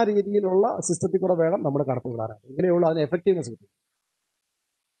ആ രീതിയിലുള്ള സിസ്റ്റത്തിൽ കൂടെ വേണം നമ്മൾ കടത്തി വിടാനാണ്. ഇങ്ങനെയുള്ള അതിന് എഫക്റ്റീവ്നെസ് കിട്ടും.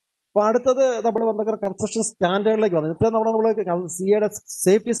 അപ്പോൾ അടുത്തത് നമ്മൾ വന്ന കൺസ്ട്രക്ഷൻ സ്റ്റാൻഡേർഡിലേക്ക് വന്നത്. ഇപ്പോൾ നമ്മൾ സിയുടെ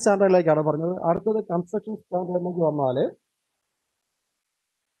സേഫ്റ്റി സ്റ്റാൻഡേർഡിലേക്കാണ് പറഞ്ഞത്. അടുത്തത് കൺസ്ട്രക്ഷൻ സ്റ്റാൻഡേർഡിലേക്ക് വന്നാൽ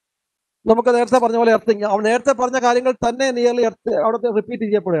നമുക്ക് നേരത്തെ പറഞ്ഞ പോലെ എർത്തിങ്, നേരത്തെ പറഞ്ഞ കാര്യങ്ങൾ തന്നെ നിയർലി അവിടുത്തെ റിപ്പീറ്റ്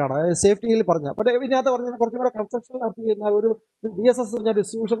ചെയ്യപ്പെടുകയാണ് സേഫ്റ്റിയിൽ പറഞ്ഞ. പക്ഷേ ഇതിനകത്ത് പറഞ്ഞാൽ കുറച്ചും കൂടെ കൺസ്ട്രക്ഷൻ ചെയ്യുന്ന ഒരു DSS പറഞ്ഞ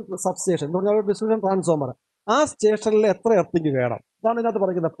ഡിസ്ട്രിബ്യൂഷൻ സബ്സ്റ്റേഷൻ എന്ന് പറഞ്ഞാൽ ഒരു ഡിസ്ട്രിബ്യൂഷൻ ട്രാൻസ്ഫോമർ, ആ സ്റ്റേഷനിൽ എത്ര എർത്തിങ് വേണം ഇതാണ് ഇതിനകത്ത്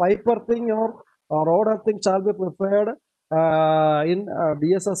പറയുന്നത്. Pipe earthing or road earthing shall be preferred in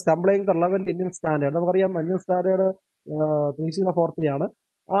DSS complaint the 11th Indian standard. നമുക്കറിയാം ഇന്ത്യൻ സ്റ്റാൻഡേർഡ് 3043 ആണ്.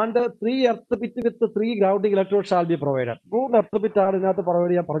 And 3 earth pit with 3 grounding electrode shall be provided. 3 earth pit ആണ് ഇതിനകത്ത്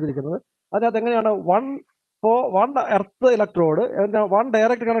പ്രൊവൈഡ് ചെയ്യാൻ പറഞ്ഞിരിക്കുന്നത്. അതിനകത്ത് എങ്ങനെയാണ്? 1 earth electrode, 1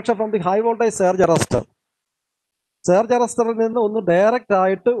 direct connection from the high voltage surge arrester. Surge അറസ്റ്ററിൽ നിന്ന് ഒന്ന് ഡയറക്റ്റ്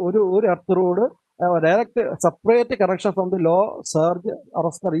ആയിട്ട് ഒരു earth road direct separate connection from the law surge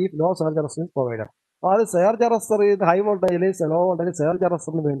arrester. ഈ ലോ സർജ് അറസ്റ്റർ പ്രൊവൈഡഡ്. അത് സർജ് അറസ്റ്റർ ഹൈ വോൾട്ടേജിൽ ലോ വോൾട്ടേജ് സർജ്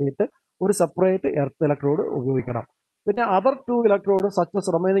അറസ്റ്ററിന് വേണ്ടിയിട്ട് ഒരു separate earth electrode ഉപയോഗിക്കണം. പിന്നെ other 2 electrode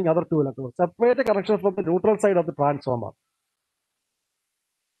such remaining other 2 electrode separate connection from the neutral side of the transformer.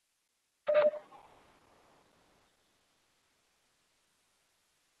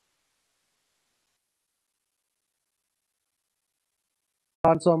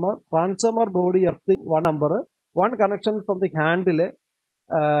 Transformer body earthing 1 number, 1 connection from the handle,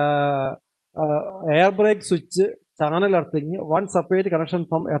 air brake switch, channel earthing, 1 separate connection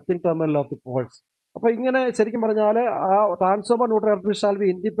from earthing terminal of the poles. അപ്പോൾ ഇങ്ങനെ ശരിക്കും പറഞ്ഞാൽ ആ transformer neutral earth shall be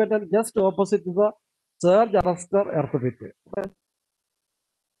independent just opposite the surge arrester earth pit.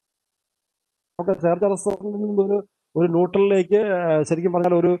 നമുക്ക് surge അറസ്റ്ററിൽ നിന്ന് ഒരു ന്യൂട്രലിലേക്ക് ശരിക്കും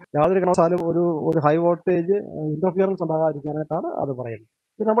പറഞ്ഞാൽ യാതൊരു കാരണവശാലും ഒരു ഹൈ വോൾട്ടേജ് ഇന്റർഫിയറൻസ് ഉണ്ടാകാതിരിക്കാനായിട്ടാണ് അത് പറയുന്നത്.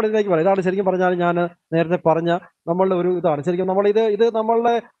 ഇത് നമ്മൾ ഇതിലേക്ക് പറയാം. ഇതാണ് ശരിക്കും പറഞ്ഞാൽ ഞാൻ നേരത്തെ പറഞ്ഞ നമ്മളുടെ ഒരു ഇതാണ് ശരിക്കും നമ്മൾ ഇത്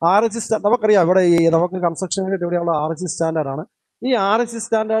നമ്മളുടെ RSC നമുക്കറിയാം. ഇവിടെ നമുക്ക് കൺസ്ട്രക്ഷൻ വേണ്ടിയിട്ട് ഇവിടെയുള്ള RSC സ്റ്റാൻഡേർഡാണ്. ഈ RSC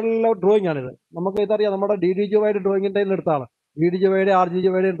സ്റ്റാൻഡേർഡിലെ ഡ്രോയിങ് ആണിത്. നമുക്ക് ഇതറിയാം, നമ്മുടെ DDGY ഡ്രോയിങ്ങിൻ്റെ എടുത്താണ്. DDGY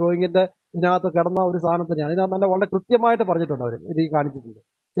RGGY ഡ്രോയിങ്ങിന്റെ ഇതിനകത്ത് കിടന്ന ഒരു സാധനം തന്നെയാണ്. ഇതിനകത്ത് നല്ല വളരെ കൃത്യമായിട്ട് പറഞ്ഞിട്ടുണ്ട് അവർ. ഇത് കാണിച്ചിട്ടുണ്ട്.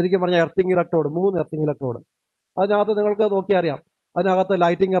 ശരിക്കും പറഞ്ഞാൽ എർത്തിങ് ഇലക്ട്രോഡ് 3 എർത്തിങ് ഇലക്ട്രോഡ്. അതിനകത്ത് നിങ്ങൾക്ക് നോക്കിയാൽ അറിയാം. അതിനകത്ത്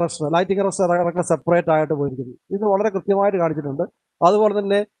ലൈറ്റിംഗ് അറസ്റ്റർ സെപ്പറേറ്റ് ആയിട്ട് പോയിരിക്കുന്നു. ഇത് വളരെ കൃത്യമായിട്ട് കാണിച്ചിട്ടുണ്ട്. അതുപോലെ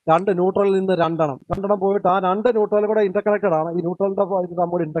തന്നെ 2 ന്യൂട്രലിൽ നിന്ന് 2 എണ്ണം പോയിട്ട് ആ 2 ന്യൂട്രൽ കൂടെ ഇന്റർകണക്റ്റഡ് ആണ്. ഈ ന്യൂട്രലിന്റെ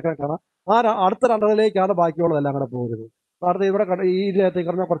നമ്മുടെ ഇന്റർകണക്റ്റഡ് ആണ്. ആ അടുത്ത 2ലേക്കാണ് ബാക്കിയുള്ളതെല്ലാം കൂടെ പോകുന്നത്. അടുത്ത ഇവിടെ ഈ ഇതിനകത്ത്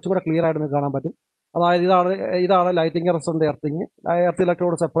പറഞ്ഞാൽ കുറച്ചും കൂടെ ക്ലിയർ ആയിട്ട് നിങ്ങൾക്ക് കാണാൻ പറ്റും. അതായത് ഇതാണ് lighting അറസ്റ്ററിന്റെ earthing. Earth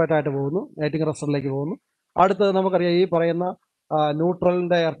electrode separate ആയിട്ട് പോകുന്നു, ലൈറ്റിംഗ് അറസ്റ്ററിലേക്ക് പോകുന്നു. അടുത്തത് നമുക്കറിയാം ഈ പറയുന്ന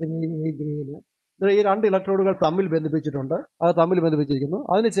ന്യൂട്രലിന്റെ എർത്തിങ് ഈ 2 ഇലക്ട്രോഡുകൾ തമ്മിൽ ബന്ധിപ്പിച്ചിട്ടുണ്ട്. അത് തമ്മിൽ ബന്ധിപ്പിച്ചിരിക്കുന്നു.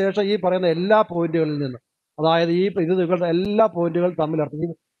 അതിനുശേഷം ഈ പറയുന്ന എല്ലാ പോയിന്റുകളിൽ നിന്നും, അതായത് ഈ ഇതുകളുടെ എല്ലാ പോയിന്റുകൾ തമ്മിൽ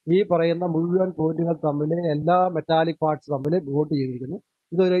ഈ പറയുന്ന മുഴുവൻ പോയിന്റുകൾ തമ്മിൽ എല്ലാ മെറ്റാലിക് പാർട്സ് തമ്മിൽ ബോണ്ട് ചെയ്തിരിക്കുന്നു.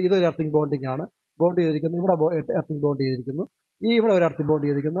 ഇതൊരു എർത്തിങ് ബോണ്ടിങ് ആണ്. ബോണ്ട് ചെയ്തിരിക്കുന്നു. ഇവിടെ എർത്തിങ് ബോണ്ട് ചെയ്തിരിക്കുന്നു. ഇവിടെ ഒരു എർത്തിങ് ബോണ്ട്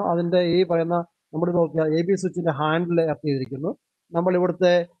ചെയ്തിരിക്കുന്നു. അതിന്റെ ഈ പറയുന്ന നമ്മൾ നോക്കിയാൽ AB സ്വിച്ചിന്റെ ഹാൻഡിൽ എർത്ത് ചെയ്തിരിക്കുന്നു. നമ്മൾ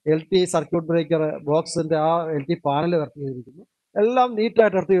ഇവിടുത്തെ LT സർക്യൂട്ട് ബ്രേക്കർ ബോക്സിന്റെ ആ LT പാനൽ എർത്ത് ചെയ്തിരിക്കുന്നു. എല്ലാം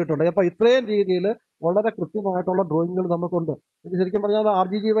നീറ്റായിട്ട് എർത്ത് ചെയ്തിട്ടുണ്ട്. അപ്പൊ ഇത്രയും രീതിയിൽ വളരെ കൃത്യമായിട്ടുള്ള ഡ്രോയിങ്ങുകൾ നമുക്കുണ്ട്. ഇത് ശരിക്കും പറഞ്ഞാൽ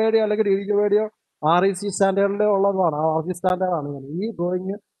RGGയുടെയോ അല്ലെങ്കിൽ DGയുടെയോ REC സ്റ്റാൻഡേർഡിൽ ഉള്ളതാണ്. RC സ്റ്റാൻഡേർഡാണ്. ഈ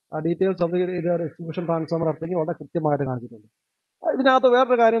drawing details of distribution transformer earthing വളരെ കൃത്യമായിട്ട് കാണിച്ചിട്ടുണ്ട്. ഇതിനകത്ത്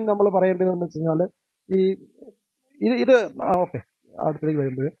വേറൊരു കാര്യം നമ്മൾ പറയേണ്ടതെന്ന് വെച്ച് കഴിഞ്ഞാൽ ഇത് ഓക്കെ അടുത്തേക്ക്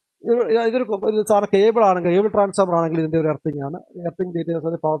വരുമ്പോൾ ഇതൊരു സാധാരണ കേബിൾ ആണെങ്കിൽ കേബിൾ ട്രാൻസ്ഫോമർ ആണെങ്കിൽ ഇതിന്റെ ഒരു എർത്തിങ് ആണ്. Earthing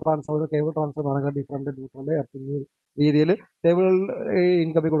details power transformer cable transformer ആണെങ്കിൽ ഡിഫറെന്റ് എർത്തിങ് രീതിയിൽ കേബിൾ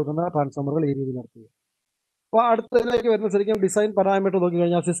ഇൻകമിൽ കൊടുക്കുന്ന ട്രാൻസ്ഫോമറുകൾ ഈ രീതിയിൽ എർത്ത് ചെയ്യും. അപ്പോൾ അടുത്തതിലേക്ക് വരുന്ന ശരിക്കും ഡിസൈൻ പാരാമീറ്റർ നോക്കി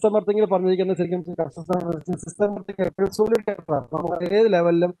കഴിഞ്ഞാൽ സിസ്റ്റം എർത്തിങ്ങിൽ പറഞ്ഞിരിക്കുന്ന ശരിക്കും സിസ്റ്റം എർത്തിങ് എപ്പോഴും സോളിഡ് ആണ്. നമ്മൾ ഏത്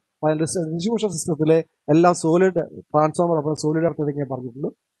ലെവലിലും ഡിസ്ട്രിബ്യൂഷൻ സിസ്റ്റത്തിലെ എല്ലാം സോളിഡ് ട്രാൻസ്ഫോമർ അപ്പോൾ സോളിഡ് എർത്തിങ്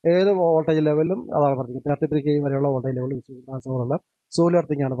പറഞ്ഞിട്ടുള്ളൂ. ഏത് വോൾട്ടേജ് ലെവലിലും അതാണ് പറഞ്ഞിരിക്കുന്നത്. 33 kV വരെയുള്ള വോൾട്ടേജ് ലെവലിൽ ട്രാൻസ്ഫോമർ എല്ലാം സോളിഡ്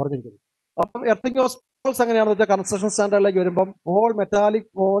എർത്തിങ് ആണ് പറഞ്ഞിരിക്കുന്നത്. അപ്പം എർത്തിങ് ഓഫ് പോൾസ് എങ്ങനെയാണെന്ന് വെച്ചാൽ കൺസ്ട്രക്ഷൻ സ്റ്റാൻഡേർഡിലേക്ക് വരുമ്പം all metallic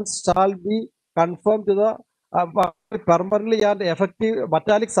Paul's shall be confirm to the permanently and effective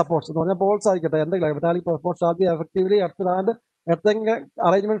metallic supports എന്ന് പറഞ്ഞാൽ പോൾസ് ആയിക്കട്ടെ എന്തെങ്കിലും metallic support shall be effectively earth and earthing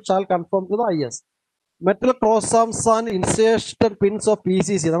arrangement shall confirm to the IS. Metal cross arms and insertion pins of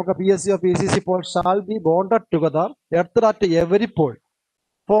PCC നമുക്ക് PSC of PCC Paul shall be bonded together earth at every Paul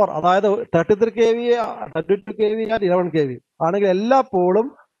four അതായത് 33 kV 32 kV and 11 kV ആണെങ്കിൽ എല്ലാ പോളും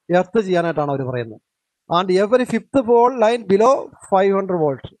earth ചെയ്യാനായിട്ടാണ് അവർ പറയുന്നത്. And every 5th Paul line below 500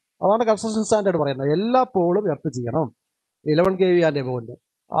 volt അതാണ് construction standard പറയുന്നത്. എല്ലാ പോളും earth ചെയ്യണം 11 kV ആൻഡ് എബോവിന്റെ.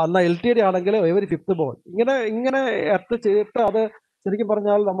 എന്നാൽ LTD ആണെങ്കിൽ എവരി 5th പോൾ ഇങ്ങനെ എർത്ത് ചെയ്തിട്ട് അത് ശരിക്കും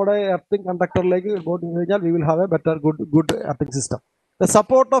പറഞ്ഞാൽ നമ്മുടെ എർത്തിങ് കണ്ടക്ടറിലേക്ക് റിപ്പോർട്ട് ചെയ്ത് കഴിഞ്ഞാൽ we will have A better good earthing system. The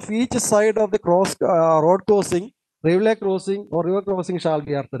support of each side of the road crossing relay crossing or river crossing shall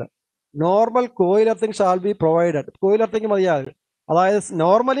be earthed. Normal coil earthing shall be provided. Coil earthing മതിയാകും. അതായത്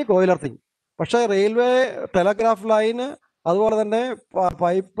normally coil earthing. പക്ഷേ railway telegraph line അതുപോലെ തന്നെ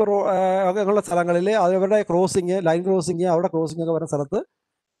pipe അങ്ങനെയുള്ള സ്ഥലങ്ങളിൽ അവരുടെ crossing line crossing അവിടെ crossing ഒക്കെ വരുന്ന സ്ഥലത്ത്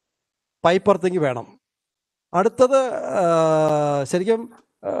പൈപ്പ് എർത്തിങ് വേണം. അടുത്തത് ശരിക്കും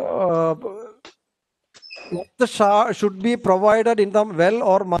earth should be provided in the well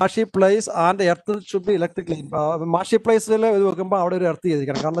or marshy place and earth should be electrically marshy place വെക്കുമ്പോൾ അവിടെ ഒരു എർത്ത്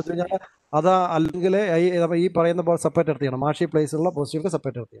ചെയ്തിരിക്കണം. കാരണം വെച്ച് കഴിഞ്ഞാൽ അത് അല്ലെങ്കിൽ ഈ പറയുന്ന പോലെ സെപ്പറേറ്റ് എർത്ത് ചെയ്യണം. മാർഷി പ്ലേസിലുള്ള പോസിറ്റീവ്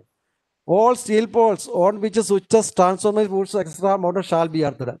സെപ്പറേറ്റ് എർത്ത് ചെയ്യണം. All steel poles on which switches, transformers, volts, etc. mounted shall be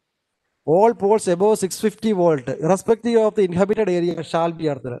earthed. All poles above 650 volt, irrespective of the inhabited area, shall be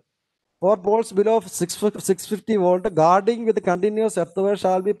earthed. For poles below 650 volt, guarding with continuous earthwork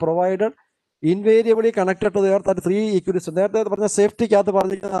shall be provided, invariably connected to the earth at 3 equidistant. നേരത്തെ പറഞ്ഞ സേഫ്റ്റിക്കകത്ത്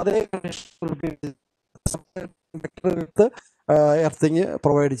പറഞ്ഞിരിക്കുന്ന അതേ earthing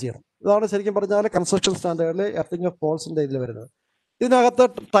provide ചെയ്യണം. ഇതാണ് ശരിക്കും പറഞ്ഞാൽ construction സ്റ്റാൻഡേർഡിൽ earthing of പോൾസിന്റെ ഇതിൽ വരുന്നത്. ഇതിനകത്ത്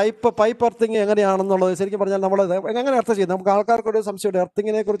പൈപ്പ് എർത്തിങ് എങ്ങനെയാണെന്നുള്ളത് ശരിക്കും പറഞ്ഞാൽ നമ്മൾ എങ്ങനെ എർത്ത് ചെയ്യുന്നത് നമുക്ക് ആൾക്കാർക്കൊരു സംശയമുണ്ട്.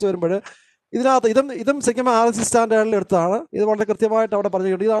 എർത്തിങ്ങിനെ കുറിച്ച് വരുമ്പോൾ ഇതിനകത്ത് ഇതും ശരിക്കും RC സ്റ്റാൻഡേർഡിൽ എടുത്താണ്. ഇത് വളരെ കൃത്യമായിട്ട് അവിടെ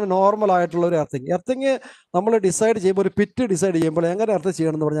പറഞ്ഞിട്ടുണ്ട്. ഇതാണ് നോർമൽ ആയിട്ടുള്ള ഒരു എർത്തിങ് നമ്മൾ ഡിസൈഡ് ചെയ്യുമ്പോൾ ഒരു പിറ്റ് ഡിസൈഡ് ചെയ്യുമ്പോൾ എങ്ങനെ എർത്ത്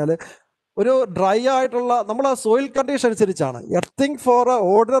ചെയ്യണം എന്ന് പറഞ്ഞാൽ ഒരു ഡ്രൈ ആയിട്ടുള്ള നമ്മൾ സോയിൽ കണ്ടീഷൻ അനുസരിച്ചാണ്. എർത്തിങ് ഫോർ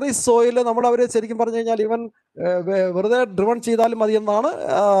ഓർഡിനറി സോയിൽ നമ്മൾ അവർ ശരിക്കും പറഞ്ഞു കഴിഞ്ഞാൽ ഇവൻ വെറുതെ ഡ്രിവൺ ചെയ്താലും മതി എന്നാണ്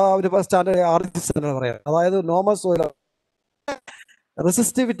അവർ സ്റ്റാൻഡേർഡ് RC സ്റ്റാൻഡേർഡ് പറയുന്നത്. അതായത് നോർമൽ സോയിൽ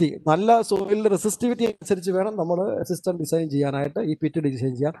റെസിസ്റ്റിവിറ്റി നല്ല സോയിലിൽ റെസിസ്റ്റിവിറ്റി അനുസരിച്ച് വേണം നമ്മൾ സിസ്റ്റം ഡിസൈൻ ചെയ്യാനായിട്ട്, ഈ പിറ്റ്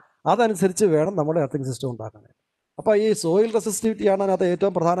ഡിസൈൻ ചെയ്യാൻ. അതനുസരിച്ച് വേണം നമ്മുടെ എർത്തിങ് സിസ്റ്റം ഉണ്ടാക്കാനായിട്ട്. അപ്പോൾ ഈ സോയിൽ റെസിസ്റ്റിവിറ്റിയാണ് അതിനകത്ത്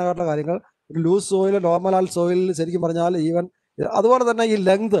ഏറ്റവും പ്രധാനമായിട്ടുള്ള കാര്യങ്ങൾ. ഒരു ലൂസ് സോയിൽ നോർമൽ സോയിലിൽ ശരിക്കും പറഞ്ഞാൽ ഈവൻ അതുപോലെ തന്നെ ഈ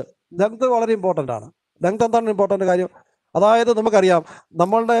ലെങ്ത് വളരെ ഇമ്പോർട്ടൻ്റ് ആണ്. ലെങ്ത് എന്താണ് ഇമ്പോർട്ടൻ്റ് കാര്യം? അതായത് നമുക്കറിയാം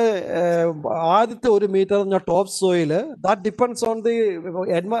നമ്മളുടെ ആദ്യത്തെ 1 മീറ്റർ എന്ന് പറഞ്ഞാൽ top soil that depends on the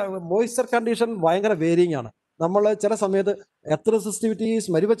moisture condition ഭയങ്കര വേരിയിങ് ആണ്. നമ്മൾ ചില സമയത്ത് earth resistivity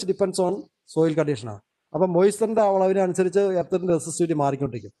very much depends on soil കണ്ടീഷനാണ്. അപ്പം മോയ്സ്ചറിൻ്റെ അളവിനനുസരിച്ച് എർത്തിൻ്റെ റെസിസ്റ്റിവിറ്റി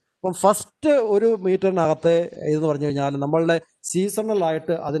മാറിക്കൊണ്ടിരിക്കും. അപ്പം ഫസ്റ്റ് 1 മീറ്ററിനകത്തെ ഇതെന്ന് പറഞ്ഞു കഴിഞ്ഞാൽ നമ്മളുടെ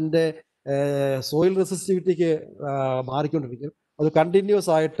സീസണലായിട്ട് അതിൻ്റെ സോയിൽ റെസിസ്റ്റിവിറ്റിക്ക് മാറിക്കൊണ്ടിരിക്കും. അത് കണ്ടിന്യൂസ്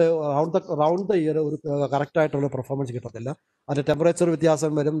ആയിട്ട് റൗണ്ട് ദ ഇയർ ഒരു കറക്റ്റായിട്ടുള്ള പെർഫോമൻസ് കിട്ടത്തില്ല. അതിൻ്റെ ടെമ്പറേച്ചർ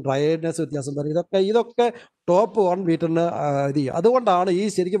വ്യത്യാസം വരും, ഡ്രൈനെസ് വ്യത്യാസം വരും. ഇതൊക്കെ ടോപ്പ് 1 മീറ്ററിന് ഇത് ചെയ്യും. അതുകൊണ്ടാണ് ഈ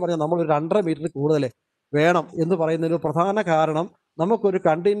ശരിക്കും പറഞ്ഞാൽ നമ്മൾ ഒരു 2.5 മീറ്ററിൽ കൂടുതൽ വേണം എന്ന് പറയുന്നതിന് പ്രധാന കാരണം നമുക്കൊരു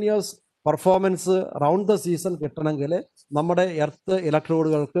continuous performance round the season കിട്ടണമെങ്കിൽ നമ്മുടെ എർത്ത്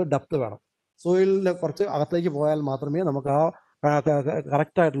ഇലക്ട്രോഡുകൾക്ക് ഡെപ്ത് വേണം. സോയിലിന് കുറച്ച് അകത്തേക്ക് പോയാൽ മാത്രമേ നമുക്ക് ആ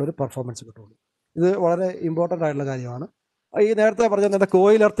കറക്റ്റായിട്ടുള്ളൊരു പെർഫോമൻസ് കിട്ടുള്ളൂ. ഇത് വളരെ ഇമ്പോർട്ടൻ്റ് ആയിട്ടുള്ള കാര്യമാണ്. ഈ നേരത്തെ പറഞ്ഞ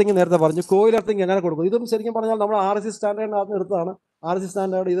കോയിൽ എർത്തിങ് നേരത്തെ പറഞ്ഞു. കോയിൽ എർത്തിങ് എങ്ങനെ കൊടുക്കും? ഇതും ശരിക്കും പറഞ്ഞാൽ നമ്മൾ RC സ്റ്റാൻഡേർഡിനകത്ത് എടുത്താണ്. RC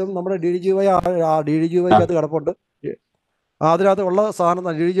സ്റ്റാൻഡേർഡ് ഇതും നമ്മുടെ DDGY DDGYക്കകത്ത് കിടപ്പുണ്ട്. അതിനകത്ത് ഉള്ള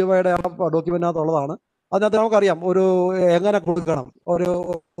സാധനം DDGYയുടെ ആ ഡോക്യുമെന്റിനകത്ത് ഉള്ളതാണ്. അതിനകത്ത് നമുക്കറിയാം എങ്ങനെ കൊടുക്കണം,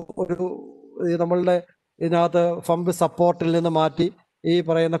 നമ്മളുടെ ഇതിനകത്ത് പമ്പ് സപ്പോർട്ടിൽ നിന്ന് മാറ്റി ഈ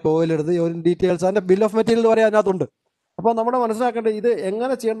പറയുന്ന കോയിലെടുത്ത് ഒരു ഡീറ്റെയിൽസ് അതിൻ്റെ ബിൽ ഓഫ് മെറ്റീരിയൽ വരെ അതിനകത്തുണ്ട്. അപ്പോൾ നമ്മൾ മനസ്സിലാക്കേണ്ടത് ഇത്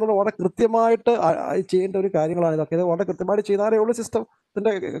എങ്ങനെ ചെയ്യേണ്ടത് വളരെ കൃത്യമായിട്ട് ചെയ്യേണ്ട ഒരു കാര്യങ്ങളാണ് ഇതൊക്കെ. ഇത് വളരെ കൃത്യമായിട്ട് ചെയ്താലേ ഉള്ളൂ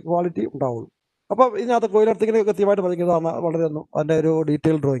സിസ്റ്റത്തിൻ്റെ ക്വാളിറ്റി ഉണ്ടാവുള്ളൂ. അപ്പോൾ ഇതിനകത്ത് കോയിലെടുത്തിങ്ങനെ കൃത്യമായിട്ട് പഠിക്കുന്നതാണ് വളരെ അതിൻ്റെ ഒരു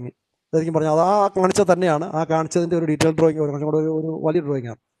ഡീറ്റെയിൽ ഡ്രോയിങ്. ശരിക്കും പറഞ്ഞാൽ അത് കാണിച്ചത് തന്നെയാണ്, കാണിച്ചതിൻ്റെ ഒരു ഡീറ്റെയിൽ ഡ്രോയിങ് കുറച്ചും കൂടെ ഒരു വലിയ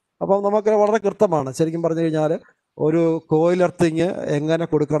ഡ്രോയിങ്ങാണ്. അപ്പം നമുക്ക് വളരെ കൃത്യമാണ് ശരിക്കും പറഞ്ഞു കഴിഞ്ഞാൽ ഒരു കോയിൽ എർത്തിങ് എങ്ങനെ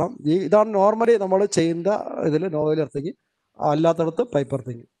കൊടുക്കണം. ഇതാണ് നോർമലി നമ്മൾ ചെയ്യുന്ന ഇതിൽ കോയിൽ എർത്തിങ്, അല്ലാത്തടത്ത് പൈപ്പ്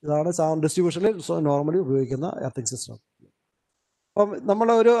എർത്തിങ്. ഇതാണ് ഡിസ്ട്രിബ്യൂഷനിൽ നോർമലി ഉപയോഗിക്കുന്ന എർത്തിങ് സിസ്റ്റം. അപ്പം നമ്മൾ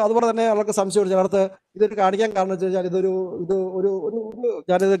അതുപോലെ തന്നെ അവർക്ക് സംശയം ചിലടത്ത് ഇതൊരു കാണിക്കാൻ കാരണം വെച്ച് കഴിഞ്ഞാൽ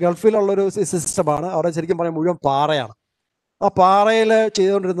ഞാനിത് ഗൾഫിലുള്ളൊരു സിസ്റ്റമാണ്. അവിടെ ശരിക്കും പറയാൻ മുഴുവൻ പാറയാണ്. ആ പാറയിൽ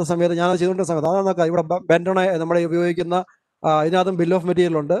ചെയ്തുകൊണ്ടിരുന്ന സമയത്ത് അതാണ് നോക്കാം ഇവിടെ ബെൻഡോണെ നമ്മൾ ഉപയോഗിക്കുന്ന ഇതിനകത്തും ബിൽ ഓഫ്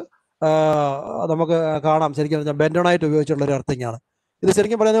മെറ്റീരിയൽ ഉണ്ട്. നമുക്ക് കാണാം ശരിക്കും പറഞ്ഞാൽ ബെൻഡോണായിട്ട് ഉപയോഗിച്ചുള്ള ഒരു എർത്തിങ്ങാണ് ഇത്.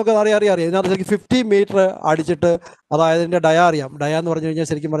 ശരിക്കും പറയാൻ നമുക്ക് അറിയാം ഇതിനകത്ത് ശരിക്കും 50 മീറ്റർ അടിച്ചിട്ട്, അതായത് ഇതിൻ്റെ ഡയ എന്ന് പറഞ്ഞു കഴിഞ്ഞാൽ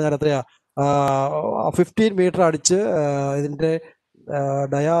ശരിക്കും പറഞ്ഞാൽ എത്രയാ 15 മീറ്റർ അടിച്ച് ഇതിൻ്റെ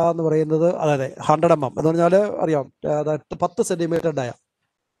ഡയ എന്ന് പറയുന്നത് അതെ 100 mm എന്ന് പറഞ്ഞാൽ അറിയാം 10 സെന്റിമീറ്റർ ഡയ.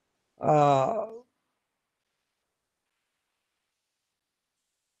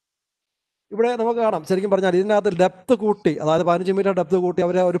 ഇവിടെ നമുക്ക് കാണാം ശരിക്കും പറഞ്ഞാൽ ഇതിനകത്ത് ഡെപ്ത് കൂട്ടി, അതായത് 15 മീറ്റർ ഡെപ്ത് കൂട്ടി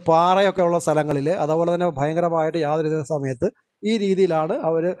അവർ ഒരു പാറയൊക്കെ ഉള്ള സ്ഥലങ്ങളിൽ, അതുപോലെ തന്നെ ഭയങ്കരമായിട്ട് യാതൊരു സമയത്ത് ഈ രീതിയിലാണ്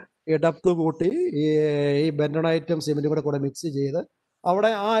അവർ ഈ ഡെപ്ത് കൂട്ടി ഈ ബെൻഡോണൈറ്റും സിമെന്റും കൂടെ മിക്സ് ചെയ്ത്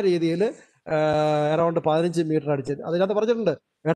അവിടെ ആ രീതിയിൽ അറൗണ്ട് 15 മീറ്റർ അടിച്ച് അതിനകത്ത് പറഞ്ഞിട്ടുണ്ട്